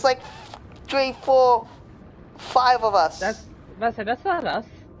 There's like 3, 4, 5 of us. That's not us.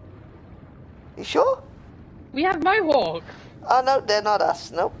 You sure? We have mohawks. Oh no, they're not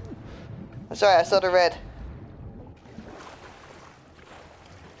us. Nope. I'm sorry, I saw the red.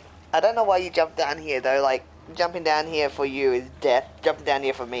 I don't know why you jumped down here though. Like, jumping down here for you is death. Jumping down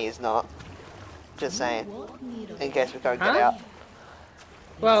here for me is not. Just saying. In case we can't get Huh? out.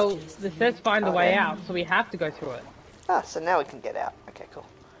 Well, this says find a way Okay. out, so we have to go through it. Ah, so now we can get out. Okay, cool.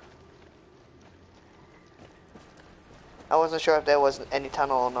 I wasn't sure if there was any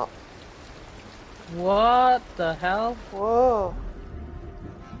tunnel or not. What the hell? Whoa.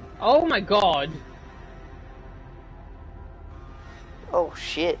 Oh my god. Oh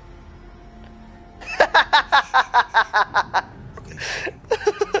shit.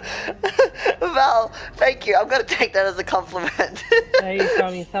 Val, thank you. I'm gonna take that as a compliment. Hey, you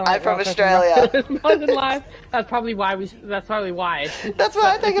tell me you sound I'm like from Rocco Australia. Modern Life. That's probably why we. That's probably why. That's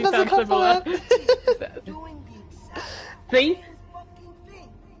why I take it You as a sound similar. compliment. Doing the exact See? fucking thing.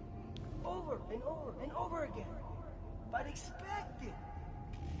 Over and over and over again. But expecting.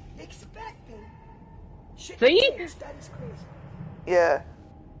 Shit See? changed. That is crazy. Yeah.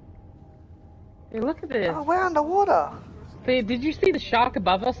 Hey, look at this. Oh, we're underwater. See, did you see the shark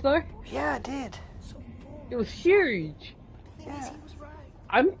above us though? Yeah, I did. It was huge. Yeah.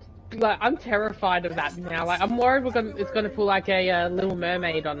 I'm terrified of that now. Like, I'm worried it's gonna pull like a Little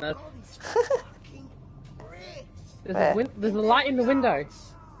Mermaid on us. There's a light in the window.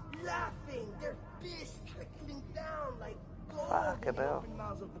 Laughing, their fists trickling down like gold Fuck in it the out. open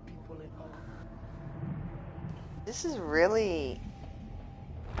mouths of the people at home. This is really...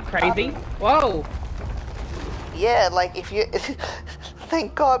 Crazy. Whoa. Yeah, like if you...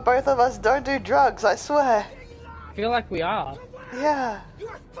 Thank God both of us don't do drugs, I swear. I feel like we are. Yeah. You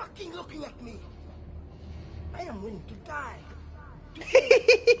are fucking looking at me. I am willing to die.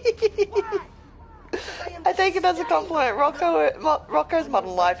 Why? I take it as a compliment. Rocco's Modern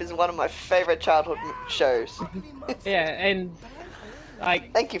Life is one of my favorite childhood shows. Yeah, and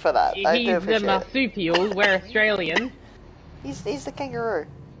like Thank you for that. I do he's the appreciate it. marsupial. We're Australian. He's the kangaroo.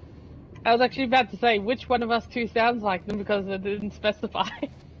 I was actually about to say which one of us two sounds like them because it didn't specify.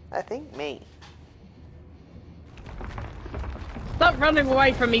 I think me. Stop running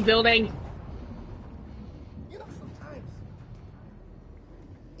away from me, building. You know, sometimes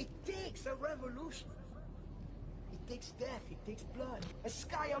it takes a revolution. It takes death, it takes blood, a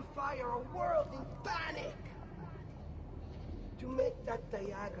sky on fire, a world in panic to make that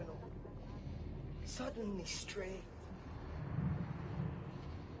diagonal suddenly straight.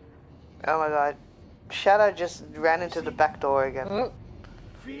 Oh my God. Shadow just ran into the back door again. Oh,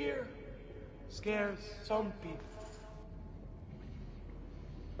 Fear scares some people.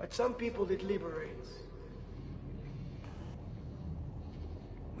 But some people it liberates.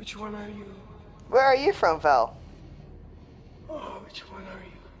 Which one are you? Where are you from, Val? Oh, which one are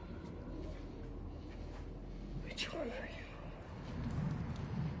you? Which one are you?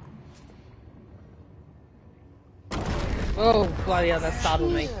 oh, bloody hell, that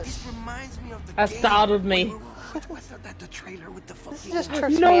startled me. This reminds me of the That game startled me. What's that? The trailer with the This fucking. just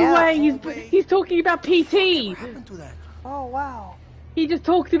trips me No out. way, he's talking about PT. What happened to that? Oh wow. He just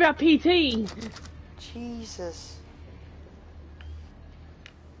talked about PT. Jesus.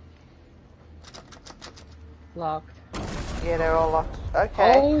 Locked. Yeah, they're all locked.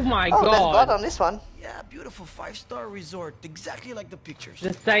 Okay. Oh my Oh, there's blood god. on this one. Yeah, beautiful 5-star resort, exactly like the pictures.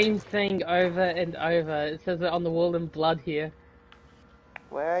 The same thing over and over. It says it on the wall in blood here.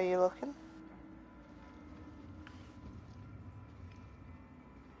 Where are you looking?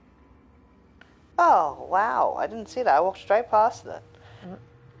 Oh, wow. I didn't see that. I walked straight past it.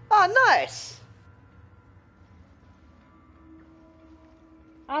 Oh, nice.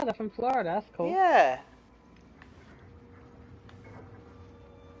 Ah, they're from Florida. That's cool. Yeah.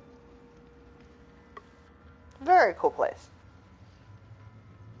 Very cool place.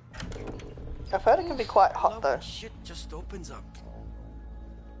 I've heard it can be quite hot Love though. when shit just opens up.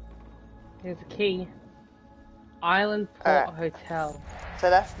 Here's a key. Island Port Alright. Hotel. So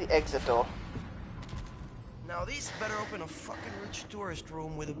that's the exit door. Now these better open a fucking rich tourist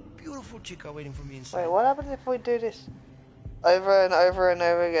room with a beautiful chica waiting for me inside. Wait, what happens if we do this? Over and over and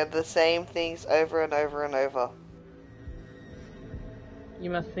over again, the same things over and over and over. You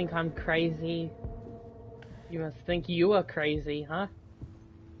must think I'm crazy. You must think you are crazy, huh?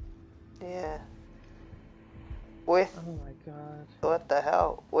 Yeah. With, Oh my god. what the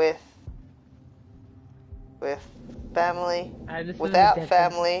hell? With family? This is a Without dead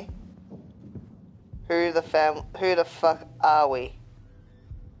family? Who the fuck are we?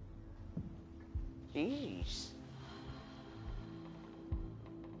 Jeez.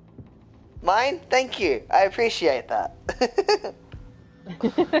 Mine? Thank you. I appreciate that.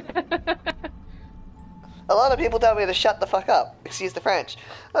 A lot of people tell me to shut the fuck up. Excuse the French.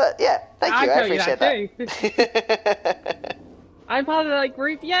 But yeah, thank you. I tell you appreciate that. I'm part of that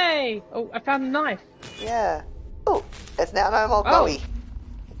group, yay! Oh, I found a knife. Yeah. Oh, it's now no more Oh. Chloe.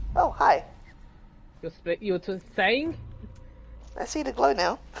 Oh, hi. You were saying? I see the glow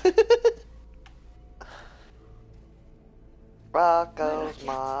now. Rocco's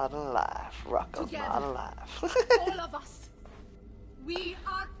Modern Life. Rocco's Together. Modern Life. All of us. We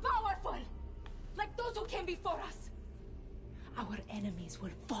are powerful. Like those who came before us. Our enemies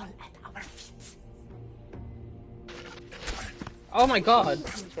will fall at our feet. Oh my god.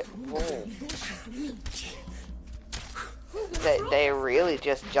 Whoa. They really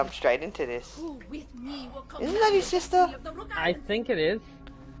just jumped straight into this. Who with me will come Isn't that his sister? of the Rook I Islands? think it is.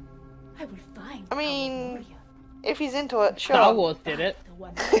 I will find I our mean, warrior, if he's into it, sure. Star Wars did it. the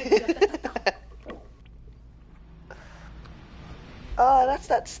one right at the top. Oh, that's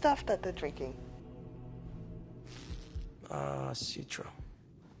that stuff that they're drinking. Citro.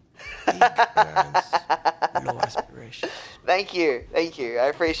 Big plans, low aspirations. Thank you. I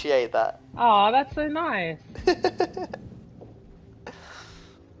appreciate that. Oh, that's so nice.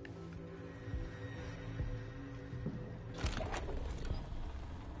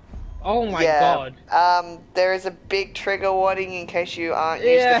 Oh my god. There is a big trigger warning in case you aren't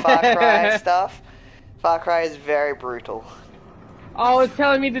used to Far Cry stuff. Far Cry is very brutal. Oh, it's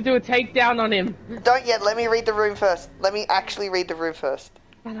telling me to do a takedown on him. Don't yet, let me read the room first. Let me actually read the room first.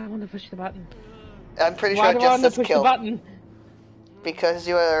 But I want to push the button. I'm pretty Why sure do it I just want to says push kill. the button? Because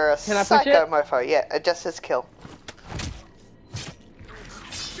you are a Can I push psycho it? mofo. Yeah, it just says kill.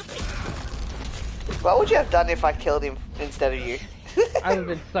 What would you have done if I killed him instead of you? I would have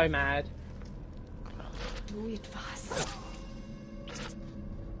been so mad. Do it fast.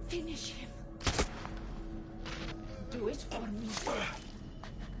 Finish him. Do it for me.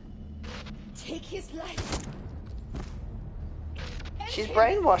 Take his life. She's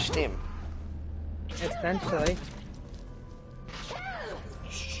brainwashed him. Essentially.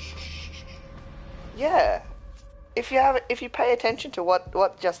 Yeah. If you pay attention to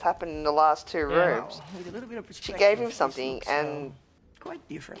what just happened in the last two rooms, With a little bit of she perspective, gave him this something looks, and quite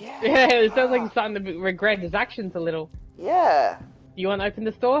different. yeah. Yeah, it sounds like he's starting to regret his actions a little. Yeah. You want to open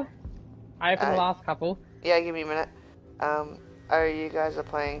this door? I opened the I- last couple. Yeah, give me a minute. Oh, you guys are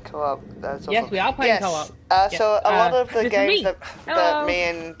playing co-op. That's awesome. Yes, we are playing Yes. co-op. So a lot of the this is games me. that Hello. me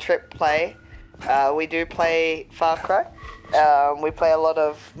and Trip play, we do play Far Cry. We play a lot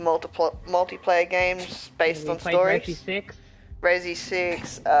of multiplayer games based We on played stories. Resi 6. Resi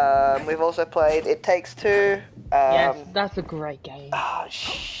 6. We've also played It Takes Two. Yes, that's a great game. Oh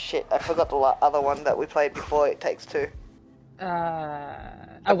shit! I forgot the other one that we played before It Takes Two.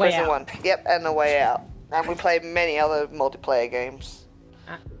 A Way Prison Out. One. Yep, and A Way Out. And we play many other multiplayer games.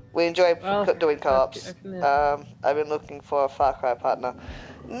 We enjoy doing co-ops. let's open this. I've been looking for a Far Cry partner.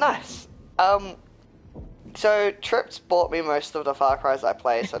 Nice. So Trips bought me most of the Far Cries I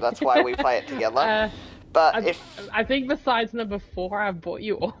play, so that's why we play it together. But I think besides number 4, I bought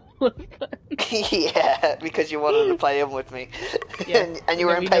you all of them. yeah, because you wanted to play them with me, Yeah, and you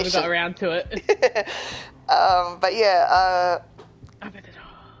were we never impatient. got around to it. But yeah, Open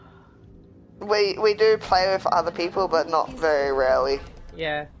the door. we do play with other people, but not very rarely.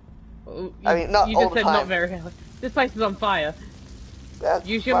 Yeah. I mean, not you all just the said time. not very well. This place is on fire. That's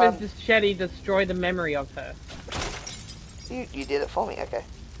Use your fun. machete to destroy the memory of her. You did it for me, okay.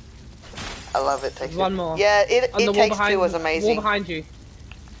 I love It Takes Two. One more. Yeah, It On the wall Takes behind, Two was Wall amazing. behind you.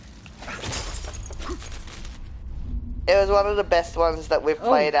 It was one of the best ones that we've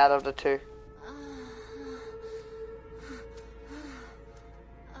played out of the two.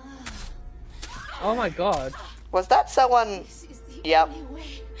 Oh my god. Was that someone? This is the Yep. only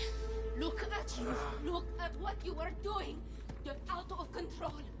way. Look at you. Look at what you are doing. You're out of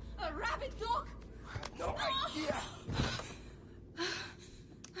control. A rabid dog. No idea.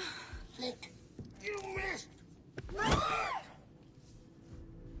 Think you missed.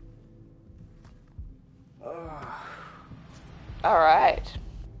 Alright.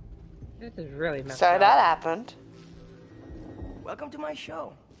 This is really messed So up. that happened. Welcome to my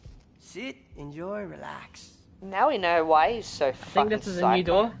show. Sit, enjoy, relax. Now we know why he's so I fucking think this is a psycho. new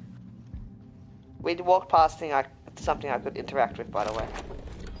door. We walked past something I could interact with, by the way.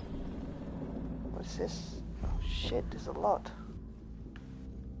 What's this? Oh shit, there's a lot.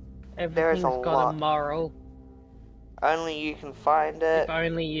 Everything's a got lot. a moral. Only you can find it. If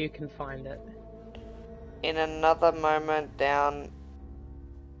only you can find it. In another moment down.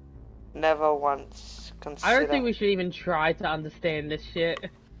 Never once consider. I don't think we should even try to understand this shit.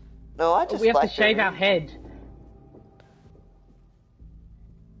 No, I just We have to like shave it. our head.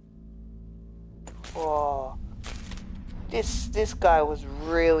 Oh, this guy was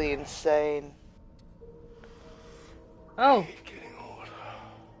really insane. Oh,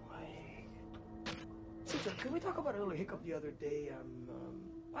 Citro, can we talk about a little hiccup the other day?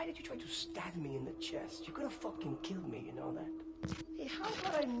 Why did you try to stab me in the chest? You could have fucking killed me, you know that? Hey, how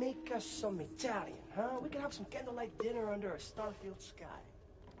about I make us some Italian, huh? We can have some candlelight dinner under a star-filled sky.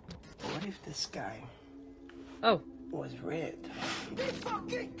 What if the sky Oh, was red? Be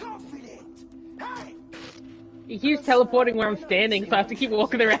fucking confident! Hey! he keeps teleporting where I'm standing, so I have to keep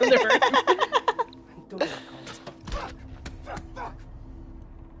walking around the room. Fuck!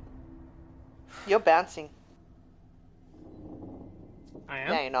 You're bouncing. I am?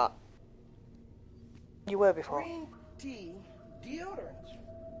 No, you're not. You were before. Green tea deodorant.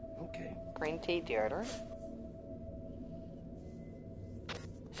 Okay. Green tea deodorant.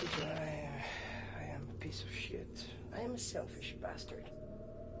 I am a piece of shit. I am a selfish bastard.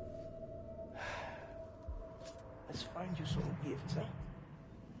 Let's find you some gifts, huh?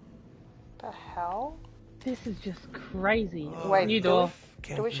 The hell? This is just crazy. Wait, New door.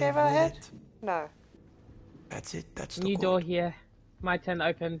 Do we shave our head? No. That's it. That's the New code. door here. My turn to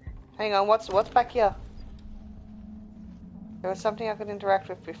open. Hang on, what's back here? There was something I could interact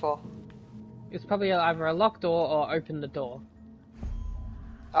with before. It's probably either a locked door or open the door.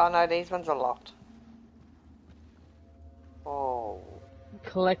 Oh no, these ones are locked. Oh.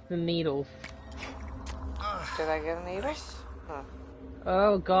 Collect the needles. Did I get a needle? No.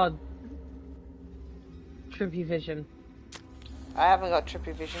 Oh god. Trippy vision. I haven't got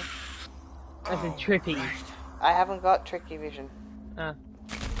trippy vision. As in trippy. I haven't got tricky vision. Ah.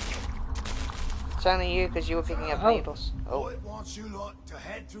 It's only you because you were picking up Oh. needles. Oh. Boyd wants you lot to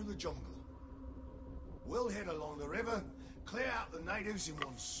head through the jungle. We'll head along the river, clear out the natives in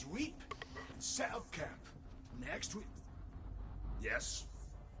one sweep, and set up camp. Next week. Yes?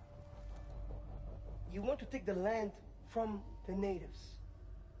 You want to take the land from the natives?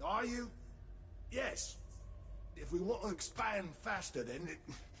 Are you? Yes. If we want to expand faster, then it...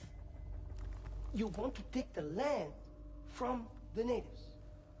 You want to take the land from the natives?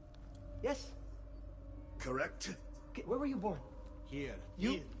 Yes? Correct? Okay, where were you born? Here.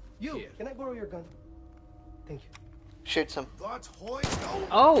 You? Here. Can I borrow your gun? Thank you. Shoots him. That's Hoyt. No.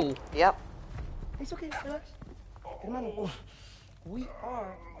 Oh! Yep. It's okay, relax. Hermano, we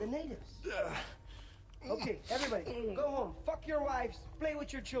are the natives. Okay, everybody, go home. Fuck your wives. Play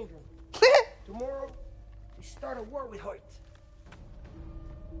with your children. Tomorrow, we start a war with Hoyt.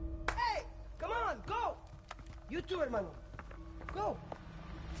 Hey, come on, go. You too, hermano. Go.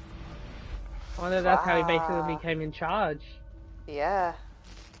 I wonder that's how he basically became in charge. Yeah.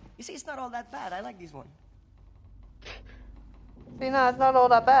 You see, it's not all that bad. I like this one. See, no, it's not all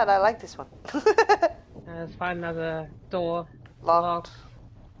that bad. I like this one. Let's find another door. Locked.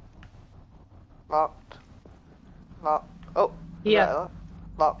 Locked. Locked. Oh. Here.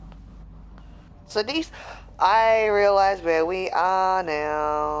 Locked. So these... I realize where we are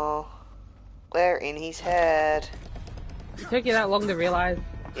now. We're in his head. It took you that long to realize.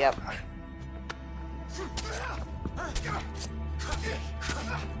 Yep.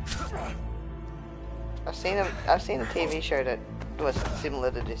 I've seen a TV show that was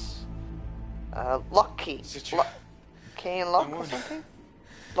similar to this. Lock key. Key and lock or something?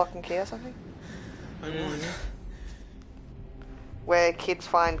 Lock and key or something? Where kids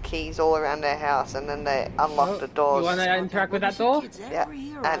find keys all around their house and then they unlock the doors. You want to interact with that door? Yeah,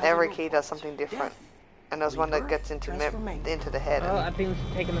 and every key does something different. And there's one that gets into the head Oh, and I think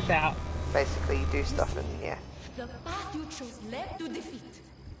it's taking us out. basically you do stuff and yeah. The path you chose led to defeat.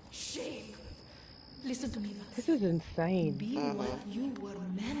 Shame. Listen to me, This Gus. is insane. Be what you were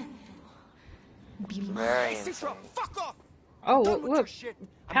meant to. Be Very mine. insane. Fuck off! Oh, Done with your look. shit.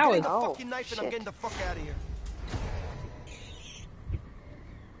 I'm Powers. getting the Oh, fucking knife and I'm shit. getting the fuck out of here.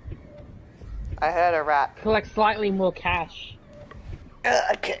 I heard a rat. Collect slightly more cash.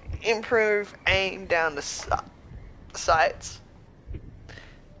 Okay, improve aim down the sights.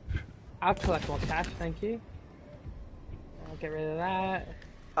 I'll collect more cash, thank you. I'll get rid of that.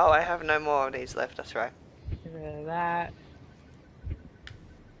 Oh, I have no more of these left, that's right. Get rid of that.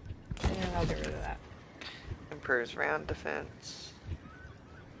 And I'll get rid of that. Improves round defense.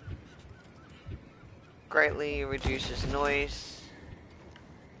 Greatly reduces noise.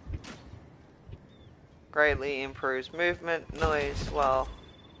 Greatly improves movement, noise, well...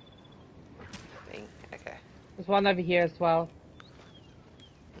 Okay. There's one over here as well.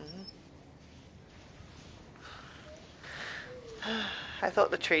 I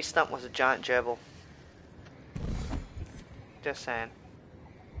thought the tree stump was a giant gerbil. Just saying.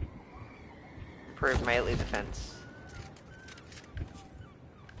 Improve melee defense.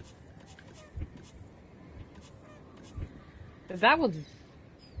 That was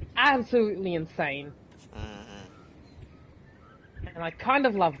absolutely insane. And I kind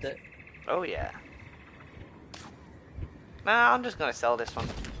of loved it. Oh yeah. Nah, I'm just gonna sell this one.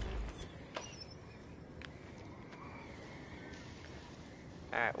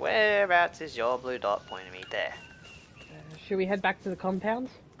 Alright, whereabouts is your blue dot pointing me? There. Should we head back to the compound?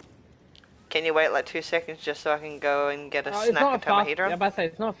 Can you wait like 2 seconds just so I can go and get a It's snack not a and turn my fast. heater I'm on? about to say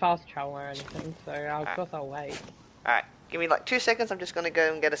it's not a fast travel or anything, so of course I'll wait. Alright, give me like 2 seconds, I'm just gonna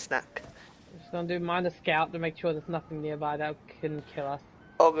go and get a snack. I'm just gonna do minor scout to make sure there's nothing nearby that can kill us.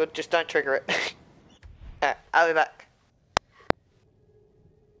 All good, just don't trigger it. Alright, I'll be back.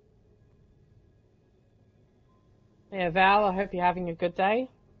 Yeah, Val, I hope you're having a good day.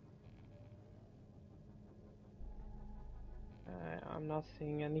 I'm not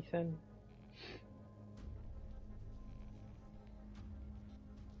seeing anything.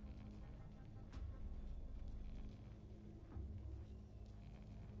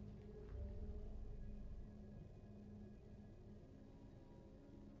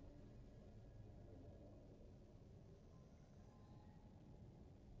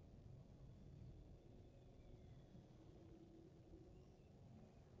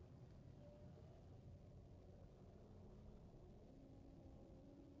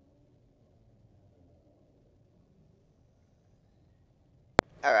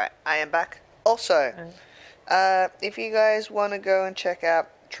 Alright, I am back. Also, if you guys want to go and check out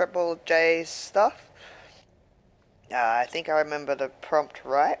Triple J's stuff, I think I remember the prompt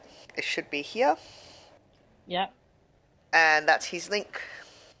right. It should be here. Yep. And that's his link.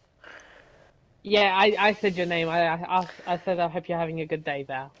 Yeah, I said your name. I said I hope you're having a good day,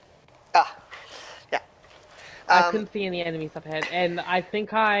 Val. Ah, yeah. I couldn't see any enemies up ahead, and I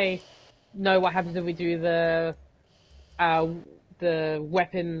think I know what happens if we do the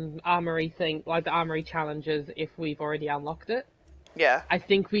weapon armory thing, like the armory challenges, if we've already unlocked it. Yeah. I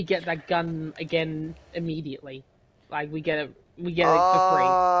think we get that gun again immediately. Like we get it for free.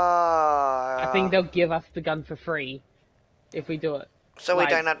 I think they'll give us the gun for free if we do it. So we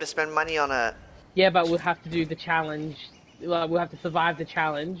don't have to spend money on it. Yeah, but we'll have to do the challenge. Well, we'll have to survive the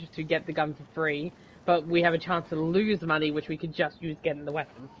challenge to get the gun for free. But we have a chance to lose money, which we could just use getting the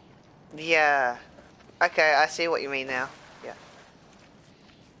weapon. Yeah. Okay, I see what you mean now. Yeah.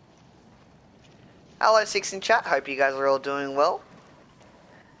 Hello, Six in chat. Hope you guys are all doing well.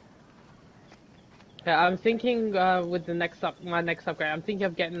 Yeah, I'm thinking with my next upgrade, I'm thinking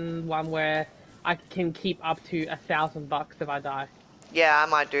of getting one where I can keep up to $1,000 if I die. Yeah, I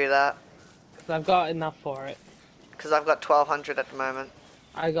might do that. Because I've got enough for it. Because I've got 1,200 at the moment.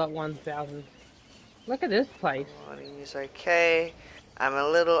 I got 1,000. Look at this place. Morning is okay. I'm a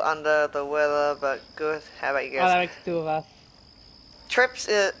little under the weather, but good. How about you Oh, that guys? makes two of us. Trips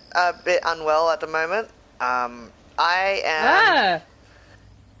is a bit unwell at the moment. I am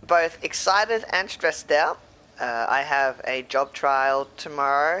both excited and stressed out. I have a job trial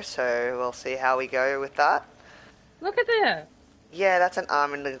tomorrow, so we'll see how we go with that. Look at that. Yeah, that's an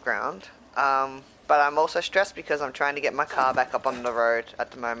arm in the ground. But I'm also stressed because I'm trying to get my car back up on the road at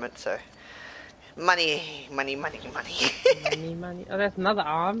the moment, so... Money. Money. Oh, there's another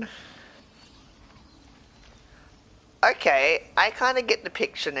arm. Okay, I kind of get the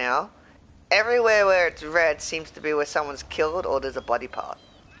picture now. Everywhere where it's red seems to be where someone's killed or there's a body part.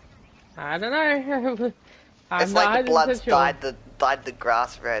 I don't know. It's like the blood's dyed the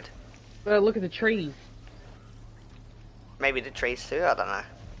grass red. Well, look at the trees. Maybe the trees too, I don't know.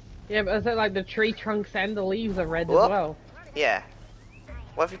 Yeah, but is it like the tree trunks and the leaves are red Whoop. as well? Yeah.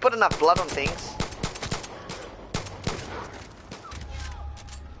 Well, if you put enough blood on things...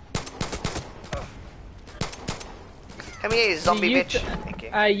 Come here, you zombie bitch. Thank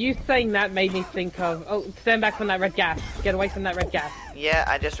you. You saying that made me think of... Oh, stand back from that red gas. Get away from that red gas. Yeah,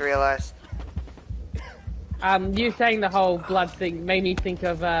 I just realised. You saying the whole blood thing made me think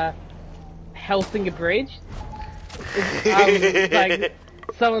of, Helsinger Bridge. Like,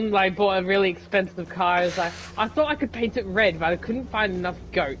 someone, like, bought a really expensive car. It's like, I thought I could paint it red, but I couldn't find enough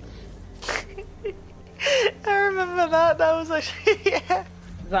goats. I remember that. That was actually... yeah.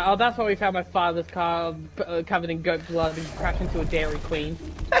 It's like, oh, that's why we found my father's car covered in goat blood and crashed into a Dairy Queen.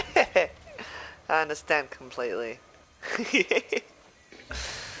 I understand completely.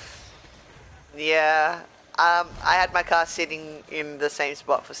 Yeah, I had my car sitting in the same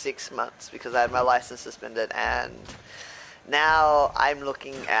spot for 6 months because I had my license suspended, and now I'm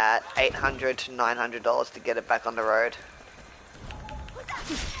looking at $800 to $900 to get it back on the road.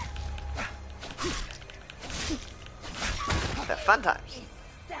 So fun times.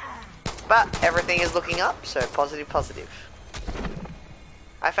 But everything is looking up, so positive.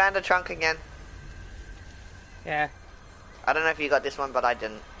 I found a trunk again. Yeah. I don't know if you got this one, but I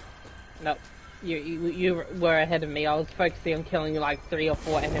didn't. Nope. You were ahead of me. I was focusing on killing like 3 or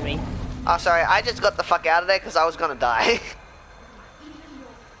 4 enemies. Oh, sorry. I just got the fuck out of there because I was gonna die.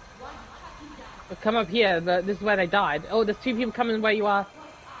 Well, come up here. This is where they died. Oh, there's 2 people coming where you are.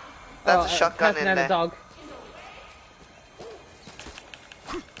 That's a shotgun person in and a there. dog.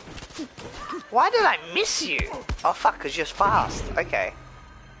 Why did I miss you? Oh fuck, cause you're fast. Okay.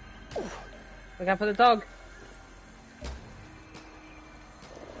 Look out for the dog.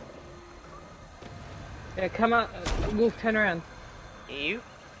 Yeah, come on. Wolf, turn around. You?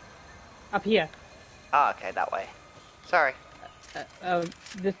 Up here. Oh, okay, that way. Sorry.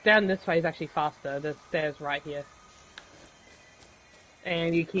 This down this way is actually faster. There's stairs right here.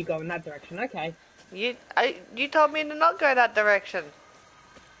 And you keep going that direction. Okay. You told me to not go that direction.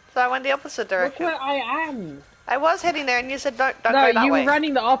 So I went the opposite Look direction. where I am. I was heading there, and you said don't No, go that you way. were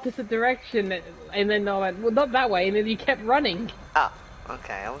running the opposite direction, and then I went, well, not that way, and then you kept running. Oh,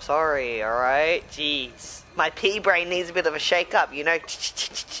 okay. I'm sorry. All right. Jeez, my pea brain needs a bit of a shake up. You know.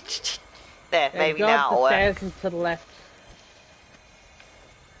 There, Yeah, maybe go now up it'll the work. stairs and to the left.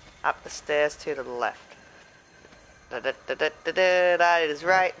 Up the stairs to the left. That is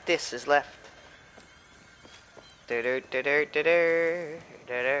right. This is left.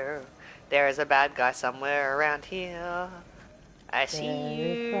 There is a bad guy somewhere around here. I see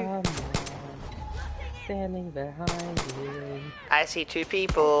you. There is someone standing behind you. I see two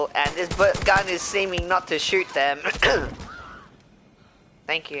people, and this gun is seeming not to shoot them.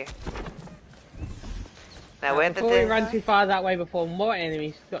 Thank you. Now, where did Before we they run go? too far that way before more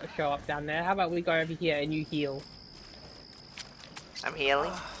enemies show up down there, how about we go over here and you heal? I'm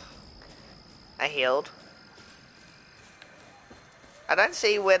healing. I healed. I don't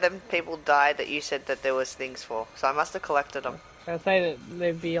see where them people died that you said that there was things for, so I must have collected them. I'll say that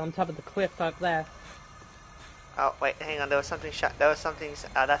they'd be on top of the cliff up there. Oh, wait, hang on, there was something there was something,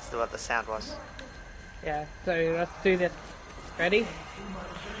 oh, that's what the sound was. Yeah, so let's do this. Ready?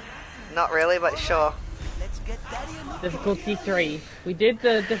 Not really, but sure. Let's get Daddy a new Difficulty 3. We did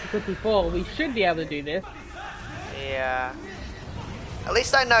the difficulty 4. We should be able to do this. Yeah. At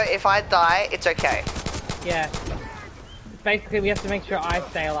least I know if I die, it's okay. Yeah. Basically, we have to make sure I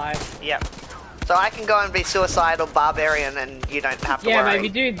stay alive. Yep. So I can go and be suicidal barbarian and you don't have to Yeah, worry. but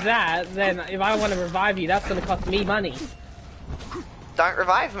if you do that, then if I want to revive you, that's going to cost me money. Don't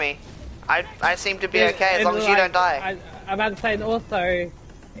revive me. I seem to be okay as And long as you don't die. I'm about to say, and also...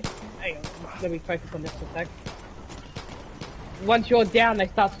 Hang on, let me focus on this for a sec. Once you're down, they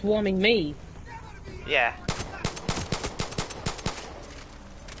start swarming me. Yeah.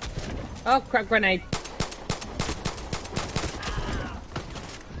 Oh, crap, grenade.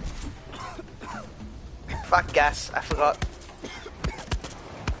 Fuck gas, I forgot.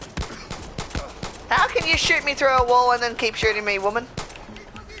 How can you shoot me through a wall and then keep shooting me, woman?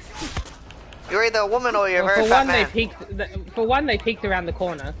 You're either a woman or you're a very for fat one, man. for one, they peeked around the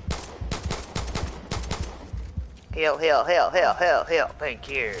corner. Heal, heal, heal, heal, heal, heal. Thank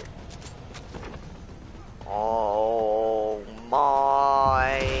you. Oh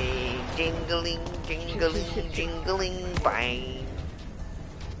my jingling, jingling, jingling brain.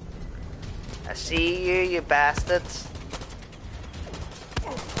 I see you, you bastards.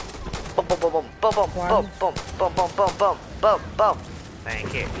 Boom, boom, boom, boom, boom, boom, boom, boom, boom, boom, boom, boom, boom, boom.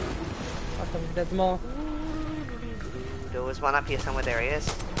 Thank you. Awesome, there's more. There was one up here somewhere. There he is.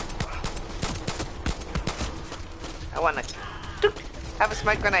 I want to have a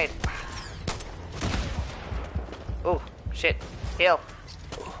smoke grenade. Oh, shit. Heal.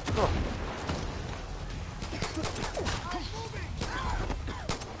 Oh.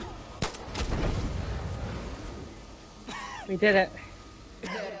 We did it.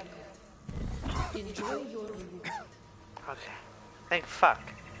 Enjoy your reward. Okay. Thank fuck.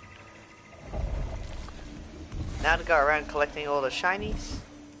 Now to go around collecting all the shinies.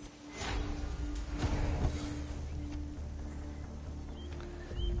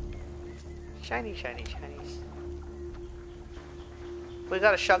 Shiny, shiny, shinies. We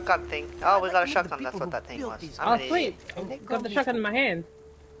got a shotgun thing. Oh, we got a shotgun. That's what that thing was. I'm Oh, an sweet. idiot. I've got the shotgun in my hand.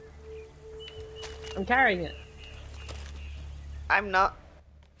 I'm carrying it. I'm not.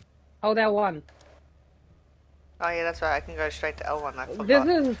 Hold L1. Oh yeah, that's right. I can go straight to L1. I forgot. This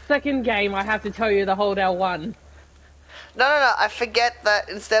is the second game I have to tell you to hold L1. No. I forget that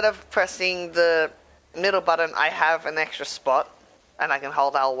instead of pressing the middle button, I have an extra spot, and I can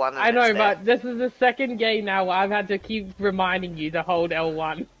hold L1. And I know, it's there. but this is the second game now where I've had to keep reminding you to hold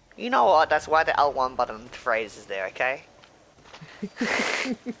L1. You know what? That's why the L1 button phrase is there. Okay.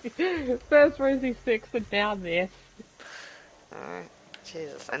 First Resi 6 and now this. Alright.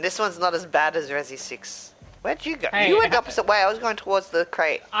 Jesus. And this one's not as bad as Resi 6. Where'd you go? Hey, You went the opposite way. I was going towards the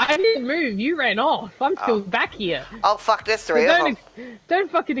crate. I didn't move, you ran off. I'm still back here. Oh fuck, there's three So of them.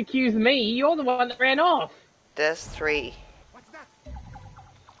 don't fucking accuse me, you're the one that ran off. There's three.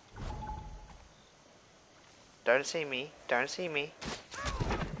 Don't see me. Don't see me.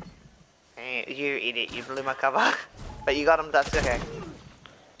 You idiot, you blew my cover. But you got him, that's okay.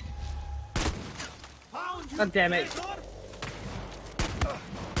 God damn it.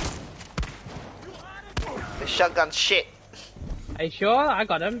 The shotgun's shit. Are you sure? I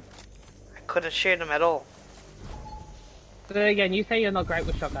got him. I couldn't shoot him at all. But then again, you say you're not great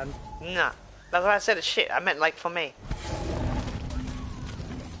with shotguns. Nah. That's why I said it's shit. I meant like for me.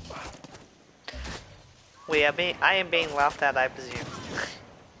 I am being laughed at, I presume.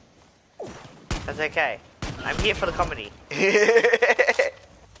 That's okay. I'm here for the comedy.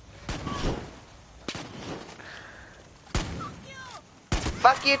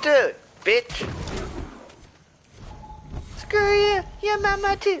 Fuck you too, bitch. Screw you, your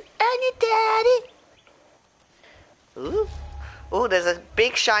mama too, and your daddy. Ooh. Ooh, there's a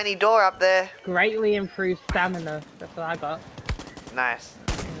big shiny door up there. Greatly improved stamina. That's what I got. Nice.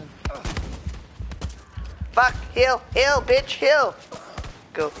 Fuck, heal, bitch, heal.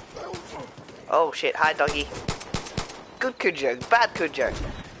 Go. Oh shit, hi doggy. Good Kujo, bad Kujo.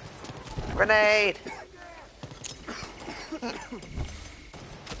 Grenade.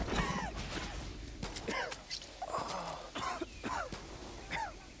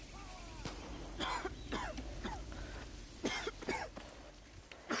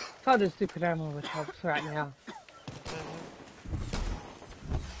 I'll just do ammo which helps right now.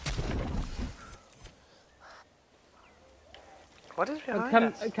 What is behind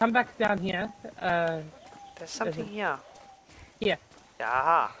us? Come back down here. There's something here. Yeah.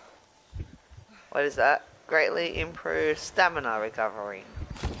 Aha. What is that? Greatly improved stamina recovery.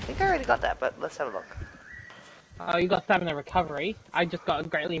 I think I already got that, but let's have a look. Oh, you got stamina recovery. I just got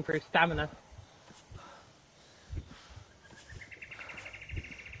greatly improved stamina.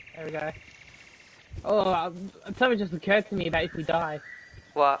 There we go. Oh, something just occurred to me about if we die.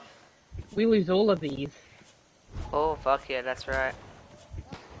 What? We lose all of these. Oh, fuck yeah, that's right.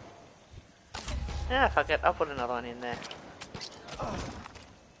 Yeah, fuck it, I'll put another one in there.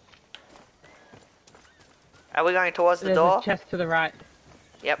 Are we going towards the door? There's a chest to the right.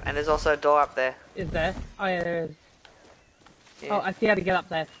 Yep, and there's also a door up there. Is there? Oh yeah, there is. Yeah. Oh, I see how to get up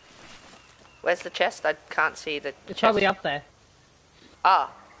there. Where's the chest? I can't see the It's chest. probably up there.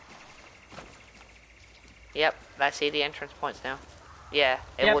 Ah. Yep, I see the entrance points now. Yeah,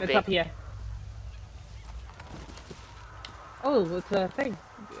 it would it's be. up here. Oh, it's a thing.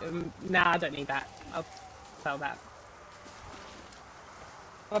 Nah, I don't need that. I'll sell that.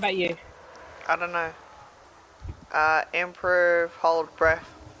 What about you? I don't know. Improve hold breath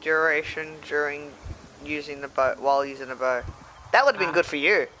duration during using the bow, while using the bow. That would have been good for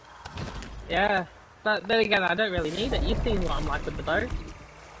you. Yeah, but then again, I don't really need it. You've seen what I'm like with the bow.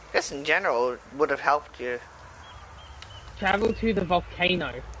 Just in general, it would have helped you. Travel to the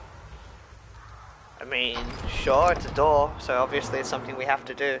volcano. I mean, sure, it's a door, so obviously it's something we have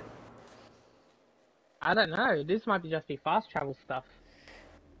to do. I don't know. This might just be fast travel stuff.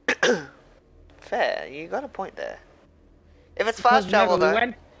 Fair, you got a point there. If it's fast travel,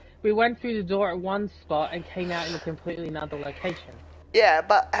 though. We went through the door at one spot and came out in a completely another location. Yeah,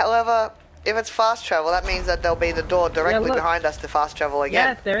 but however, if it's fast travel, that means that there'll be the door directly behind us to fast travel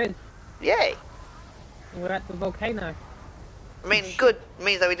again. Yes, there is. Yay! We're at the volcano. I mean, good. It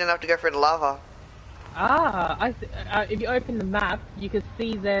means that we didn't have to go through the lava. Ah, if you open the map, you can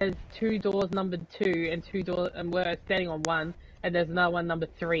see there's 2 doors numbered 2 and 2 doors, and we're standing on 1, and there's another one number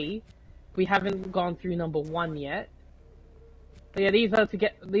 3. We haven't gone through number 1 yet. But yeah,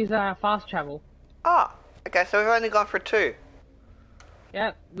 these are fast travel. Ah, okay, so we've only gone for 2.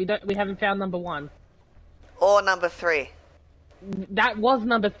 Yeah, we haven't found number 1. Or number 3. That was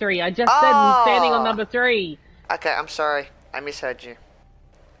number 3. I just said we're standing on number 3. Okay, I'm sorry. I misheard you.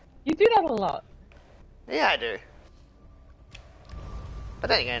 You do that a lot. Yeah, I do. But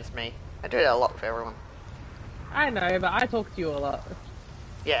then again, it's me. I do that a lot for everyone. I know, but I talk to you a lot.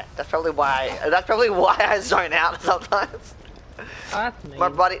 Yeah, that's probably why I zone out sometimes. Oh, that's me. My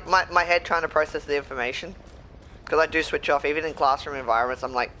body, my head trying to process the information. Because I do switch off, even in classroom environments.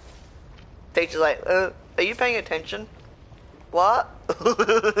 I'm like, teacher's like, are you paying attention? What?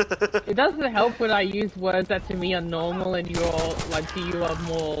 It doesn't help when I use words that to me are normal and you're, like, to you are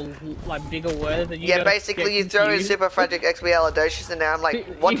more, like, bigger words. And you yeah, basically you throw in superfragilexpialidocious in there, I'm like,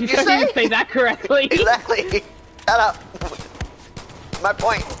 what did you say? You say that correctly. Exactly. Shut up. My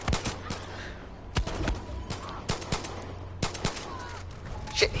point.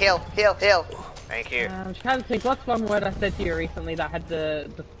 Shit, heal. Thank you. I'm trying to think, what's one word I said to you recently that had to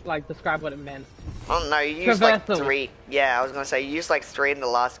like, describe what it meant? Oh no, you used like 3. Yeah, I was gonna say, you used like 3 in the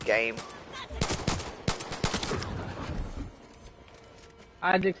last game.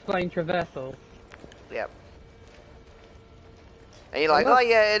 I had to explain traversal. Yep. And you're like, oh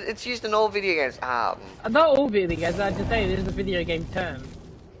yeah, it's used in all video games. Not all video games, I just say it is a video game term.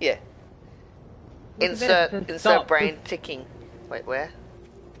 Yeah. Look at this, it says Insert stop. brain ticking. Wait, where?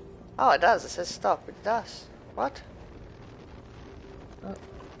 Oh, it does. It says stop. It does. What? Oh.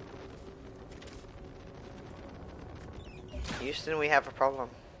 Houston, we have a problem.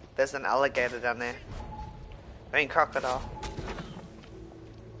 There's an alligator down there. I mean, crocodile.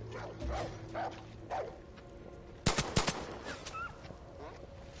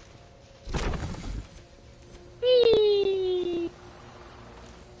 Whee!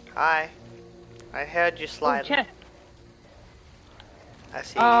 Hi. I heard you Oh, slide. chest. I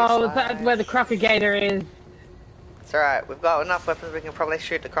see Oh, you is that slide. where the crocagator is? It's alright. We've got enough weapons. We can probably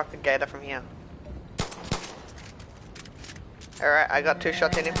shoot the crocodile from here. Alright, I got 2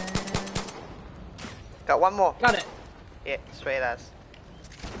 shots in him. Got 1 more. Got it. Yeah, sweet as.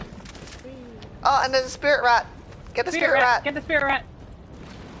 Oh, and there's a spirit rat. Get the spirit rat. Get the spirit rat.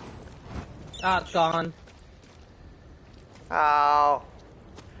 Oh, it's gone. Oh.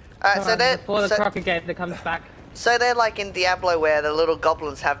 Alright, so they're before the crocagator comes back. so they're like in Diablo where the little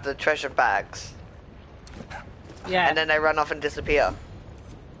goblins have the treasure bags. Yeah. And then they run off and disappear.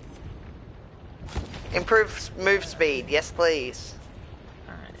 Improve move speed, yes please.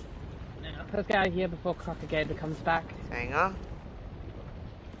 Alright. Now, let's get out of here before crocagator comes back. Hang on.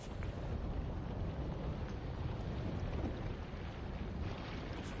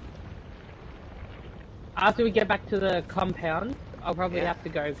 After we get back to the compound, I'll probably Yeah. have to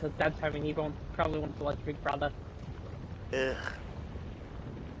go because Dad's home he probably wants to watch Big Brother. Ugh.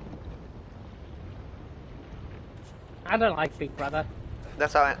 I don't like Big Brother.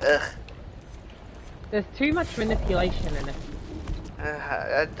 That's how I went, ugh. There's too much manipulation in it.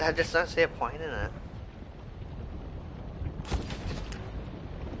 I just don't see a point in it.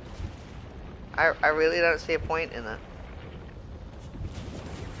 I really don't see a point in it.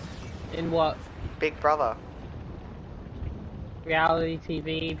 In what? Big Brother. Reality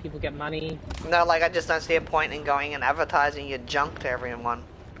TV, people get money. No, like I just don't see a point in going and advertising your junk to everyone.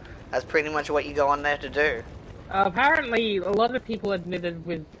 That's pretty much what you go on there to do. Apparently, a lot of people admitted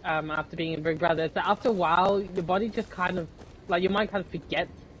with after being in Big Brother, that after a while, your body just kind of, like your mind kind of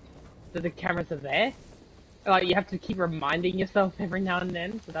forgets that the cameras are there. Like you have to keep reminding yourself every now and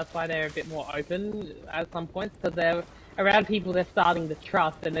then, so that's why they're a bit more open at some points, because they're around people they're starting to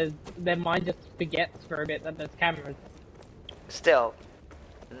trust, and their mind just forgets for a bit that there's cameras. Still.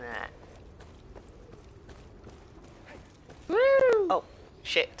 Nah. Woo! Oh,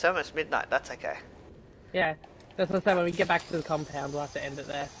 shit, it's almost midnight, that's okay. Yeah, that's what I said, when we get back to the compound, we'll have to end it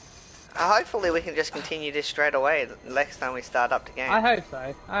there. Hopefully we can just continue this straight away the next time we start up the game. I hope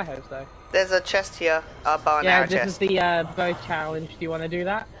so, I hope so. There's a chest here, a bow and Yeah, arrow this chest. is the bow challenge, do you want to do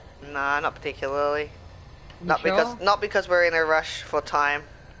that? Nah, not particularly. You Not sure? because we're in a rush for time.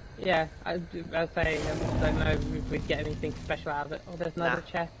 Yeah, I was saying, I don't know if we'd get anything special out of it. Oh, there's another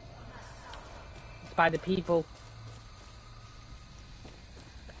Nah. chest. It's by the people.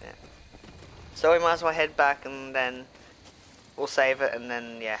 So we might as well head back and then we'll save it and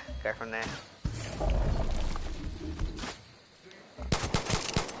then, yeah, go from there.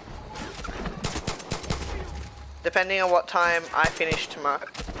 Depending on what time I finish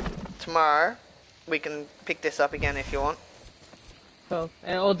tomorrow, we can pick this up again if you want. So,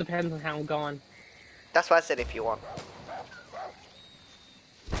 it all depends on how I'm going. That's why I said if you want.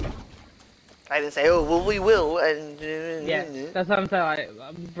 I didn't say, oh, well, we will, and... Yeah, that's what I'm saying,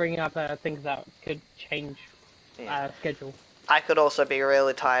 I'm bringing up things that could change Yeah. schedule. I could also be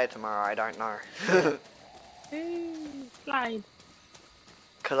really tired tomorrow, I don't know. Slide.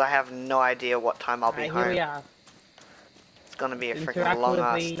 Because I have no idea what time I'll be Alright, here we home. are. It's gonna be a freaking Interact long with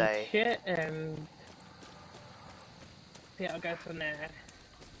ass the day. shit and see how it goes from there.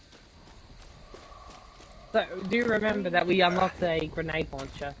 So, do you remember that we unlocked a grenade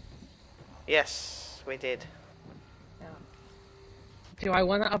launcher? Yes, we did. Do I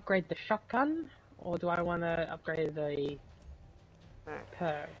want to upgrade the shotgun, or do I want to upgrade the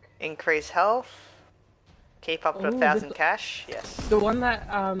perk? Increase health. Keep up to Ooh, 1,000 this- cash. Yes. The one that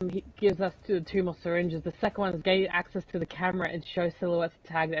gives us two more syringes. The second one is gain access to the camera and show silhouettes of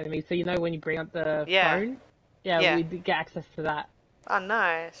tagged enemies. So you know when you bring up the Yeah. phone, yeah, Yeah. we get access to that. Oh,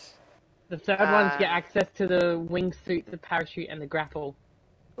 nice. The third one's get access to the wingsuit, the parachute, and the grapple.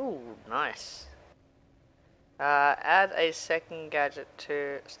 Ooh, nice. Add a second gadget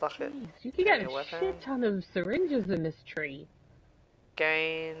to stock it. Jeez, you can get Your a weapon. shit ton of syringes in this tree.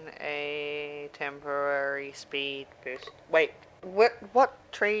 Gain a temporary speed boost. Wait, what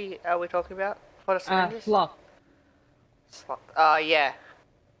tree are we talking about? What are syringes? Sloth. Yeah.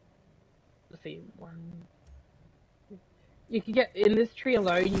 Let's see, one. You can get in this tree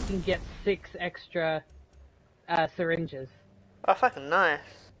alone. You can get 6 extra syringes. Oh, fucking nice.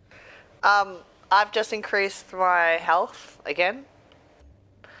 I've just increased my health again.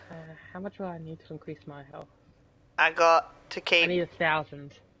 How much do I need to increase my health? I got to I keep... need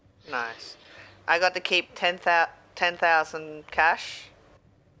 1,000. Nice. I got to keep 10,000 cash.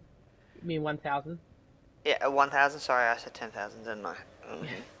 You mean 1,000? Yeah, 1,000. Sorry, I said 10,000, didn't I?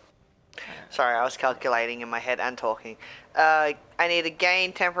 Sorry, I was calculating in my head and talking. I need to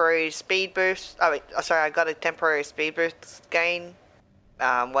gain temporary speed boost. Oh, wait, sorry, I got a temporary speed boost gain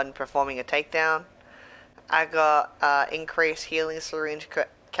when performing a takedown. I got increased healing syringe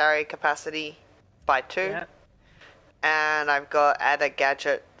carry capacity by 2. Yep. And I've got add a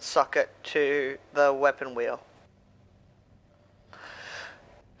gadget socket to the weapon wheel.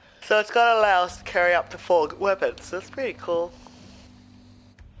 So it's gonna allow us to carry up to 4 weapons. That's pretty cool.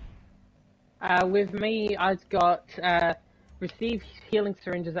 With me, I've got receive healing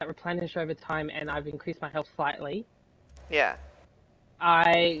syringes that replenish over time, and I've increased my health slightly. Yeah.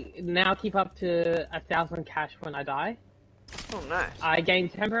 I now keep up to 1,000 cash when I die. Oh, nice. I gain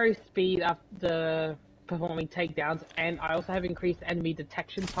temporary speed after performing takedowns, and I also have increased enemy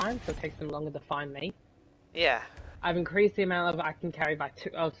detection time, so it takes them longer to find me. Yeah. I've increased the amount of I can carry by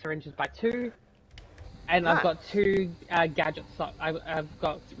 2 of syringes by 2, and I've got 2 gadget I've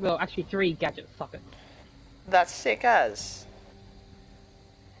got, well, actually 3 gadget sockets. That's sick as.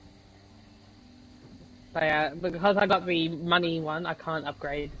 But because I got the money one, I can't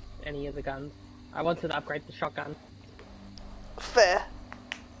upgrade any of the guns. I wanted to upgrade the shotgun. Fair.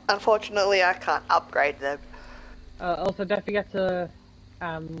 Unfortunately, I can't upgrade them. Also, don't forget to,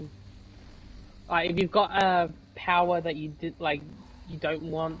 if you've got a power that you you don't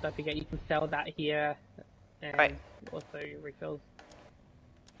want, don't forget you can sell that here, and right. Also refills.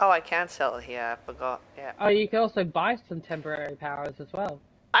 Oh, I can sell it here. I forgot. Yeah. Oh, you can also buy some temporary powers as well.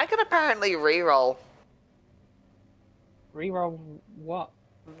 I can apparently reroll Reroll what?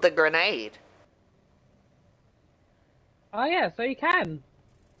 the grenade. Oh yeah, so you can.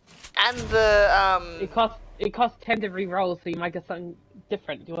 And the It costs 10 to reroll, so you might get something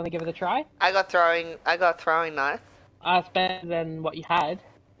different. Do you want to give it a try? I got throwing knife. It's better than what you had.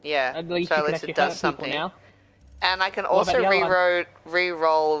 Yeah. At least so you at can least actually it does hurt something. people now. And I can What also about the other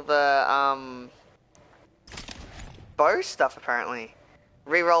reroll the bow stuff apparently.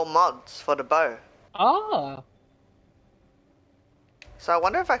 Reroll mods for the bow. Oh. So I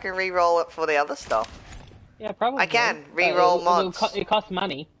wonder if I can reroll it for the other stuff. Yeah, probably. I can But reroll mods. It costs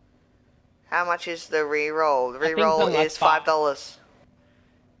money. How much is the reroll? The I think reroll something like is $5.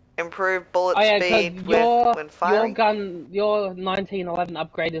 Improve bullet speed your when firing. your gun, your 1911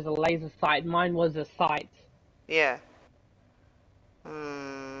 upgrade is a laser sight. Mine was a sight. Yeah.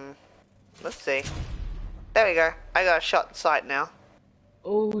 Let's see. There we go. I got a shot sight now.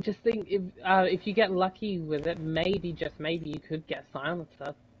 Oh, just think if you get lucky with it, maybe just maybe you could get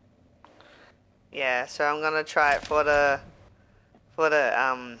silencer. Yeah, so I'm gonna try it for the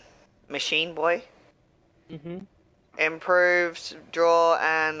machine boy. Mhm. Improves draw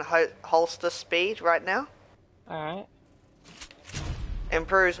and holster speed right now. All right.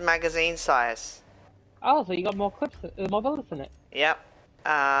 Improves magazine size. Oh, so you got more clips, more bullets in it. Yep.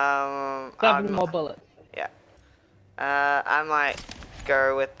 7 more bullets. Yeah. I might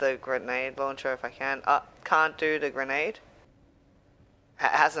go with the grenade launcher if I can. Can't do the grenade.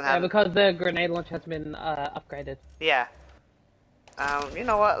 Hasn't Yeah, had. because the grenade launcher has been upgraded. Yeah. You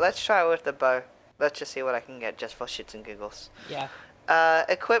know what? Let's try it with the bow. Let's just see what I can get just for shits and giggles. Yeah.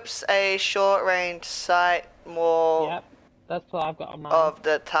 Equips a short-range sight. More Yep. That's what I've got on mine. of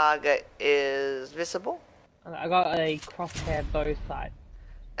the target is visible. I got a crosshair bow sight.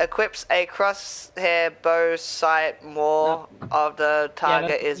 Equips a crosshair bow sight. More of the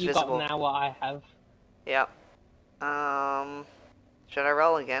target is visible. You got now what I have. Yep. Should I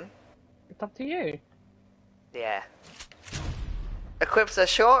roll again? It's up to you. Yeah. Equips a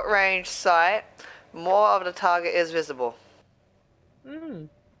short-range sight. More of the target is visible. Hmm.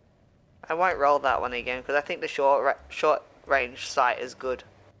 I won't roll that one again because I think the short-range sight is good.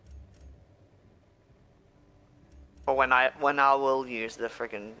 Or when I will use the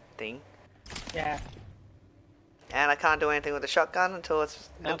friggin' thing. Yeah. And I can't do anything with the shotgun until it's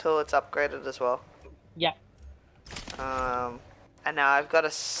upgraded as well. Yeah. And now I've got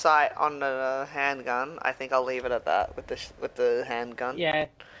a sight on the handgun. I think I'll leave it at that with the handgun. Yeah.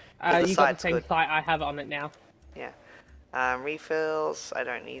 The You got sight's the same good. sight I have on it now. Yeah. Refills. I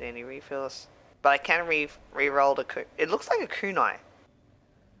don't need any refills. But I can re-roll the it looks like a kunai.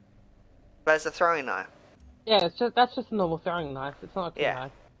 But it's a throwing knife. Yeah, that's just a normal throwing knife. It's not a kunai. Yeah.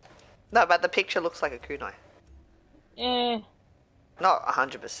 No, but the picture looks like a kunai. Not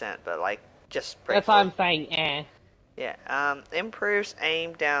 100%, but like just briefly. That's why I'm saying Yeah. Improves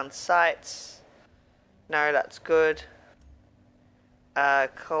aim down sights. No, that's good.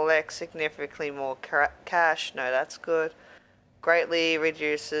 Collect significantly more cash. No, that's good. Greatly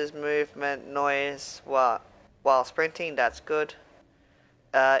reduces movement noise while sprinting. That's good.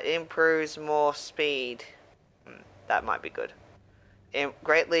 Improves more speed. That might be good.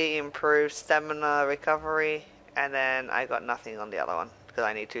 Greatly improves stamina recovery. And then I got nothing on the other one because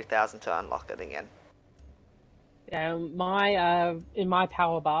I need 2,000 to unlock it again. Yeah, in my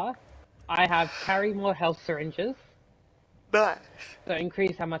power bar, I have carry more health syringes. Nice. So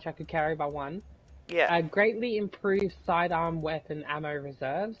increase how much I could carry by 1. Yeah. Greatly improves sidearm weapon ammo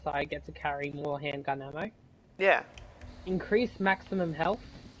reserve, so I get to carry more handgun ammo. Yeah. Increase maximum health.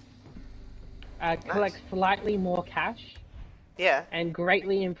 Collect slightly more cash. Yeah. And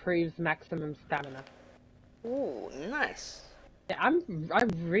greatly improves maximum stamina. Ooh, nice. Yeah, I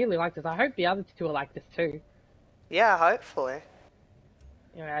really like this. I hope the other two are like this too. Yeah, hopefully.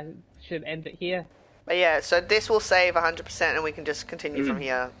 Anyway, I should end it here. But yeah, so this will save 100% and we can just continue from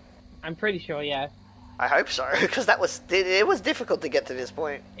here. I'm pretty sure, yeah. I hope so, because it was difficult to get to this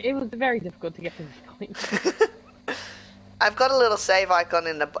point. It was very difficult to get to this point. I've got a little save icon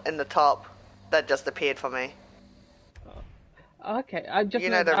in the top that just appeared for me. Okay, I just...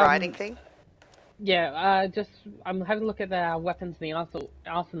 You know the writing thing? Yeah, I'm having a look at the weapons in the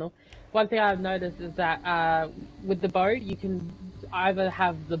arsenal. One thing I've noticed is that with the bow, you can either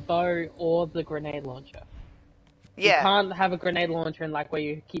have the bow or the grenade launcher. Yeah. You can't have a grenade launcher in like where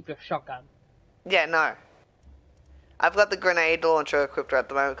you keep your shotgun. Yeah, no. I've got the grenade launcher equipped at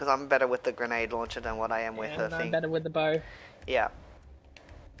the moment because I'm better with the grenade launcher than what I am with the thing. I'm better with the bow. Yeah.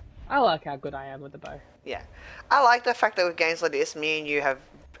 I like how good I am with the bow. Yeah. I like the fact that with games like this, me and you have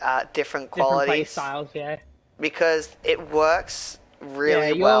different qualities. Different play styles, yeah. Because it works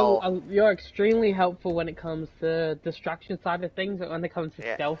really you're, well. You're extremely helpful when it comes to destruction side of things, but when it comes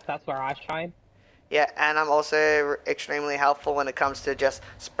to stealth, that's where I shine. Yeah, and I'm also extremely helpful when it comes to just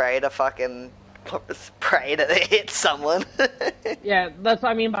spray to hit someone. Yeah, that's what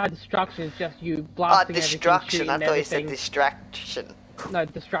I mean by destruction. It's just you blasting destruction. everything, I thought you said distraction. No,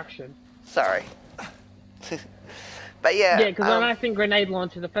 destruction. Sorry. But yeah. Yeah, because when I think grenade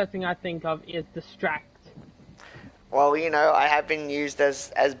launcher, the first thing I think of is distract. Well, you know, I have been used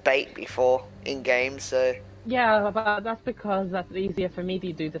as bait before in games, so... Yeah, but that's because that's easier for me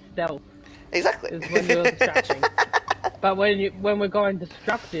to do the stealth. Exactly. Is when you're distracting. But when we're going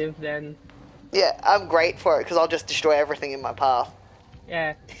destructive, then... Yeah, I'm great for it, because I'll just destroy everything in my path.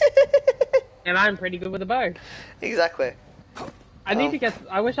 Yeah. And I'm pretty good with a bow. Exactly. I need to get...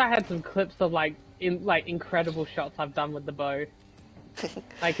 I wish I had some clips of, incredible shots I've done with the bow.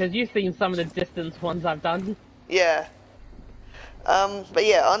 Because you've seen some of the distance ones I've done. Yeah. But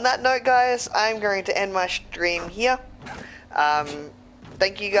yeah, on that note, guys, I'm going to end my stream here.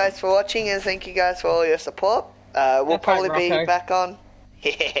 Thank you guys for watching, and thank you guys for all your support. We'll probably be back on...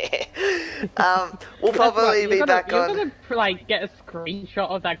 we'll probably be back on... You're gonna, get a screenshot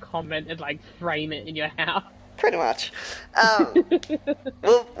of that comment and, frame it in your house. Pretty much.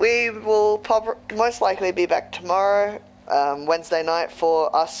 We will most likely be back tomorrow, Wednesday night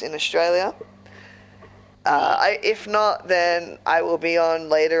for us in Australia. If not, then I will be on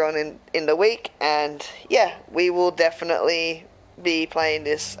later on in the week, and yeah, we will definitely be playing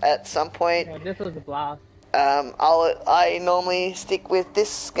this at some point. Yeah, this was a blast. I normally stick with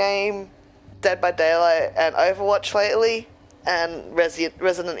this game, Dead by Daylight, and Overwatch lately, and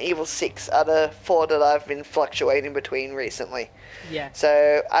Resident Evil 6 are the 4 that I've been fluctuating between recently. Yeah.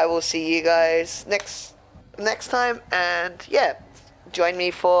 So I will see you guys next time, and yeah, join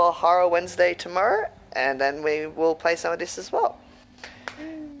me for Horror Wednesday tomorrow, and then we will play some of this as well.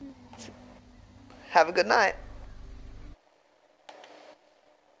 Have a good night.